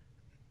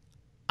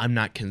I'm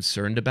not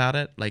concerned about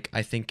it. Like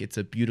I think it's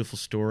a beautiful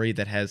story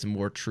that has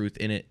more truth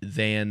in it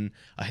than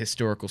a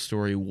historical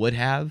story would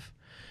have.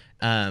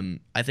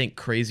 I think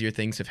crazier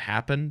things have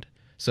happened.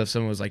 So if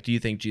someone was like, do you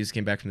think Jesus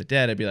came back from the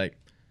dead? I'd be like,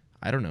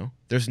 I don't know.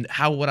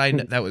 How would I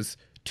know? That was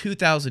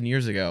 2,000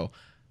 years ago.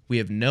 We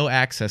have no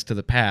access to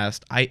the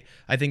past. I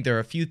think there are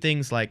a few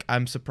things, like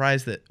I'm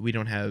surprised that we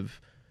don't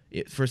have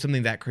it for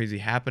something that crazy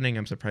happening.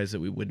 I'm surprised that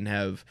we wouldn't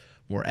have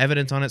more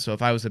evidence on it. So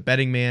if I was a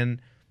betting man,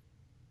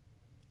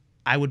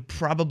 I would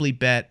probably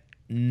bet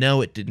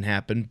no, it didn't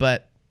happen.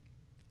 But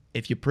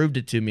if you proved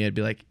it to me, I'd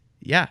be like,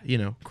 yeah,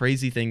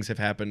 crazy things have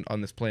happened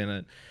on this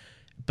planet.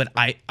 But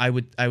I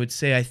would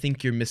say I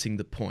think you're missing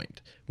the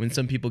point. When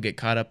some people get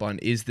caught up on,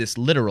 is this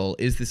literal?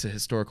 Is this a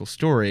historical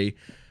story?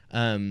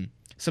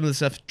 Some of the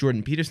stuff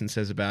Jordan Peterson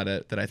says about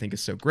it that I think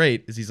is so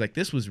great is he's like,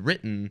 this was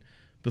written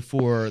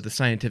before the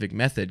scientific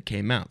method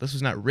came out. This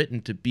was not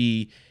written to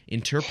be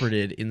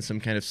interpreted in some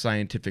kind of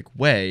scientific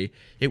way.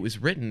 It was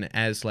written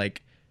as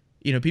like,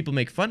 people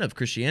make fun of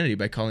Christianity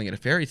by calling it a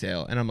fairy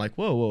tale. And I'm like,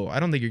 whoa,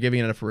 I don't think you're giving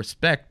enough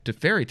respect to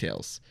fairy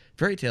tales.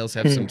 Fairy tales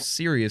have some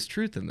serious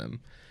truth in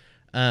them.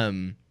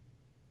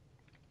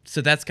 So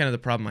that's kind of the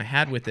problem I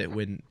had with it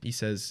when he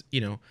says,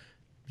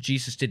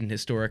 Jesus didn't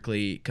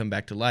historically come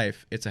back to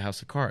life. It's a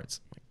house of cards.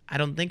 I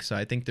don't think so.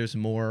 I think there's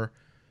more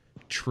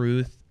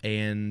truth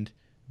and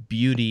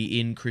beauty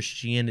in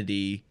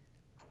Christianity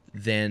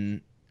than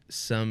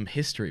some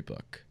history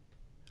book.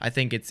 I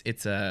think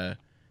it's a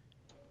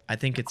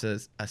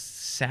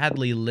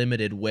sadly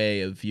limited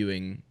way of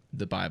viewing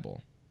the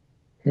Bible.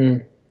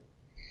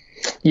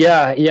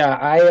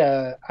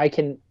 Yeah.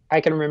 I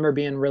can remember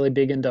being really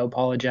big into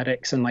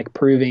apologetics and like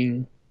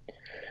proving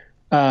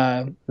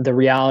the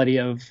reality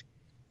of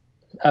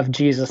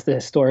Jesus, the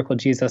historical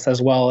Jesus,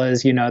 as well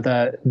as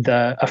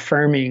the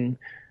affirming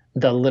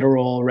the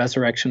literal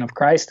resurrection of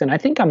Christ. And I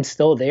think I'm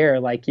still there.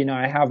 Like,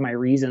 I have my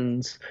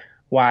reasons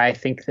why I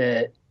think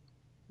that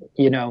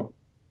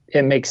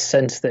it makes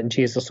sense that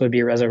Jesus would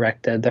be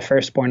resurrected, the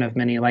firstborn of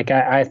many. Like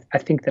I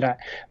think that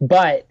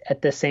but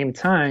at the same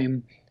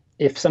time,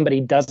 if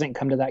somebody doesn't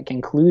come to that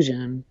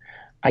conclusion,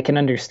 I can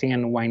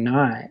understand why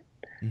not.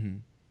 Mm-hmm.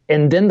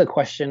 And then the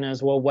question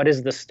is, well, what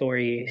is the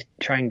story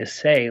trying to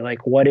say? Like,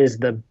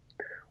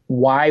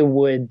 why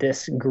would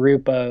this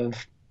group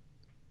of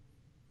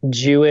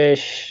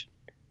Jewish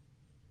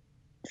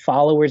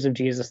followers of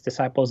Jesus,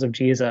 disciples of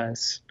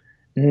Jesus,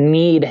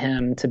 need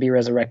him to be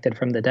resurrected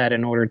from the dead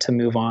in order to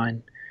move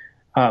on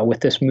with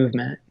this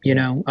movement?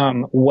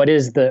 What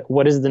is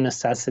the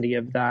necessity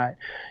of that?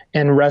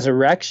 And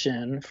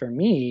resurrection for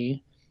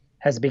me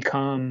has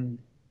become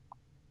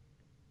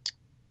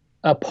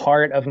a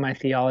part of my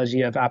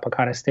theology of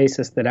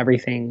apokatastasis, that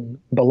everything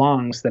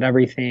belongs, that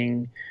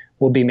everything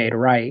will be made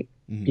right.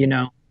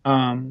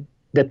 Mm-hmm.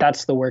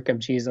 That's the work of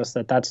Jesus,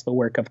 that's the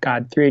work of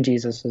God through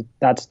Jesus,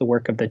 that's the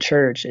work of the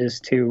church, is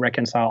to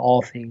reconcile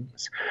all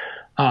things.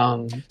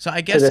 So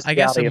I guess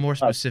a more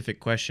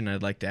specific question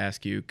I'd like to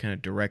ask you kind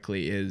of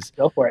directly is,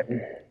 go for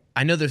it.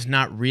 I know there's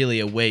not really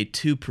a way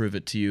to prove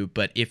it to you,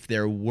 but if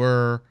there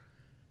were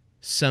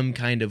some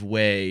kind of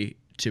way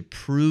to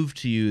prove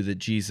to you that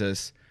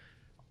Jesus,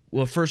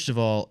 well, first of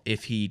all,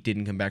 if he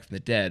didn't come back from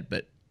the dead,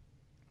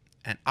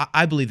 and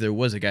I believe there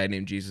was a guy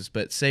named Jesus,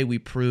 but say we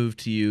prove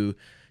to you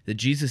that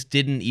Jesus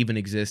didn't even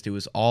exist, it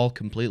was all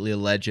completely a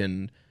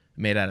legend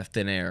made out of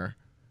thin air,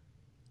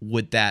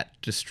 would that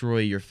destroy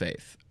your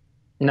faith?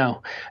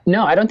 No,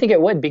 I don't think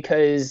it would,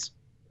 because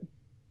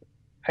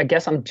I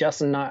guess I'm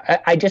just not.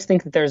 I just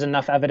think that there's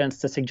enough evidence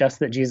to suggest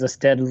that Jesus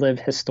did live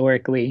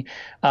historically,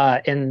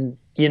 and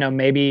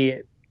maybe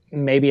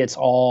it's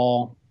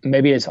all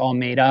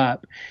made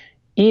up.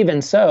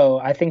 Even so,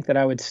 I think that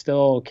I would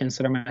still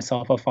consider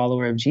myself a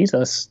follower of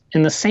Jesus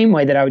in the same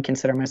way that I would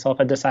consider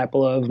myself a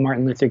disciple of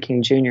Martin Luther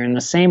King Jr., in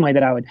the same way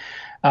that I would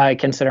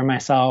consider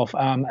myself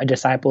a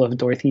disciple of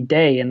Dorothy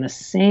Day, in the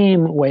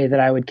same way that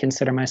I would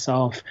consider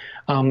myself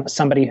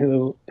somebody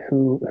who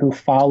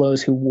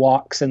follows, who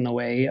walks in the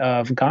way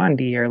of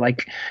Gandhi, or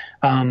like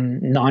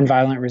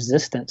nonviolent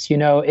resistance.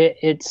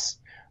 It's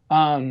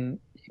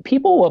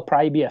people will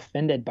probably be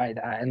offended by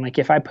that. And like,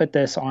 if I put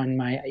this on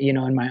my,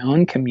 in my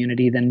own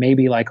community, then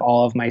maybe like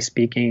all of my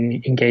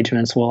speaking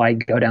engagements will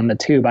like go down the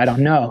tube. I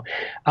don't know.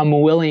 I'm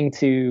willing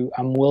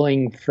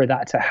for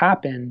that to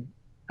happen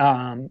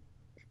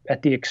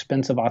at the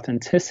expense of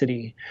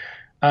authenticity.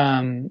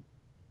 I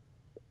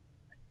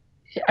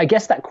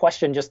guess that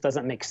question just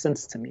doesn't make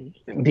sense to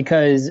me,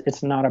 because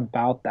it's not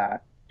about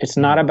that. It's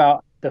not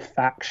about the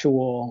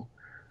factual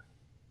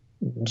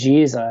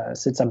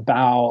Jesus. It's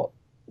about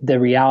the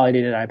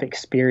reality that I've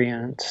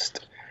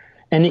experienced.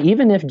 And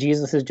even if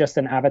Jesus is just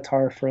an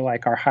avatar for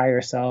like our higher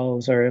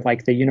selves, or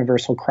like the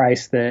universal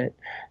Christ that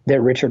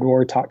Richard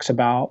Rohr talks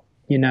about,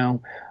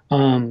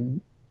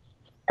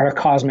 our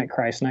cosmic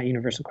Christ, not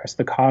universal Christ,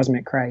 the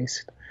cosmic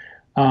Christ,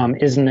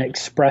 is an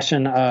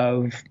expression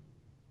of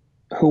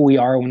who we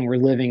are when we're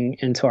living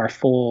into our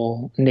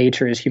full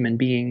nature as human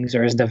beings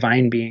or as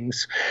divine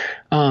beings.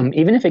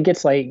 Even if it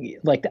gets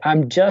like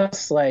I'm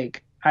just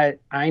like,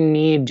 I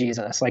need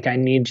Jesus. Like, I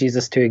need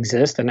Jesus to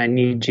exist, and I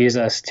need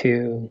Jesus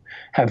to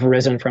have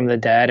risen from the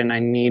dead, and I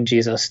need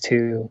Jesus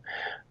to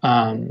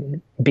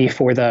be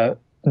for the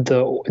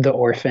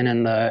orphan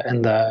and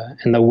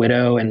the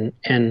widow,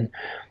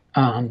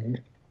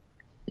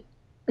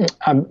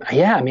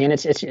 yeah, I mean,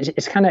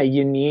 it's kind of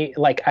unique.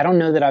 Like, I don't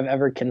know that I've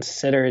ever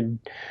considered.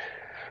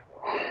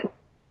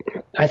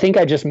 I think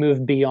I just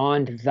moved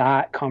beyond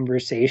that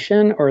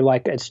conversation, or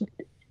like it's.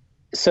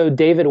 So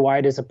David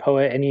Whyte is a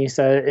poet, and he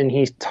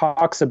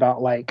talks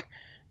about like,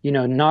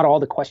 not all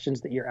the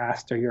questions that you're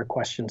asked are your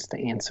questions to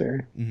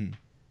answer. Mm-hmm.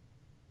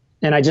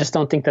 And I just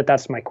don't think that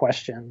that's my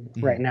question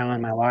right now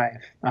in my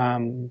life.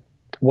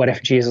 What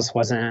if Jesus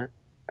wasn't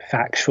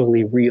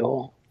factually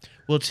real?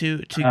 Well,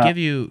 to give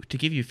you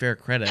fair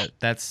credit,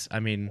 that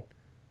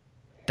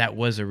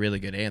was a really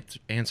good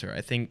answer.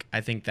 I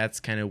think that's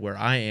kind of where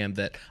I am.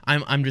 That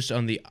I'm just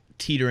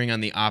teetering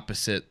on the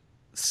opposite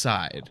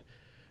side,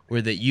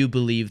 where that you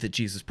believe that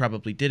Jesus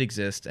probably did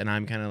exist, and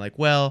I'm kind of like,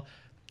 well,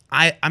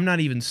 I'm not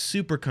even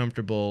super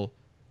comfortable,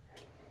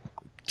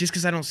 just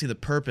because I don't see the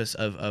purpose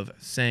of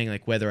saying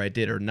like whether I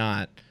did or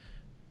not,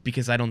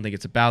 because I don't think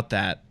it's about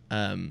that.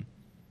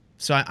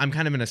 So I'm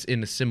kind of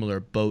in a similar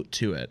boat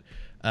to it.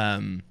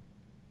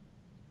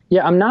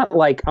 Yeah, I'm not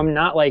like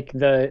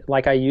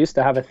I used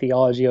to have a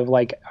theology of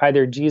like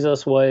either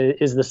Jesus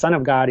is the son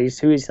of God, he's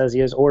who he says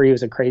he is, or he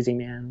was a crazy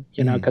man,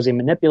 because he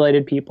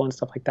manipulated people and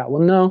stuff like that.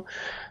 Well, no,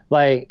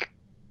 like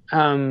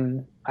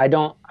I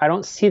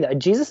don't see that.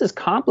 Jesus is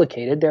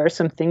complicated. There are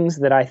some things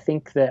that I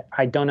think that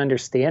I don't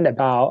understand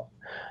about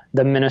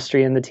the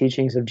ministry and the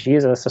teachings of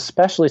Jesus,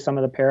 especially some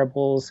of the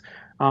parables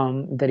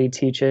that he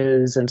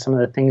teaches and some of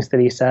the things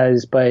that he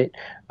says. But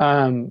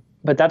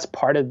that's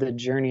part of the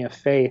journey of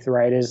faith,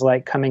 right? Is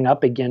like butting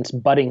up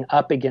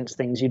against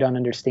things you don't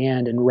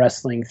understand and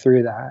wrestling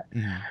through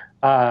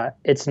that.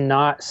 It's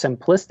not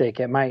simplistic.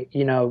 It might,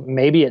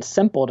 maybe it's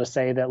simple to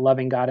say that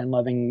loving God and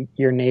loving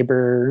your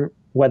neighbor,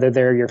 whether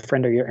they're your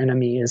friend or your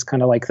enemy, is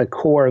kind of like the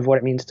core of what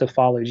it means to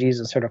follow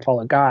Jesus or to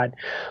follow God.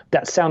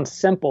 That sounds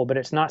simple, but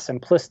it's not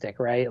simplistic,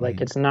 right?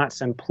 Like it's not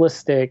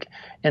simplistic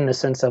in the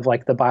sense of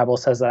like the Bible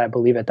says that I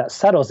believe it, that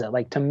settles it.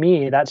 Like to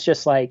me, that's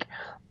just like,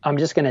 I'm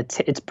just going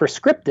to, it's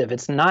prescriptive.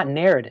 It's not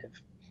narrative.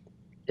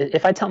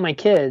 If I tell my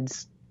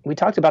kids, we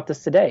talked about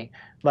this today,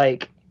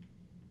 like,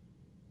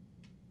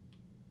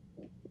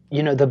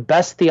 the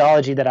best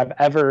theology that I've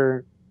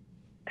ever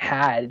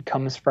had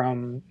comes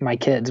from my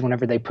kids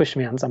whenever they push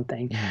me on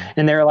something.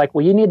 And they're like,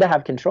 well, you need to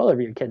have control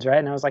over your kids, right?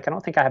 And I was like, I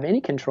don't think I have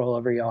any control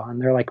over y'all. And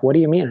they're like, what do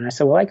you mean? And I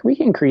said, well, like we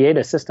can create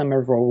a system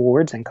of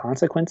rewards and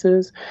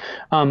consequences.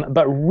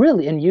 But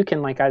really, and you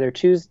can like either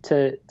choose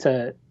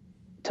to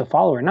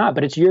follow or not,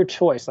 but it's your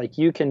choice. Like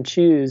you can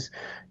choose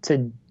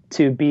to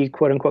be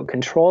quote unquote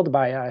controlled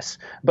by us.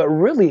 But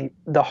really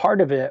the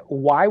heart of it,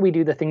 why we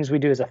do the things we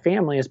do as a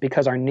family is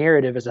because our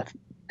narrative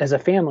as a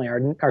family,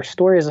 our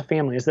story as a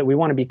family is that we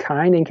want to be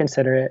kind and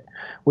considerate.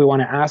 We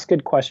want to ask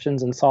good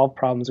questions and solve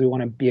problems. We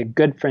want to be a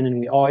good friend, and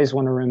we always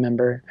want to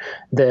remember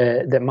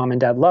that mom and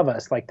dad love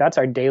us. Like that's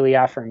our daily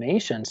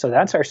affirmation. So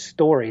that's our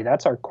story.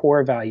 That's our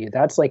core value.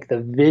 That's like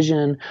the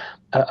vision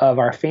of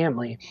our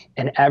family,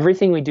 and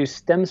everything we do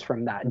stems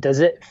from that. Does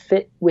it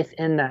fit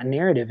within that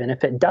narrative? And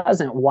if it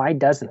doesn't, why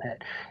doesn't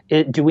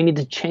it? Do we need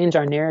to change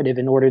our narrative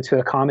in order to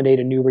accommodate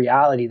a new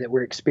reality that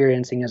we're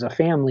experiencing as a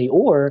family,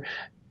 or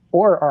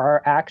are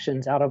our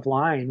actions out of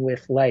line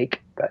with like,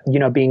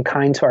 being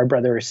kind to our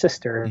brother or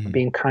sister, or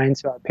being kind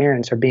to our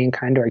parents, or being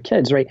kind to our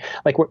kids, right?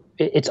 Like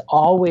it's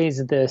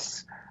always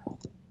this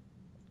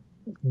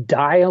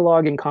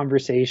dialogue and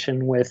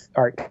conversation with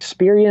our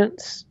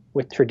experience,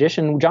 with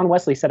tradition. John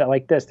Wesley said it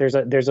like this: there's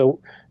the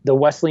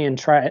Wesleyan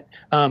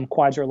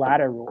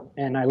quadrilateral,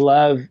 and I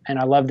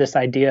love this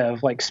idea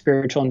of like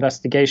spiritual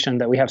investigation,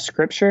 that we have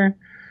scripture,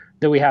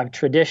 that we have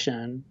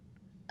tradition,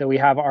 that we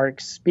have our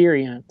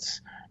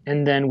experience,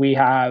 and then we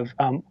have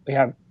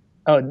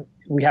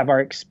our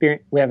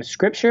experience. We have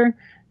scripture,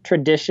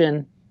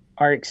 tradition,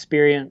 our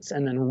experience,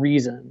 and then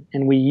reason,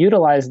 and we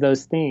utilize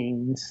those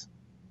things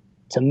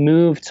to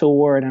move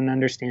toward an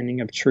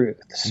understanding of truth.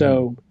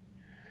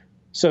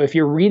 So if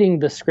you're reading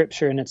the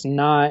scripture and it's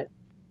not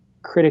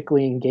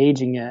critically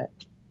engaging it,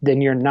 then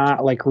you're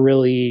not like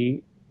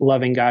really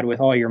loving God with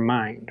all your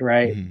mind,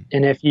 right?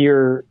 And if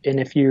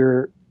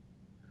you're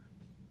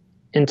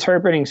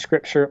interpreting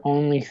scripture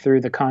only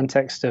through the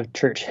context of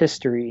church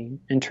history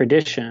and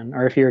tradition,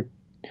 or if you're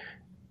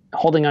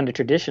holding on to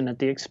tradition at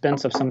the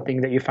expense of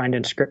something that you find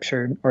in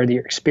scripture or the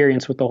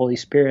experience with the Holy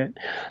Spirit,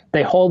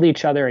 they hold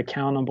each other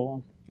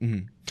accountable.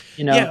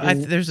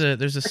 There's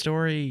a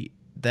story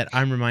that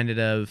I'm reminded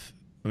of.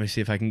 Let me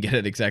see if I can get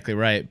it exactly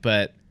right,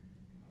 but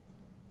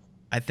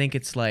I think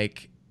it's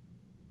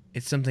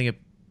something,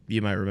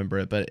 you might remember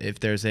it, but if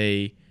there's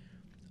a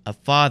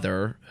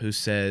father who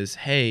says,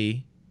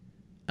 hey,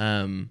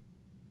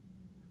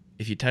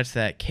 if you touch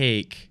that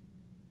cake,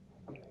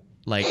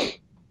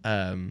 like,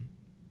 God,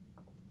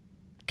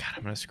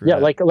 I'm gonna screw it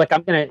up. Like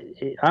I'm gonna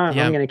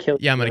kill you.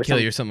 Yeah, I'm gonna kill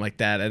you or something like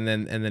that. And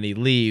then he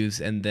leaves,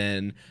 and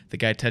then the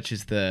guy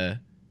touches the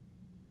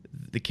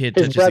kid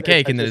touches the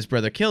cake, and then his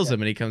brother kills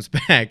him, and he comes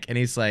back, and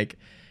he's like,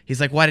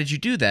 why did you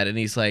do that? And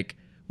he's like,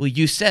 well,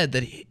 you said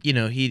that he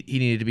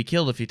needed to be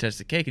killed if he touched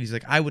the cake. And he's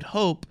like, I would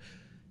hope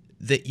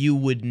that you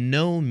would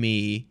know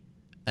me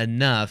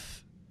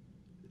enough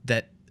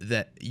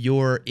that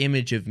your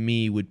image of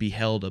me would be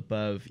held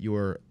above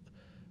your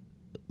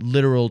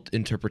literal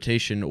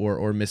interpretation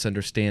or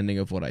misunderstanding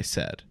of what I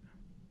said.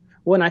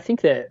 Well, and I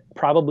think that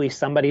probably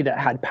somebody that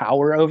had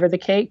power over the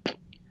cake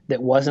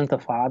that wasn't the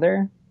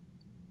father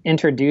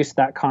introduced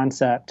that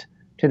concept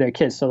to their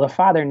kids. So the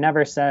father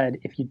never said,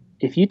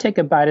 if you take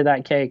a bite of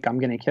that cake, I'm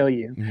going to kill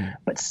you.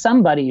 But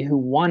somebody who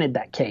wanted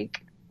that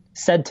cake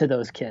said to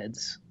those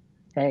kids,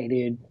 hey,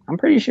 dude, I'm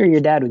pretty sure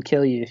your dad would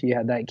kill you if you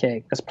had that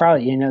cake. That's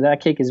probably,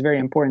 that cake is very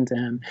important to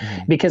him.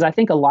 Because I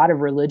think a lot of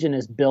religion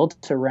is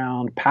built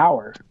around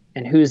power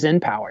and who's in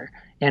power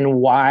and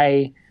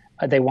why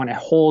they want to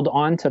hold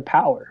on to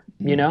power.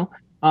 If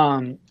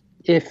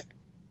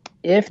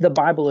the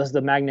Bible is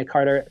the Magna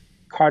Carta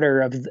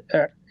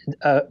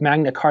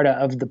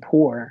of the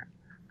poor,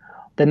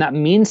 then that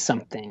means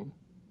something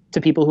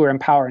to people who are in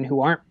power and who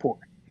aren't poor,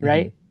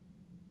 right?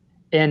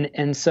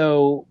 And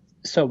so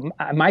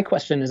my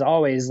question is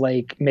always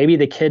like, maybe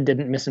the kid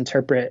didn't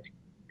misinterpret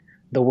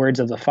the words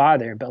of the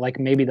father, but like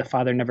maybe the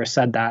father never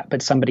said that,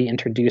 but somebody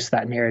introduced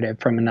that narrative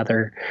from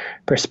another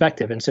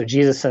perspective. And so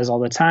Jesus says all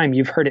the time,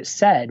 you've heard it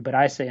said, but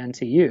I say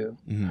unto you.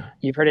 Mm-hmm.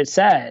 You've heard it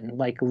said,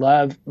 like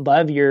love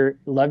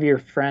your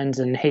friends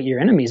and hate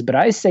your enemies, but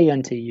I say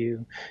unto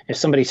you, if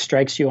somebody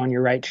strikes you on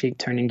your right cheek,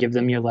 turn and give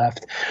them your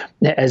left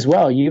as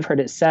well. You've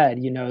heard it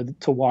said,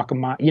 to walk a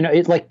mile.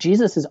 It's like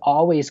Jesus is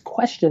always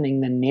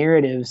questioning the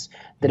narratives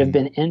that have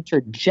been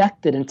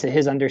interjected into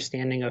his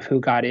understanding of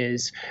who God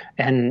is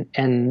and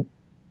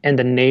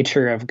the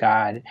nature of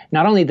God,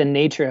 not only the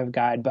nature of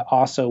God, but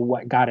also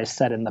what God has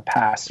said in the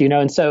past,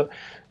 and so,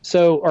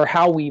 or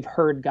how we've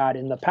heard God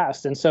in the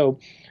past. And so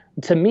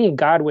to me,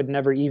 God would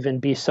never even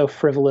be so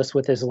frivolous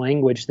with his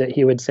language that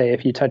he would say,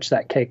 if you touch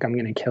that cake, I'm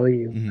going to kill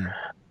you. Mm-hmm.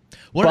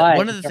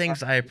 One of the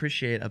things I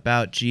appreciate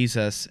about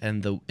Jesus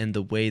and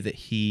the way that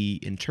he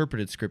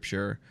interpreted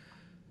scripture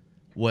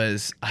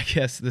was, I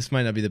guess this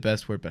might not be the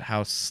best word, but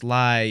how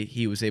sly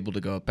he was able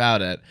to go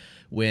about it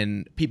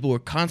when people were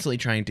constantly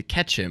trying to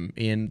catch him,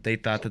 and they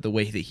thought that the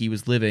way that he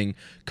was living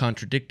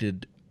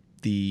contradicted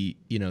the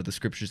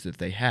scriptures that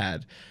they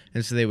had.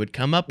 And so they would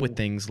come up with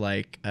things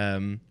like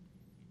an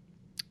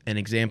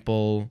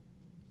example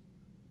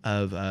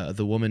of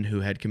the woman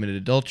who had committed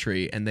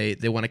adultery, and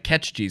they want to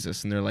catch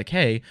Jesus, and they're like,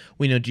 hey,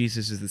 we know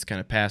Jesus is this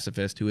kind of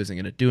pacifist who isn't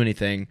going to do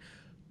anything,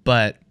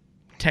 but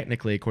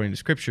technically, according to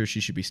scripture, she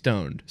should be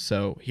stoned.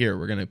 So here,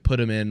 we're going to put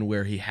him in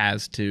where he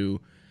has to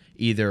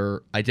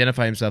either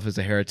identify himself as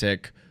a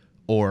heretic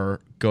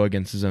or go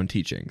against his own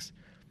teachings.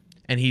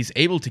 And he's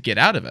able to get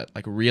out of it,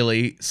 like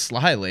really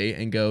slyly,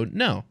 and go,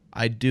 no,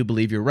 I do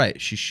believe you're right.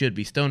 She should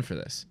be stoned for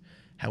this.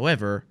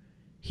 However,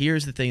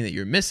 here's the thing that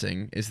you're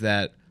missing, is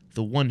that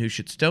the one who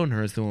should stone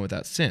her is the one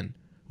without sin,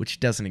 which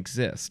doesn't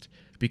exist,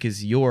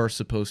 because you're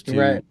supposed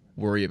to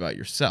worry about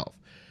yourself.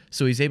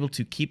 So he's able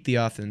to keep the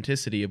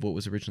authenticity of what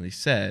was originally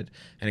said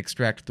and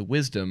extract the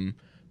wisdom,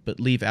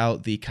 but leave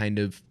out the kind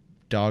of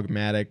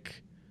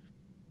dogmatic,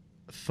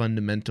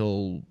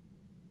 fundamental,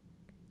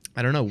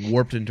 I don't know,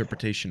 warped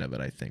interpretation of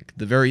it, I think.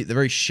 The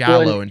very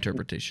shallow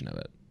interpretation of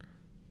it.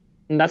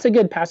 And that's a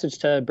good passage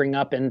to bring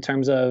up in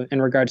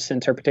regards to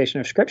interpretation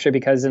of scripture,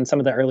 because in some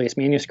of the earliest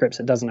manuscripts,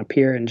 it doesn't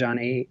appear in John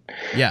 8.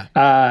 Yeah.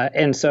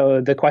 And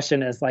so the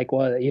question is like,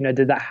 well,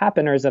 did that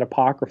happen, or is it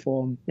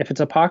apocryphal? If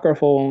it's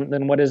apocryphal,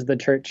 then what is the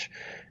church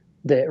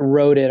that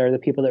wrote it, or the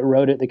people that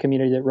wrote it, the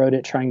community that wrote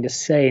it, trying to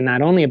say,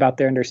 not only about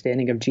their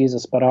understanding of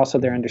Jesus, but also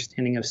their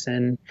understanding of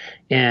sin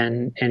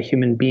and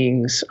human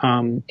beings?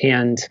 I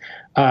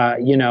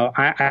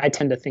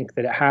tend to think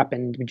that it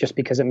happened just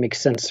because it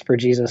makes sense for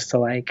Jesus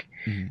to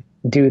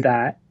do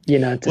that,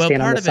 to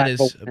stand on the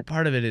side.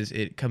 Part of it is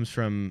it comes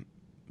from,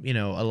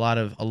 a lot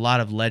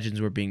of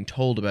legends were being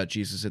told about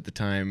Jesus at the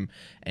time,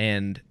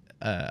 and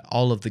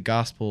all of the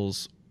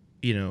Gospels,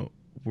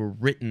 were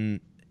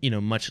written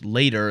much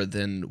later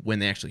than when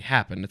they actually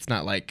happened. It's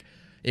not like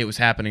it was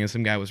happening and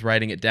some guy was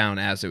writing it down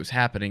as it was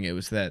happening. It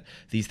was that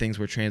these things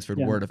were transferred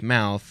word of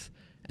mouth,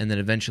 and then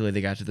eventually they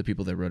got to the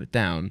people that wrote it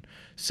down.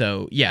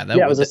 So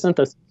it was a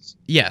synthesis.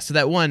 Yeah, so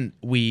that one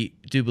we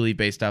do believe,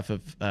 based off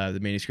of the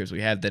manuscripts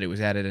we had, that it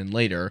was added in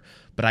later.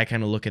 But I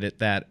kind of look at it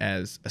that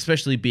as,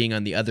 especially being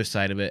on the other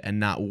side of it and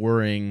not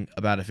worrying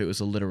about if it was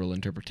a literal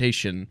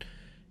interpretation.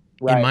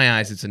 Right. In my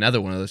eyes, it's another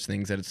one of those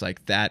things that it's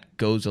like that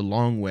goes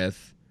along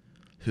with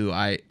who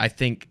I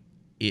think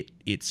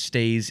it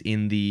stays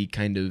in the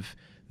kind of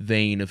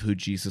vein of who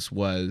Jesus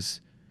was,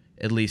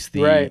 at least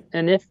the right.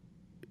 And if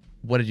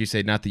what did you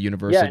say? Not the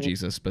universal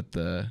Jesus, but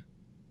the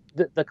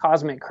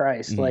cosmic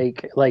Christ,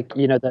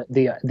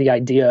 the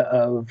idea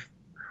of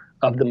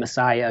the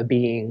Messiah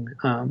being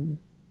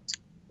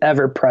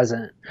ever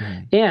present,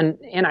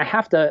 and I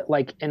have to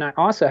and I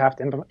also have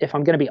to, if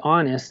I'm going to be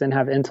honest and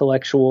have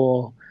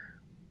intellectual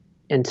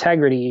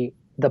integrity,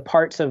 the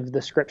parts of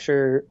the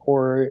scripture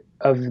or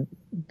of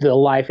the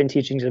life and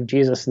teachings of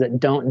Jesus that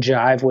don't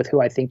jive with who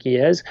I think he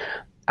is,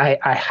 I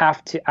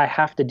have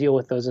to deal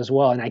with those as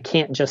well. And I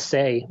can't just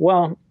say,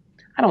 well,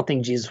 I don't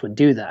think Jesus would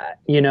do that.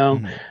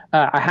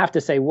 I have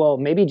to say, well,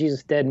 maybe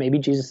Jesus did. Maybe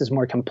Jesus is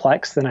more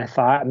complex than I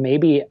thought.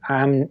 Maybe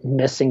I'm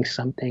missing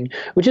something,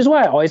 which is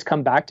why I always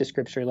come back to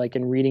scripture,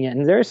 in reading it.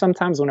 And there are some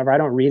times whenever I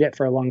don't read it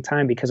for a long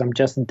time because I'm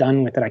just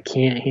done with it. I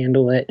can't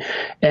handle it.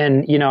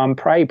 And, I'm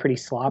probably pretty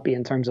sloppy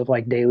in terms of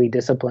daily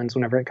disciplines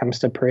whenever it comes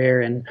to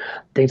prayer and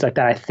things like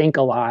that. I think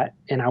a lot,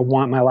 and I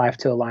want my life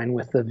to align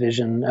with the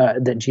vision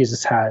that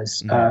Jesus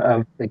has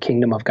of the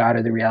kingdom of God,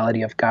 or the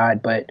reality of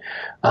God. But,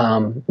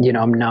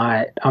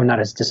 I'm not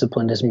as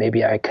disciplined as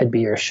maybe I could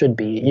be or should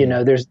be.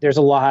 There's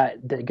a lot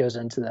that goes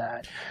into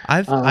that.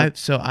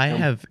 I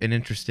have an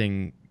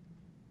interesting,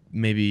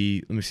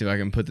 maybe, let me see if I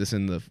can put this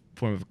in the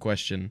form of a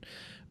question.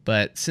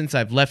 But since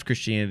I've left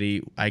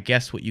Christianity, I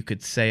guess what you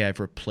could say I've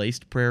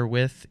replaced prayer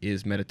with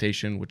is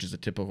meditation, which is a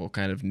typical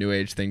kind of New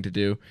Age thing to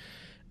do.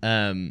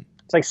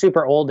 It's like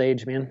super old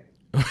age, man.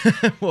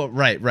 Well,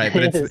 right,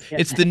 but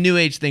it's the New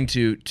Age thing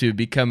to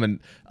become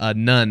a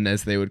nun,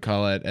 as they would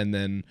call it, and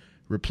then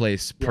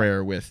replace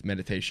prayer with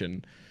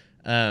meditation.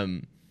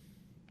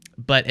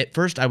 But at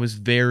first I was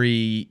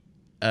very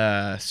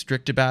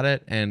strict about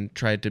it and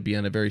tried to be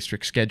on a very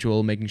strict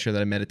schedule, making sure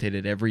that I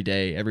meditated every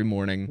day, every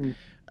morning.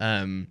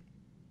 And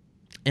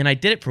I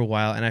did it for a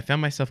while, and I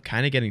found myself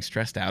kind of getting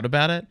stressed out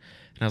about it.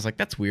 And I was like,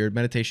 that's weird.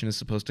 Meditation is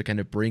supposed to kind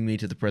of bring me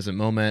to the present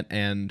moment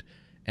and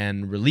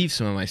relieve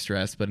some of my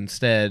stress, but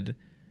instead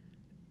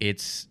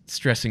it's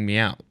stressing me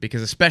out,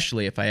 because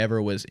especially if I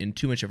ever was in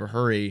too much of a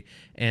hurry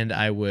and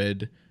I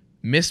would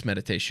miss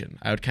meditation,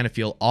 I would kind of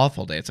feel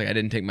awful day. It's like I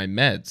didn't take my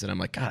meds, and I'm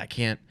like, God, I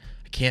can't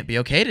be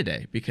okay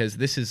today, because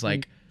this is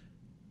like,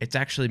 it's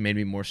actually made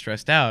me more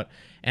stressed out.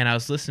 And I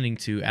was listening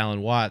to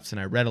Alan Watts, and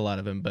I read a lot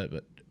of him, but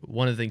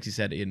one of the things he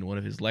said in one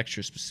of his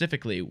lectures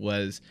specifically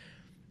was,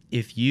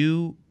 if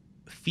you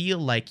feel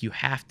like you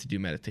have to do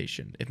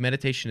meditation, if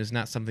meditation is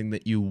not something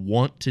that you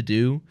want to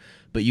do,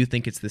 but you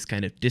think it's this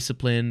kind of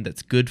discipline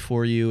that's good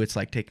for you, it's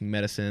like taking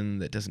medicine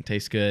that doesn't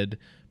taste good,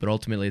 but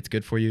ultimately it's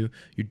good for you,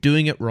 you're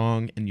doing it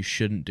wrong and you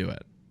shouldn't do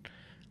it.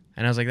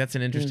 And I was like, that's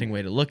an interesting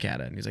way to look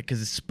at it. And he's like,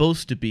 because it's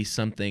supposed to be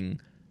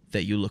something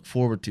that you look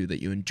forward to, that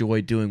you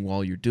enjoy doing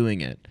while you're doing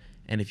it.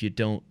 And if you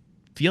don't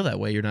feel that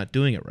way, you're not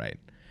doing it right.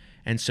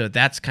 And so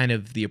that's kind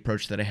of the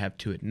approach that I have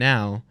to it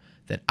now,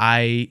 that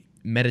I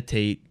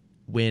meditate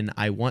when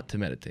I want to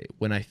meditate,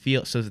 when I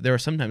feel. So there are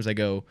sometimes I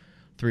go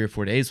 3 or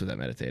 4 days without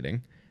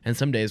meditating, and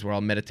some days where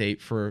I'll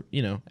meditate for,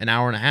 an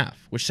hour and a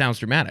half, which sounds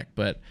dramatic,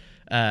 but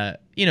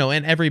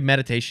and every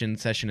meditation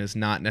session is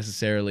not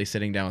necessarily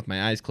sitting down with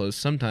my eyes closed.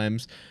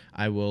 Sometimes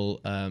I will,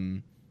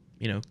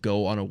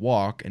 go on a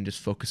walk and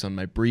just focus on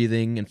my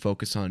breathing and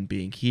focus on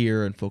being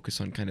here and focus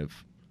on kind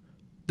of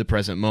the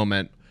present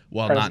moment,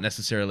 while not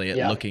necessarily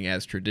looking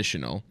as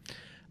traditional.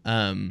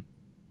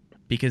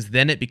 Because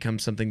then it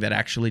becomes something that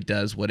actually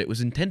does what it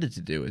was intended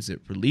to do, is it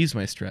relieves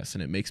my stress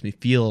and it makes me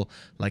feel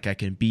like I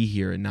can be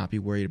here and not be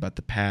worried about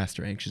the past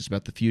or anxious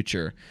about the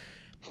future.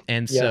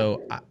 And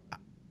so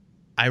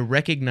I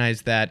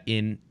recognize that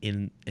in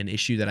an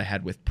issue that I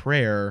had with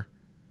prayer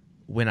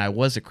when I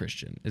was a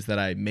Christian, is that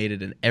I made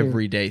it an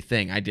everyday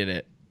thing. I did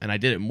it, and I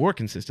did it more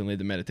consistently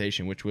than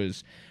meditation, which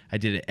was I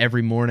did it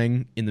every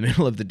morning, in the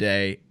middle of the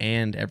day,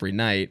 and every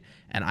night.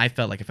 And I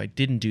felt like if I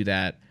didn't do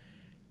that,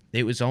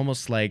 it was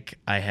almost like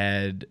I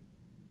had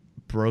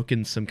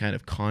broken some kind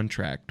of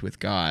contract with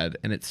God,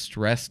 and it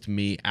stressed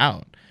me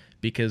out,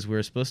 because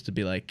we're supposed to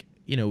be like,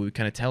 we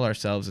kind of tell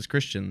ourselves as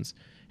Christians,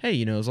 hey,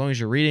 as long as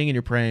you're reading and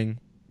you're praying,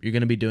 you're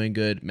going to be doing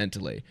good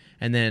mentally.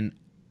 And then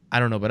I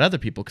don't know about other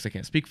people because I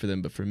can't speak for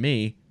them, but for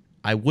me,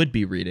 I would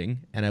be reading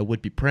and I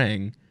would be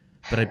praying,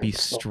 but I'd be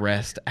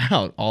stressed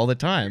out all the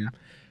time.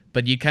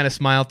 But you kind of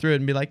smile through it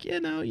and be like,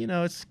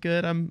 it's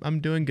good. I'm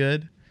doing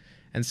good.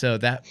 And so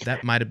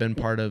that might have been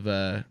part of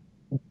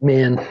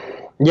man.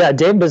 Yeah,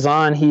 Dave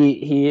Bazan,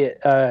 he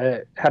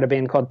had a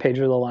band called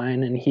Pedro the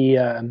Lion, and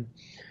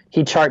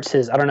he charts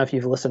his. I don't know if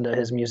you've listened to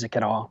his music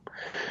at all.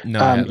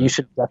 No, you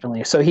should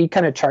definitely. So he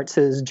kind of charts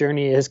his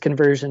journey, his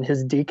conversion,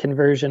 his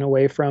deconversion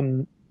away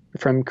from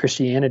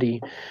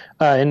Christianity.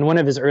 In one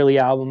of his early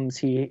albums,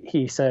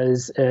 he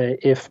says,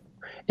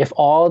 if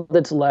all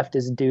that's left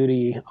is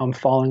duty, I'm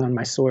falling on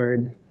my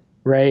sword,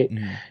 right?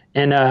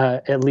 And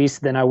at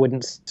least then I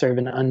wouldn't serve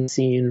an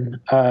unseen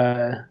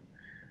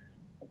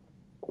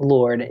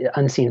Lord,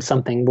 unseen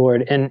something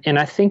Lord. And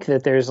I think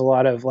that there's a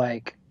lot of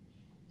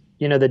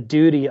the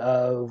duty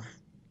of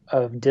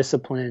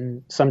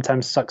discipline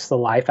sometimes sucks the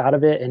life out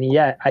of it. And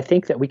yet I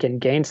think that we can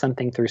gain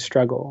something through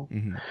struggle.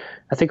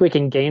 I think we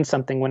can gain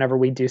something whenever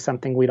we do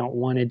something we don't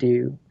want to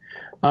do.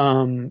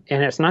 And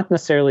it's not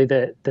necessarily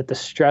that the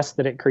stress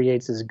that it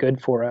creates is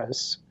good for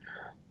us,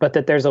 but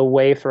that there's a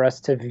way for us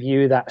to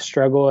view that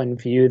struggle and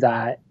view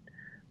that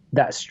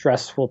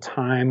stressful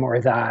time, or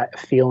that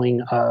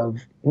feeling of,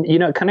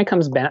 it kind of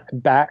comes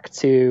back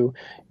to,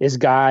 is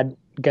God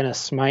going to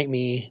smite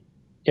me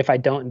if I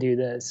don't do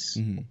this?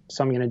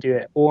 So I'm going to do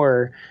it.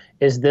 Or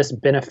is this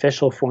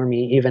beneficial for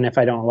me even if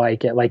I don't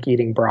like it, like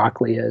eating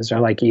broccoli is, or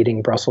like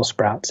eating Brussels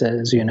sprouts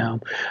is,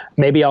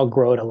 maybe I'll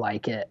grow to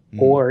like it.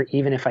 Or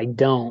even if I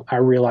don't, I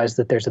realize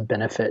that there's a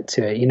benefit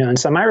to it, And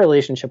so my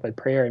relationship with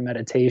prayer and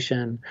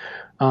meditation,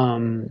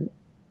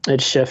 it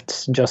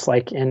shifts just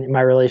like in my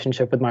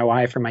relationship with my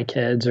wife or my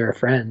kids or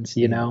friends,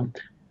 it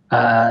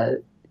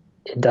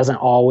doesn't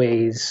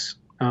always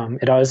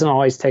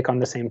take on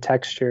the same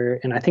texture.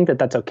 And I think that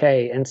that's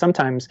okay. And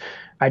sometimes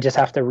I just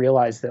have to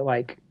realize that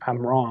I'm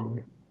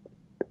wrong,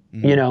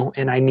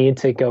 and I need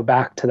to go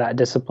back to that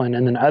discipline.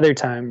 And then other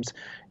times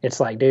it's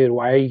like, dude,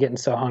 why are you getting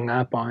so hung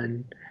up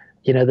on,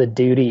 the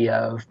duty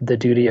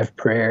of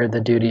prayer,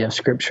 the duty of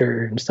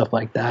scripture and stuff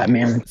like that,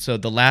 man. So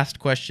the last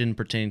question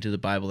pertaining to the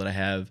Bible that I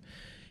have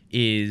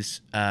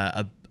is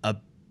a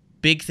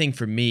big thing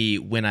for me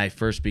when I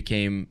first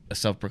became a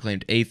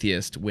self-proclaimed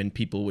atheist, when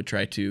people would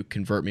try to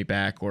convert me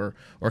back or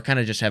kind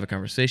of just have a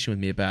conversation with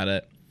me about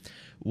it,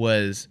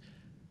 was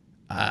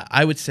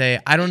I would say,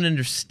 I don't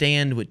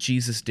understand what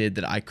Jesus did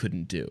that I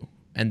couldn't do.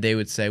 And they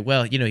would say,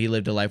 well, he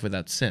lived a life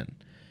without sin.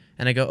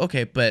 And I go,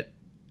 okay, but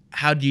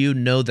how do you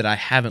know that I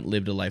haven't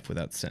lived a life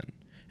without sin?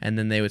 And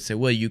then they would say,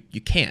 well, you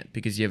can't,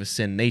 because you have a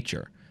sin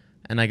nature.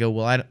 And I go,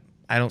 well,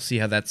 I don't see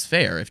how that's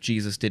fair. If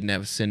Jesus didn't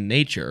have a sin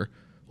nature,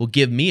 well,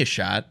 give me a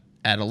shot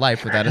at a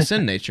life without a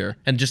sin nature.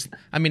 And just,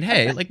 I mean,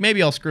 hey, like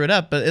maybe I'll screw it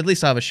up, but at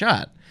least I'll have a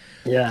shot.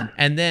 Yeah.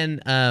 And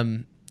then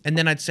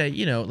I'd say,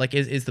 like,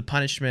 is the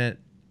punishment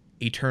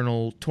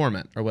eternal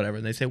torment or whatever?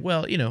 And they say,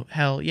 well,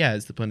 hell, yeah,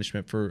 is the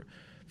punishment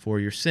for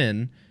your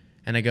sin.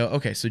 And I go,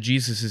 okay, so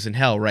Jesus is in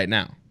hell right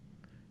now.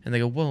 And they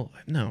go, well,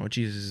 no,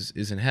 Jesus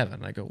is in heaven.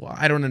 And I go, well,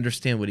 I don't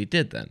understand what he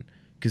did then.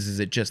 Because is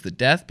it just the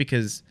death?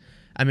 Because,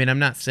 I mean, I'm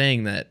not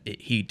saying that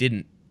he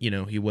didn't,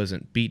 he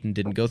wasn't beaten,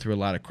 didn't go through a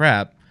lot of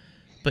crap.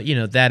 But,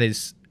 that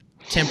is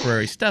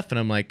temporary stuff. And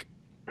I'm like,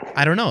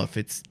 I don't know if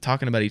it's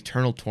talking about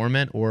eternal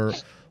torment or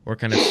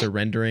kind of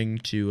surrendering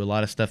to a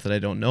lot of stuff that I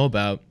don't know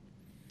about.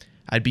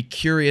 I'd be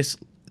curious,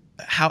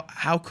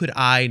 how could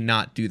I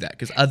not do that?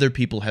 Because other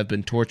people have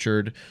been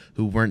tortured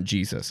who weren't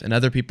Jesus, and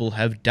other people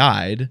have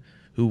died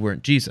who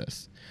weren't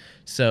Jesus.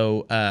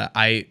 So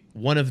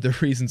one of the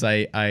reasons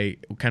I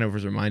kind of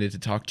was reminded to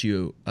talk to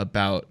you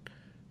about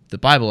the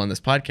Bible on this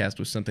podcast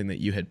was something that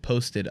you had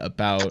posted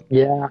about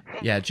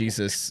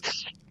Jesus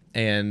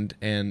and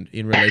in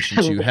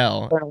relation to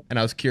hell, and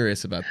I was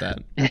curious about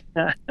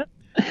that.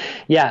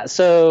 Yeah,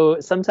 so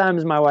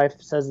sometimes my wife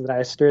says that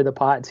I stir the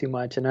pot too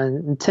much, and I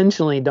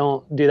intentionally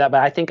don't do that,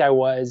 but I think I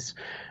was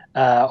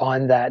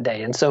on that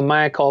day. And so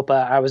mea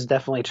culpa, I was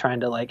definitely trying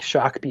to like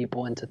shock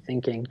people into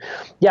thinking.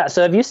 Yeah,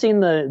 so have you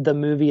seen the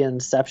movie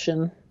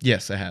Inception?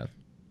 Yes, I have.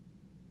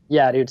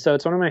 Yeah, dude, so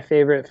it's one of my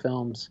favorite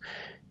films.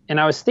 And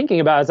I was thinking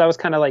about, as I was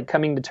kind of like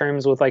coming to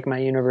terms with like my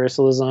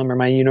universalism or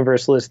my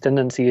universalist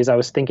tendencies, I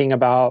was thinking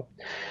about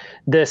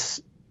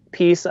this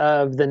piece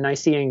of the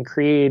Nicene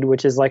Creed,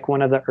 which is like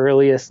one of the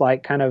earliest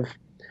like kind of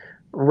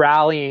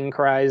rallying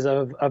cries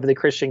of the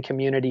Christian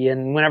community.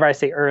 And whenever I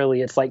say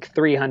early, it's like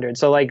 300.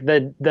 So like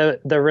the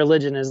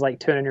religion is like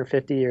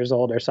 250 years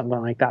old or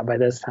something like that by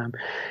this time.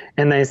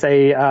 And they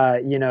say,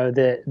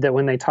 that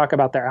when they talk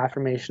about their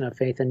affirmation of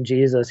faith in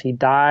Jesus, he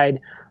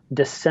died,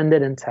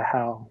 descended into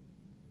hell,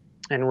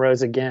 and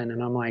rose again.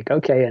 And I'm like,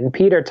 okay. And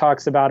Peter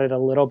talks about it a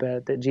little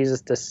bit, that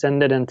Jesus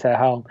descended into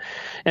hell.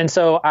 And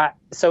so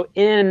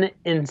in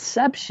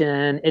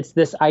Inception, it's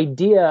this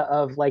idea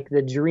of like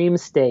the dream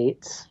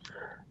states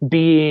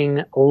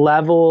being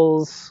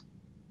levels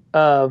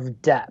of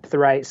depth,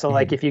 right? So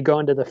like if you go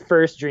into the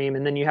first dream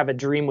and then you have a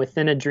dream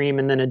within a dream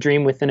and then a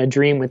dream within a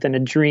dream within a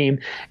dream,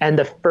 and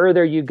the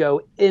further you go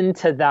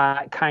into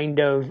that kind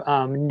of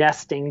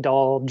nesting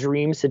doll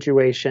dream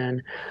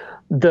situation,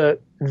 the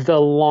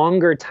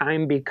longer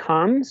time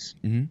becomes.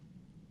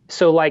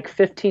 So like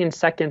 15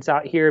 seconds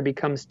out here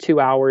becomes 2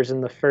 hours in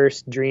the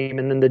first dream,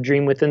 and then the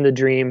dream within the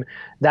dream,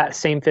 that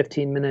same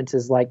 15 minutes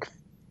is like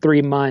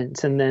 3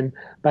 months. And then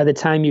by the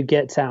time you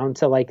get down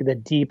to like the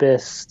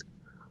deepest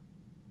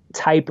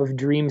type of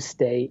dream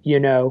state,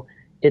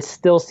 it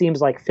still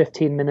seems like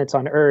 15 minutes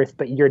on Earth,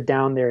 but you're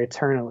down there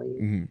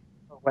eternally,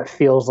 what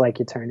feels like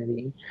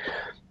eternity.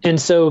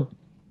 And so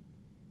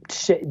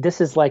this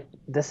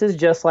is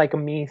just like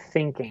me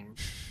thinking.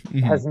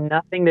 It has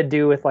nothing to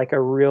do with like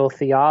a real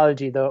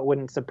theology, though it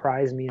wouldn't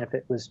surprise me if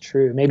it was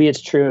true. Maybe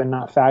it's true and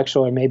not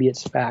factual, or maybe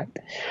it's fact.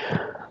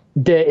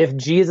 If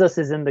Jesus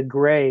is in the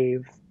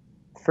grave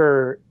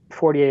for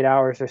 48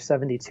 hours or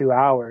 72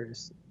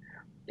 hours,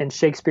 and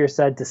Shakespeare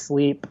said to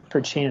sleep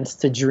perchance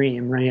to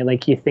dream, right?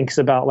 Like he thinks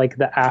about like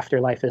the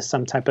afterlife as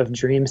some type of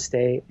dream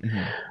state.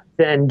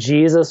 Then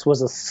Jesus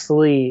was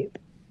asleep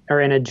or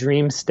in a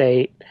dream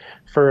state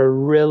for a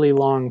really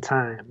long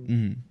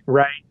time,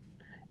 right?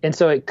 And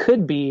so it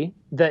could be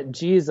that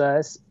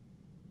Jesus,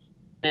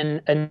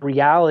 in a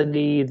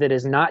reality that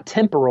is not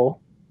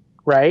temporal,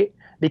 right?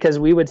 Because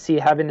we would see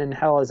heaven and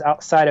hell as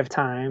outside of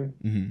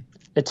time,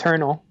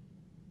 eternal,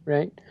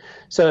 right?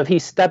 So if he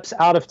steps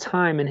out of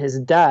time in his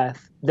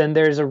death, then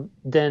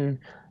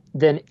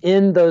then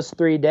in those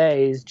 3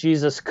 days,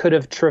 Jesus could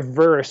have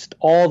traversed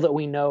all that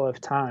we know of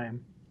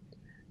time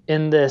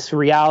in this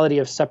reality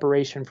of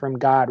separation from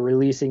God,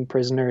 releasing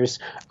prisoners,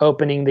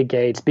 opening the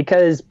gates.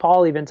 Because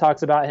Paul even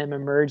talks about him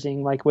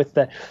emerging like with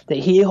that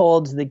he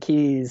holds the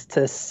keys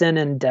to sin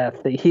and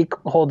death, that he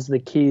holds the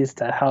keys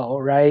to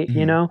hell, right?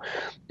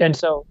 And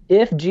so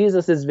if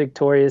Jesus is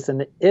victorious,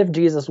 and if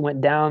Jesus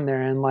went down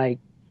there and like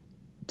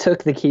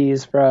took the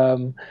keys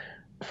from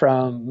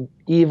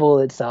evil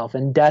itself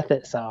and death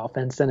itself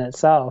and sin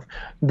itself,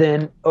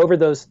 then over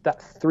that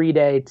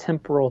 3-day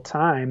temporal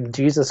time,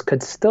 Jesus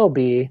could still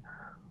be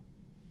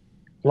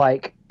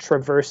like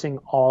traversing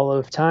all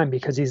of time,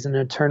 because he's in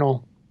an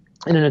eternal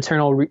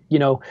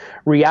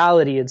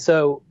reality. And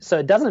so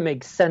it doesn't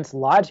make sense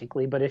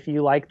logically, but if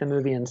you like the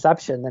movie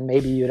Inception, then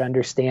maybe you'd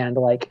understand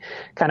like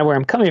kind of where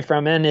I'm coming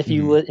from. And if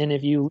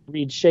you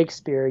read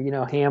Shakespeare,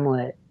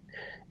 Hamlet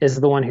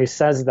is the one who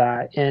says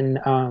that. And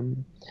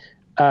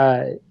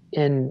I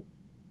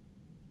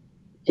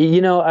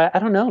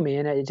don't know,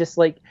 man. It just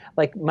like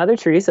Mother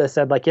Teresa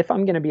said, like, if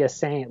I'm going to be a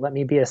saint, let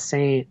me be a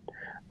saint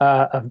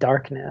of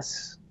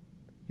darkness,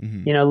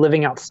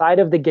 living outside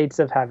of the gates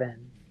of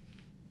heaven,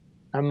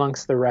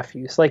 amongst the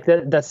refuse. Like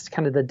that's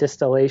kind of the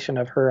distillation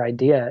of her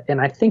idea.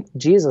 And I think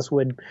Jesus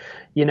would,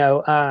 you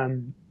know,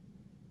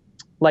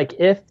 like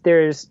if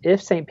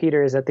St.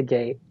 Peter is at the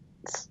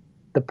gates,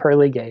 the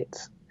pearly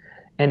gates,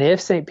 and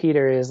if St.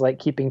 Peter is like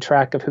keeping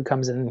track of who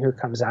comes in and who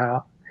comes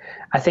out,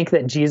 I think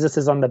that Jesus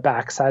is on the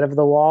backside of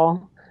the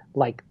wall,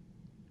 like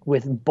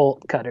with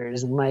bolt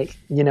cutters and like,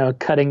 you know,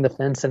 cutting the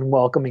fence and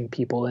welcoming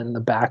people in the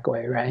back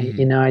way, right? Mm-hmm.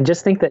 You know, I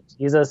just think that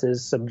Jesus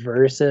is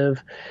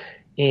subversive,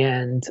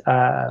 and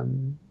I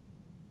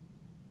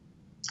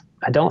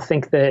don't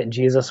think that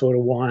Jesus would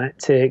want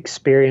to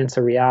experience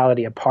a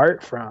reality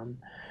apart from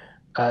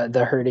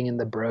the hurting and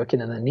the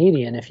broken and the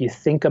needy. And if you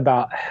think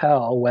about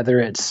hell,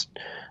 whether it's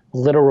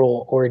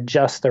literal or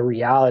just a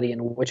reality in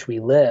which we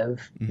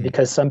live, mm-hmm.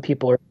 because some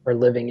people are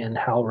living in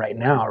hell right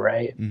now,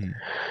 right? Mm-hmm.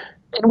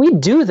 And we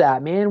do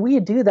that, man. We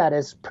do that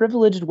as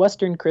privileged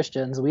Western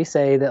Christians. We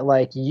say that,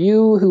 like,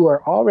 you who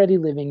are already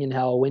living in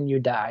hell when you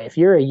die, if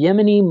you're a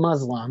Yemeni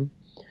Muslim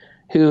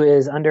who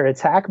is under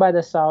attack by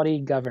the Saudi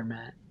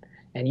government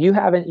and you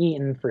haven't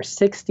eaten for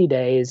 60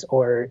 days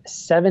or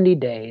 70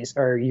 days,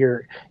 or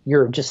you're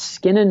just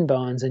skin and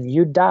bones, and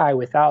you die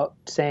without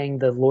saying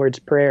the Lord's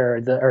Prayer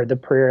or the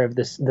prayer of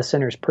the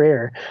sinner's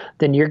prayer,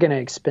 then you're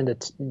going to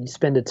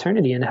spend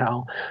eternity in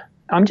hell.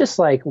 I'm just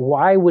like,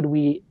 why would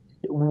we?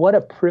 What a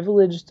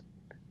privileged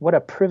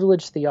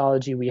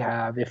theology we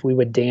have if we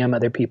would damn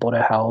other people to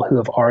hell who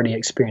have already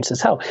experienced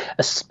this hell,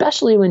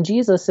 especially when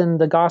Jesus in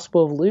the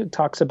Gospel of Luke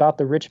talks about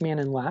the rich man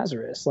and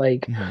Lazarus.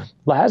 Like, mm-hmm.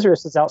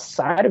 Lazarus is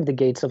outside of the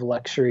gates of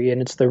luxury,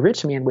 and it's the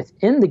rich man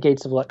within the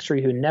gates of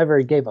luxury who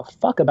never gave a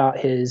fuck about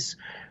his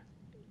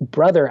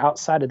brother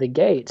outside of the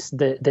gates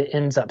that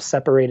ends up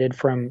separated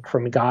from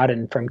God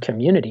and from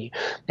community.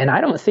 And I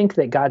don't think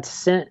that God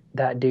sent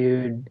that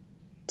dude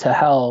to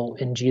hell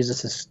in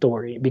Jesus's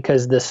story,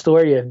 because the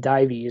story of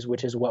Dives,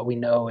 which is what we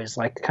know is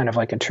like kind of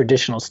like a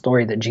traditional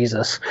story that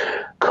Jesus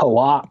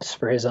co-opts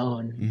for his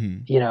own, mm-hmm.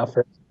 you know,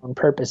 for his own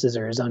purposes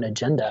or his own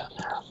agenda.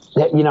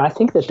 You know, I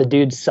think that the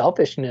dude's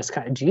selfishness,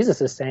 kind of,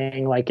 Jesus is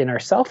saying, like, in our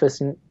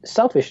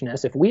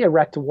selfishness, if we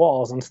erect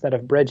walls instead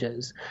of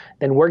bridges,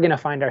 then we're going to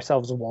find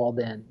ourselves walled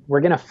in. We're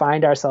going to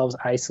find ourselves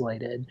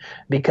isolated,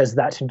 because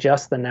that's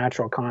just the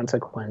natural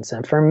consequence.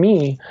 And for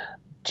me,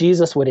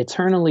 Jesus would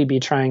eternally be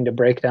trying to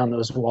break down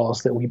those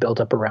walls that we built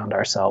up around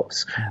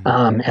ourselves.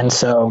 Mm-hmm. And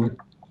so,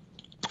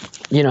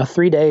 you know,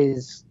 3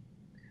 days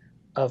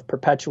of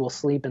perpetual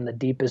sleep in the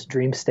deepest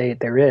dream state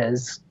there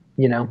is,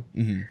 you know,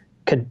 mm-hmm.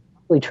 could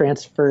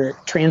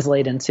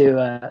translate into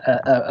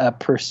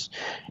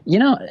you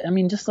know, I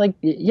mean, just like,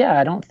 yeah,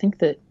 I don't think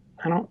that,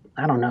 I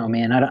don't know,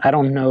 man. I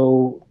don't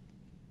know.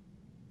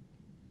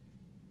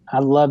 I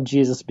love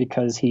Jesus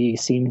because he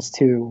seems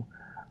to,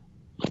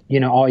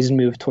 you know, always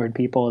move toward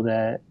people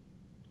that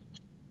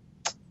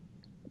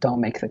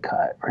don't make the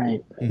cut,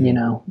 right? Mm-hmm. You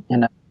know,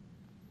 and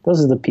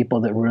those are the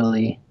people that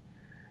really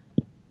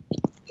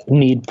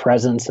need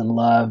presence and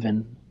love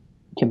and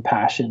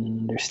compassion and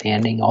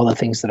understanding, all the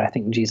things that I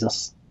think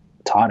Jesus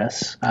taught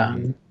us.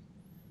 And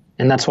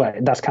that's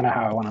kind of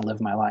how I want to live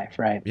my life,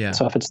 right? Yeah.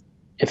 So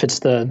if it's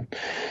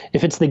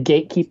the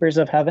gatekeepers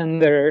of heaven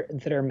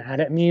that are mad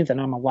at me, then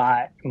I'm a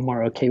lot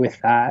more okay with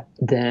that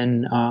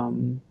than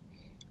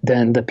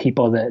the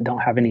people that don't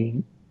have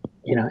any,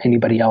 you know,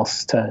 anybody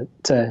else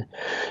to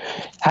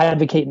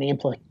advocate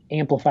and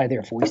amplify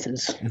their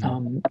voices.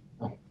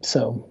 Mm-hmm.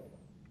 So,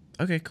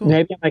 okay, cool.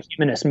 Maybe I'm a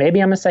humanist. Maybe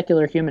I'm a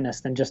secular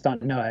humanist and just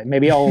don't know it.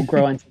 Maybe I'll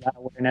grow into that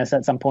awareness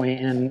at some point,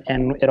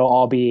 and it'll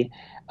all be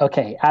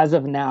okay. As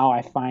of now,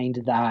 I find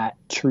that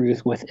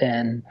truth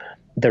within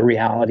the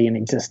reality and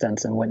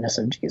existence and witness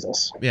of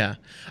Jesus. Yeah.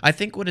 I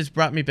think what has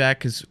brought me back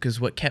because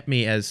what kept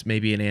me as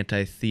maybe an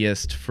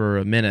anti-theist for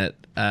a minute,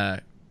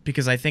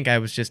 because I think I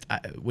was just,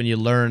 when you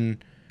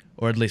learn,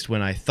 or at least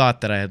when I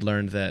thought that I had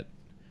learned that,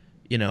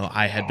 you know,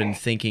 I had been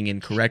thinking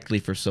incorrectly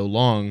for so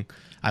long,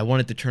 I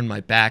wanted to turn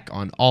my back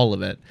on all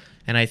of it.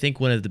 And I think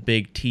one of the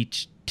big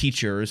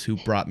teachers who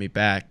brought me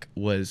back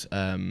was,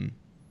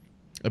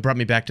 brought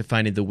me back to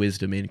finding the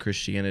wisdom in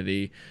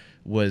Christianity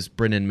was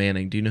Brennan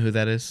Manning. Do you know who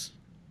that is?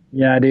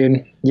 Yeah,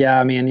 dude. Yeah,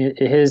 I mean,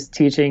 his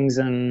teachings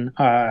and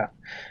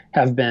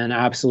have been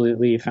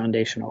absolutely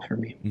foundational for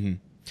me.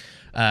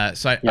 Mm-hmm.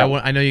 So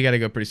I know you got to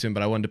go pretty soon,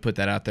 but I wanted to put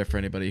that out there for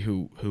anybody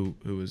who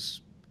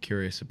is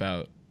curious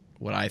about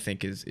what I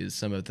think is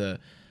some of the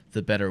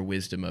better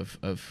wisdom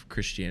of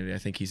Christianity. I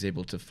think he's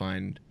able to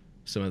find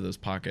some of those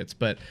pockets.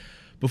 But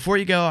before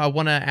you go, I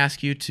want to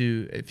ask you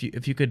to,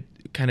 if you could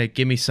kind of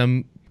give me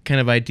some kind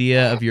of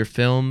idea of your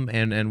film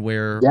and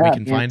where we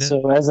can find it.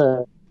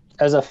 So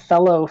as a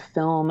fellow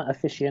film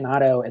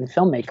aficionado and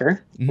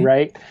filmmaker, mm-hmm.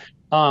 right?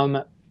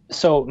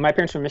 So my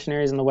parents were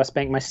missionaries in the West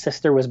Bank. My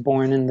sister was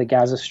born in the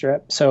Gaza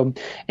Strip. So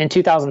in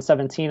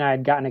 2017, I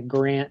had gotten a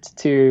grant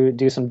to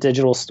do some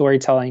digital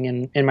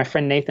storytelling. And my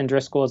friend Nathan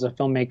Driscoll is a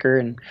filmmaker.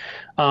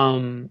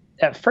 And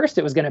at first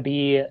it was going to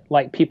be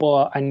like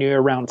people I knew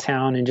around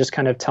town and just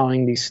kind of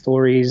telling these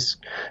stories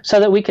so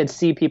that we could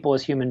see people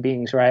as human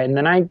beings, right? And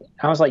then I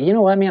was like, you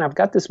know what, man, I've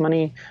got this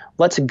money.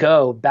 Let's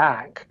go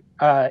back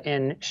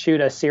and shoot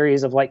a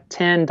series of like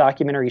 10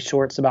 documentary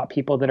shorts about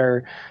people that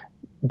are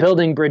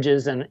building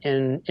bridges in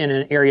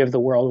an area of the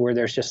world where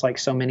there's just like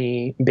so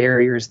many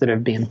barriers that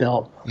have been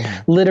built,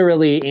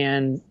 literally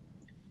and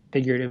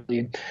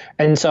figuratively.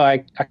 And so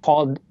I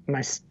called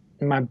my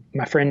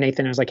friend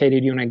Nathan. I was like, "Hey,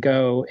 dude, you want to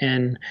go?"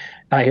 And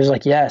he was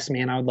like, "Yes,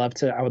 man, I would love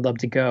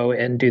to go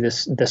and do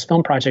this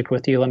film project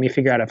with you. Let me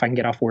figure out if I can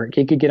get off work."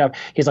 He could get off.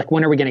 He's like,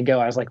 "When are we gonna go?"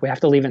 I was like, "We have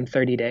to leave in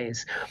 30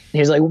 days." And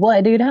he's like,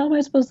 "What, dude? How am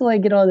I supposed to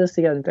like get all this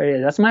together in 30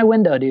 days?" That's my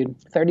window, dude.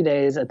 30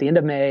 days at the end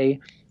of May,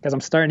 because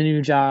I'm starting a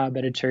new job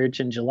at a church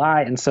in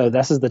July, and so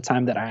this is the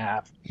time that I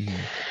have. And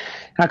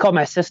I called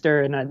my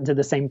sister and I did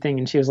the same thing,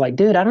 and she was like,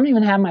 "Dude, I don't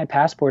even have my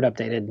passport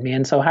updated,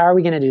 man. So how are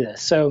we gonna do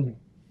this?" So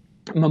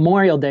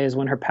Memorial Day is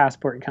when her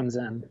passport comes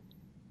in.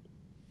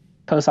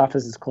 Post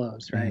office is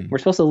closed, right? We're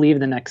supposed to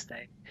leave the next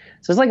day.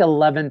 So it's like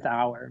 11th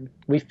hour.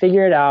 We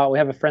figure it out. We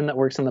have a friend that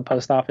works in the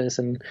post office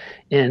and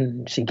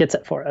she gets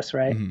it for us,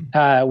 right?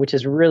 Which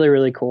is really,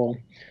 really cool.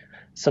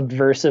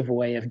 Subversive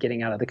way of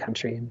getting out of the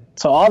country.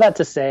 So all that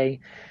to say,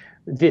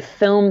 the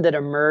film that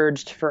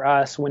emerged for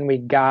us when we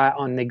got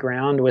on the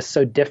ground was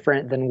so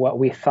different than what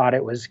we thought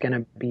it was going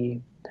to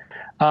be.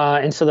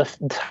 And so the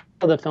title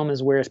of the film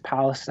is Where is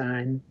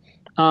Palestine?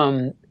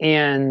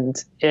 And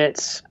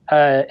it's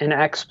an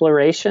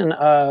exploration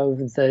of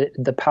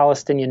the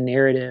Palestinian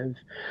narrative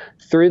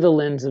through the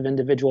lens of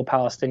individual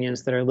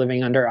Palestinians that are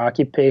living under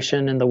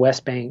occupation in the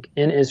West Bank,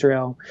 in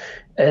Israel,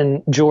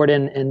 and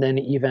Jordan, and then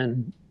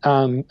even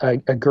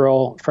a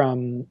girl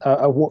from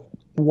a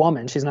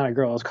woman. She's not a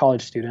girl; she's a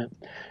college student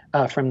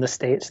from the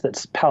States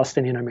that's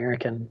Palestinian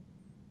American.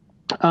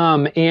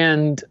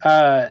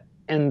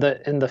 In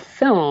the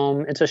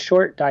film, it's a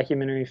short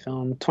documentary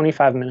film,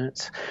 25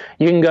 minutes.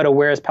 You can go to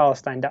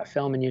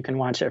whereispalestine.film and you can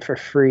watch it for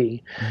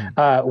free.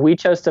 We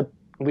chose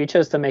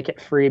to make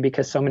it free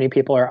because so many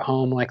people are at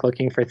home, like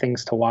looking for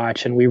things to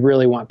watch, and we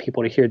really want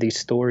people to hear these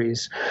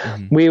stories.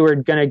 We were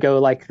gonna go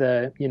like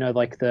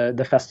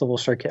the festival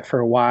circuit for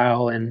a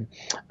while, and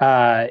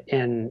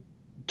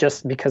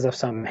just because of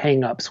some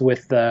hangups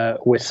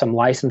with some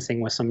licensing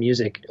with some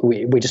music,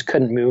 we just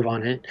couldn't move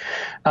on it,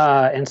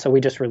 and so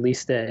we just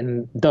released it.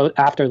 And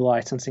after the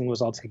licensing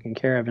was all taken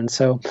care of, and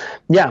so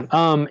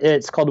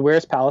it's called Where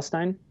is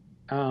Palestine?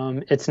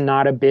 It's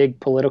not a big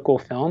political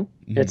film.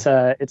 It's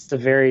a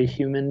very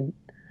human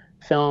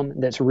film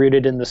that's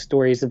rooted in the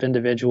stories of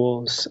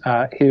individuals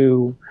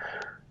who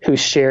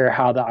share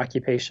how the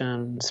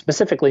occupation,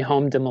 specifically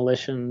home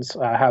demolitions,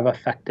 have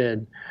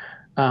affected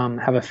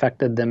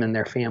them and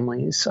their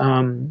families.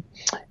 And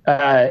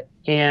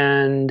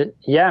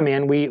yeah,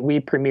 man, we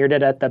premiered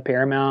it at the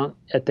Paramount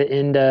at the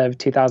end of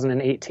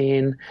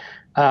 2018.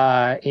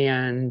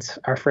 And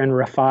our friend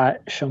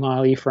Rafat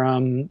Shomali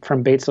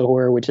from Beit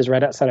Sahor, which is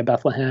right outside of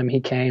Bethlehem,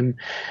 he came,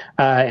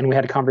 and we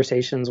had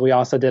conversations. We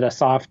also did a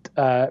soft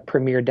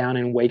premiere down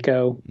in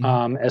Waco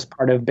as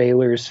part of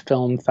Baylor's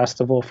Film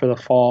Festival for the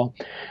fall.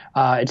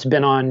 It's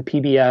been on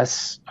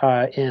PBS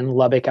in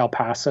Lubbock, El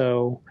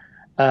Paso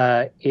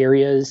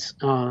areas,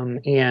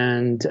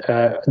 and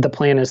the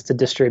plan is to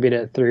distribute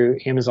it through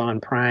Amazon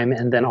Prime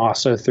and then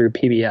also through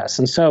PBS.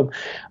 And so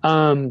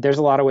there's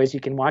a lot of ways you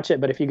can watch it,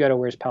 but if you go to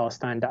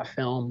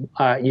whereispalestine.film,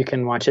 you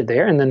can watch it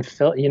there, and then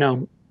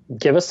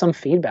give us some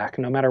feedback,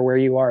 no matter where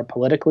you are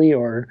politically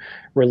or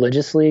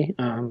religiously.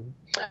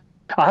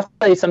 I'll have to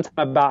tell you sometime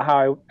about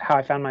how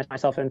I found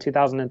myself in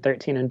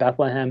 2013 in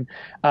Bethlehem,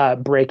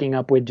 breaking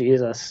up with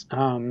Jesus.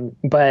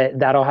 But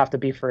that'll have to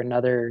be for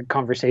another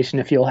conversation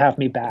if you'll have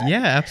me back.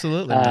 Yeah,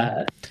 absolutely.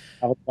 I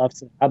would love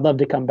to. I'd love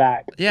to come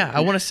back. Yeah,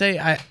 I want to say,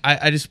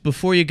 I just,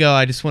 before you go,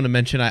 I just want to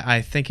mention,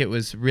 I think it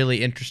was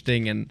really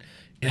interesting, and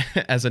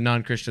as a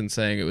non-Christian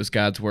saying, it was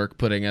God's work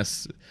putting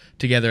us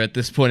together at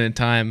this point in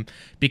time,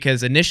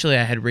 because initially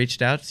I had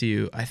reached out to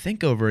you, I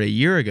think over a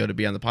year ago, to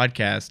be on the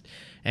podcast,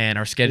 and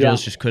our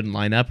schedules just couldn't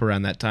line up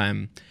around that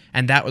time.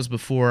 And that was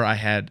before I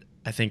had,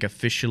 I think,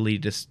 officially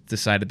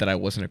decided that I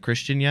wasn't a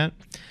Christian yet.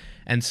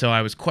 And so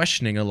I was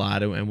questioning a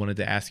lot and wanted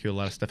to ask you a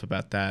lot of stuff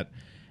about that.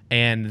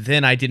 And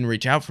then I didn't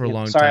reach out for a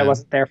long time. Sorry, I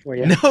wasn't there for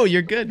you. No,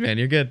 you're good, man.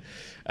 You're good.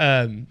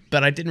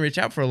 But I didn't reach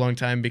out for a long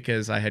time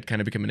because I had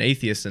kind of become an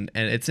atheist. And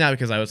it's not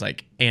because I was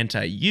like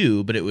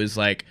anti-you, but it was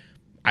like,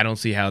 I don't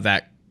see how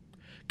that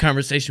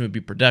conversation would be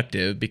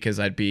productive, because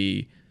I'd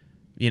be,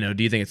 do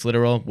you think it's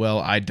literal? Well,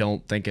 I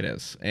don't think it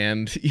is.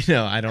 And,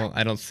 I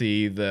don't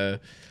see the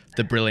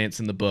brilliance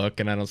in the book,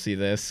 and I don't see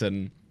this.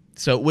 And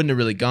so it wouldn't have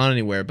really gone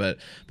anywhere. But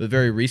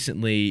very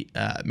recently,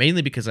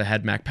 mainly because I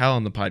had Mac Powell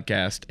on the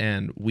podcast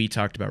and we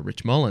talked about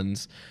Rich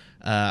Mullins,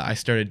 I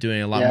started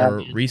doing a lot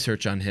more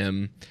research on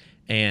him.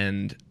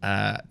 And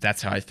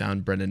that's how I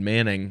found Brennan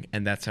Manning.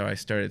 And that's how I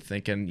started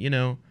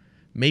thinking,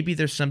 maybe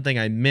there's something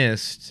I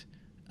missed,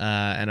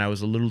 and I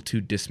was a little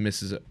too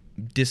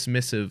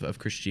dismissive of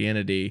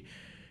Christianity.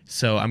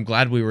 So I'm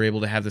glad we were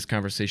able to have this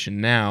conversation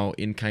now,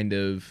 in kind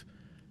of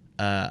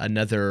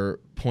another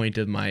point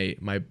of my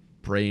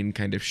brain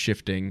kind of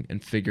shifting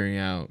and figuring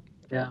out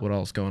what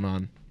all's going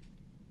on.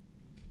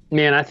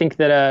 Man, I think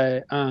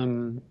that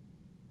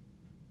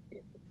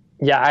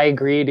Yeah, I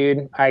agree,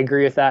 dude. I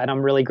agree with that, and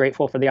I'm really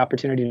grateful for the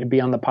opportunity to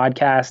be on the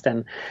podcast.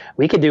 And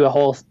we could do a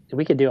whole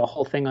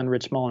thing on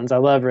Rich Mullins. I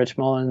love Rich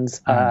Mullins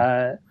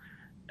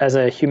as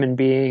a human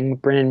being.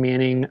 Brennan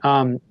Manning.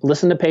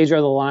 Listen to Pedro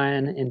the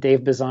Lion and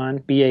Dave Bazan.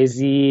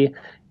 Bazaan.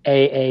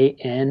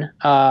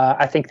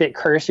 I think that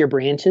Curse Your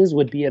Branches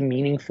would be a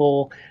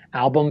meaningful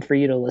album for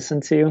you to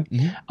listen to.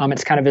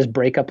 It's kind of his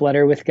breakup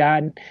letter with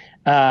God.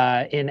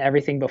 And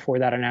everything before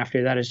that and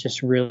after that is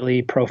just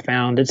really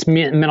profound. It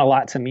meant a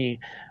lot to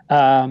me.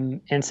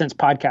 And since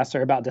podcasts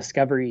are about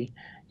discovery,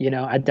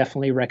 I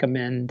definitely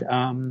recommend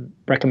that.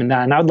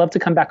 And I would love to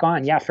come back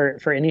on,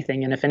 for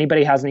anything. And if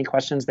anybody has any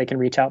questions, they can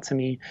reach out to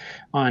me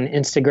on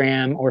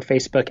Instagram or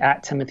Facebook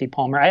at Timothy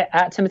Palmer.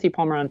 At Timothy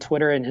Palmer on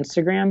Twitter and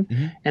Instagram,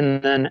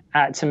 and then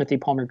at Timothy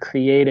Palmer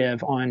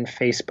Creative on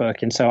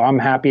Facebook. And so I'm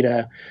happy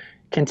to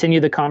continue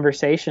the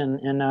conversation.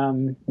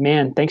 And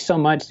man, thanks so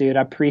much, dude.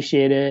 I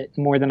appreciate it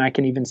more than I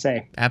can even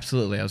say.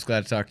 Absolutely. I was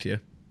glad to talk to you.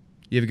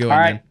 You have a good All one,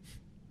 right. man.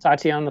 Talk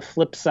to you on the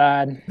flip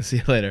side. See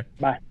you later.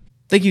 Bye.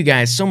 Thank you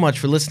guys so much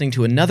for listening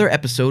to another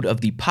episode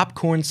of the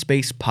Popcorn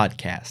Space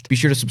Podcast. Be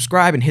sure to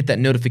subscribe and hit that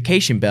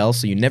notification bell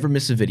so you never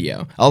miss a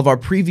video. All of our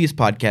previous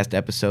podcast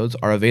episodes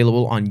are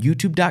available on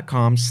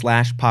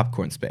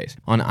youtube.com/popcornspace,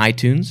 on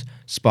iTunes,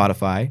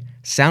 Spotify,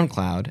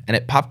 SoundCloud, and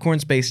at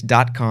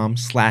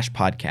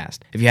popcornspace.com/podcast.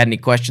 If you had any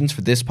questions for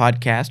this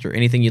podcast or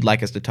anything you'd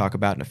like us to talk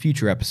about in a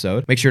future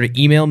episode, make sure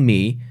to email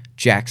me,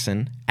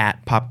 Jackson,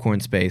 at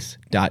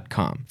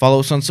popcornspace.com.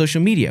 Follow us on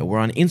social media. We're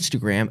on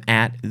Instagram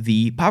at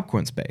The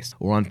Popcorn Space.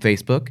 We're on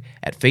Facebook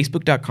at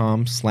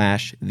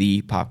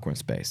facebook.com/The Popcorn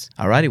Space.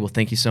 Alrighty, well,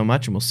 thank you so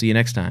much, and we'll see you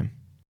next time.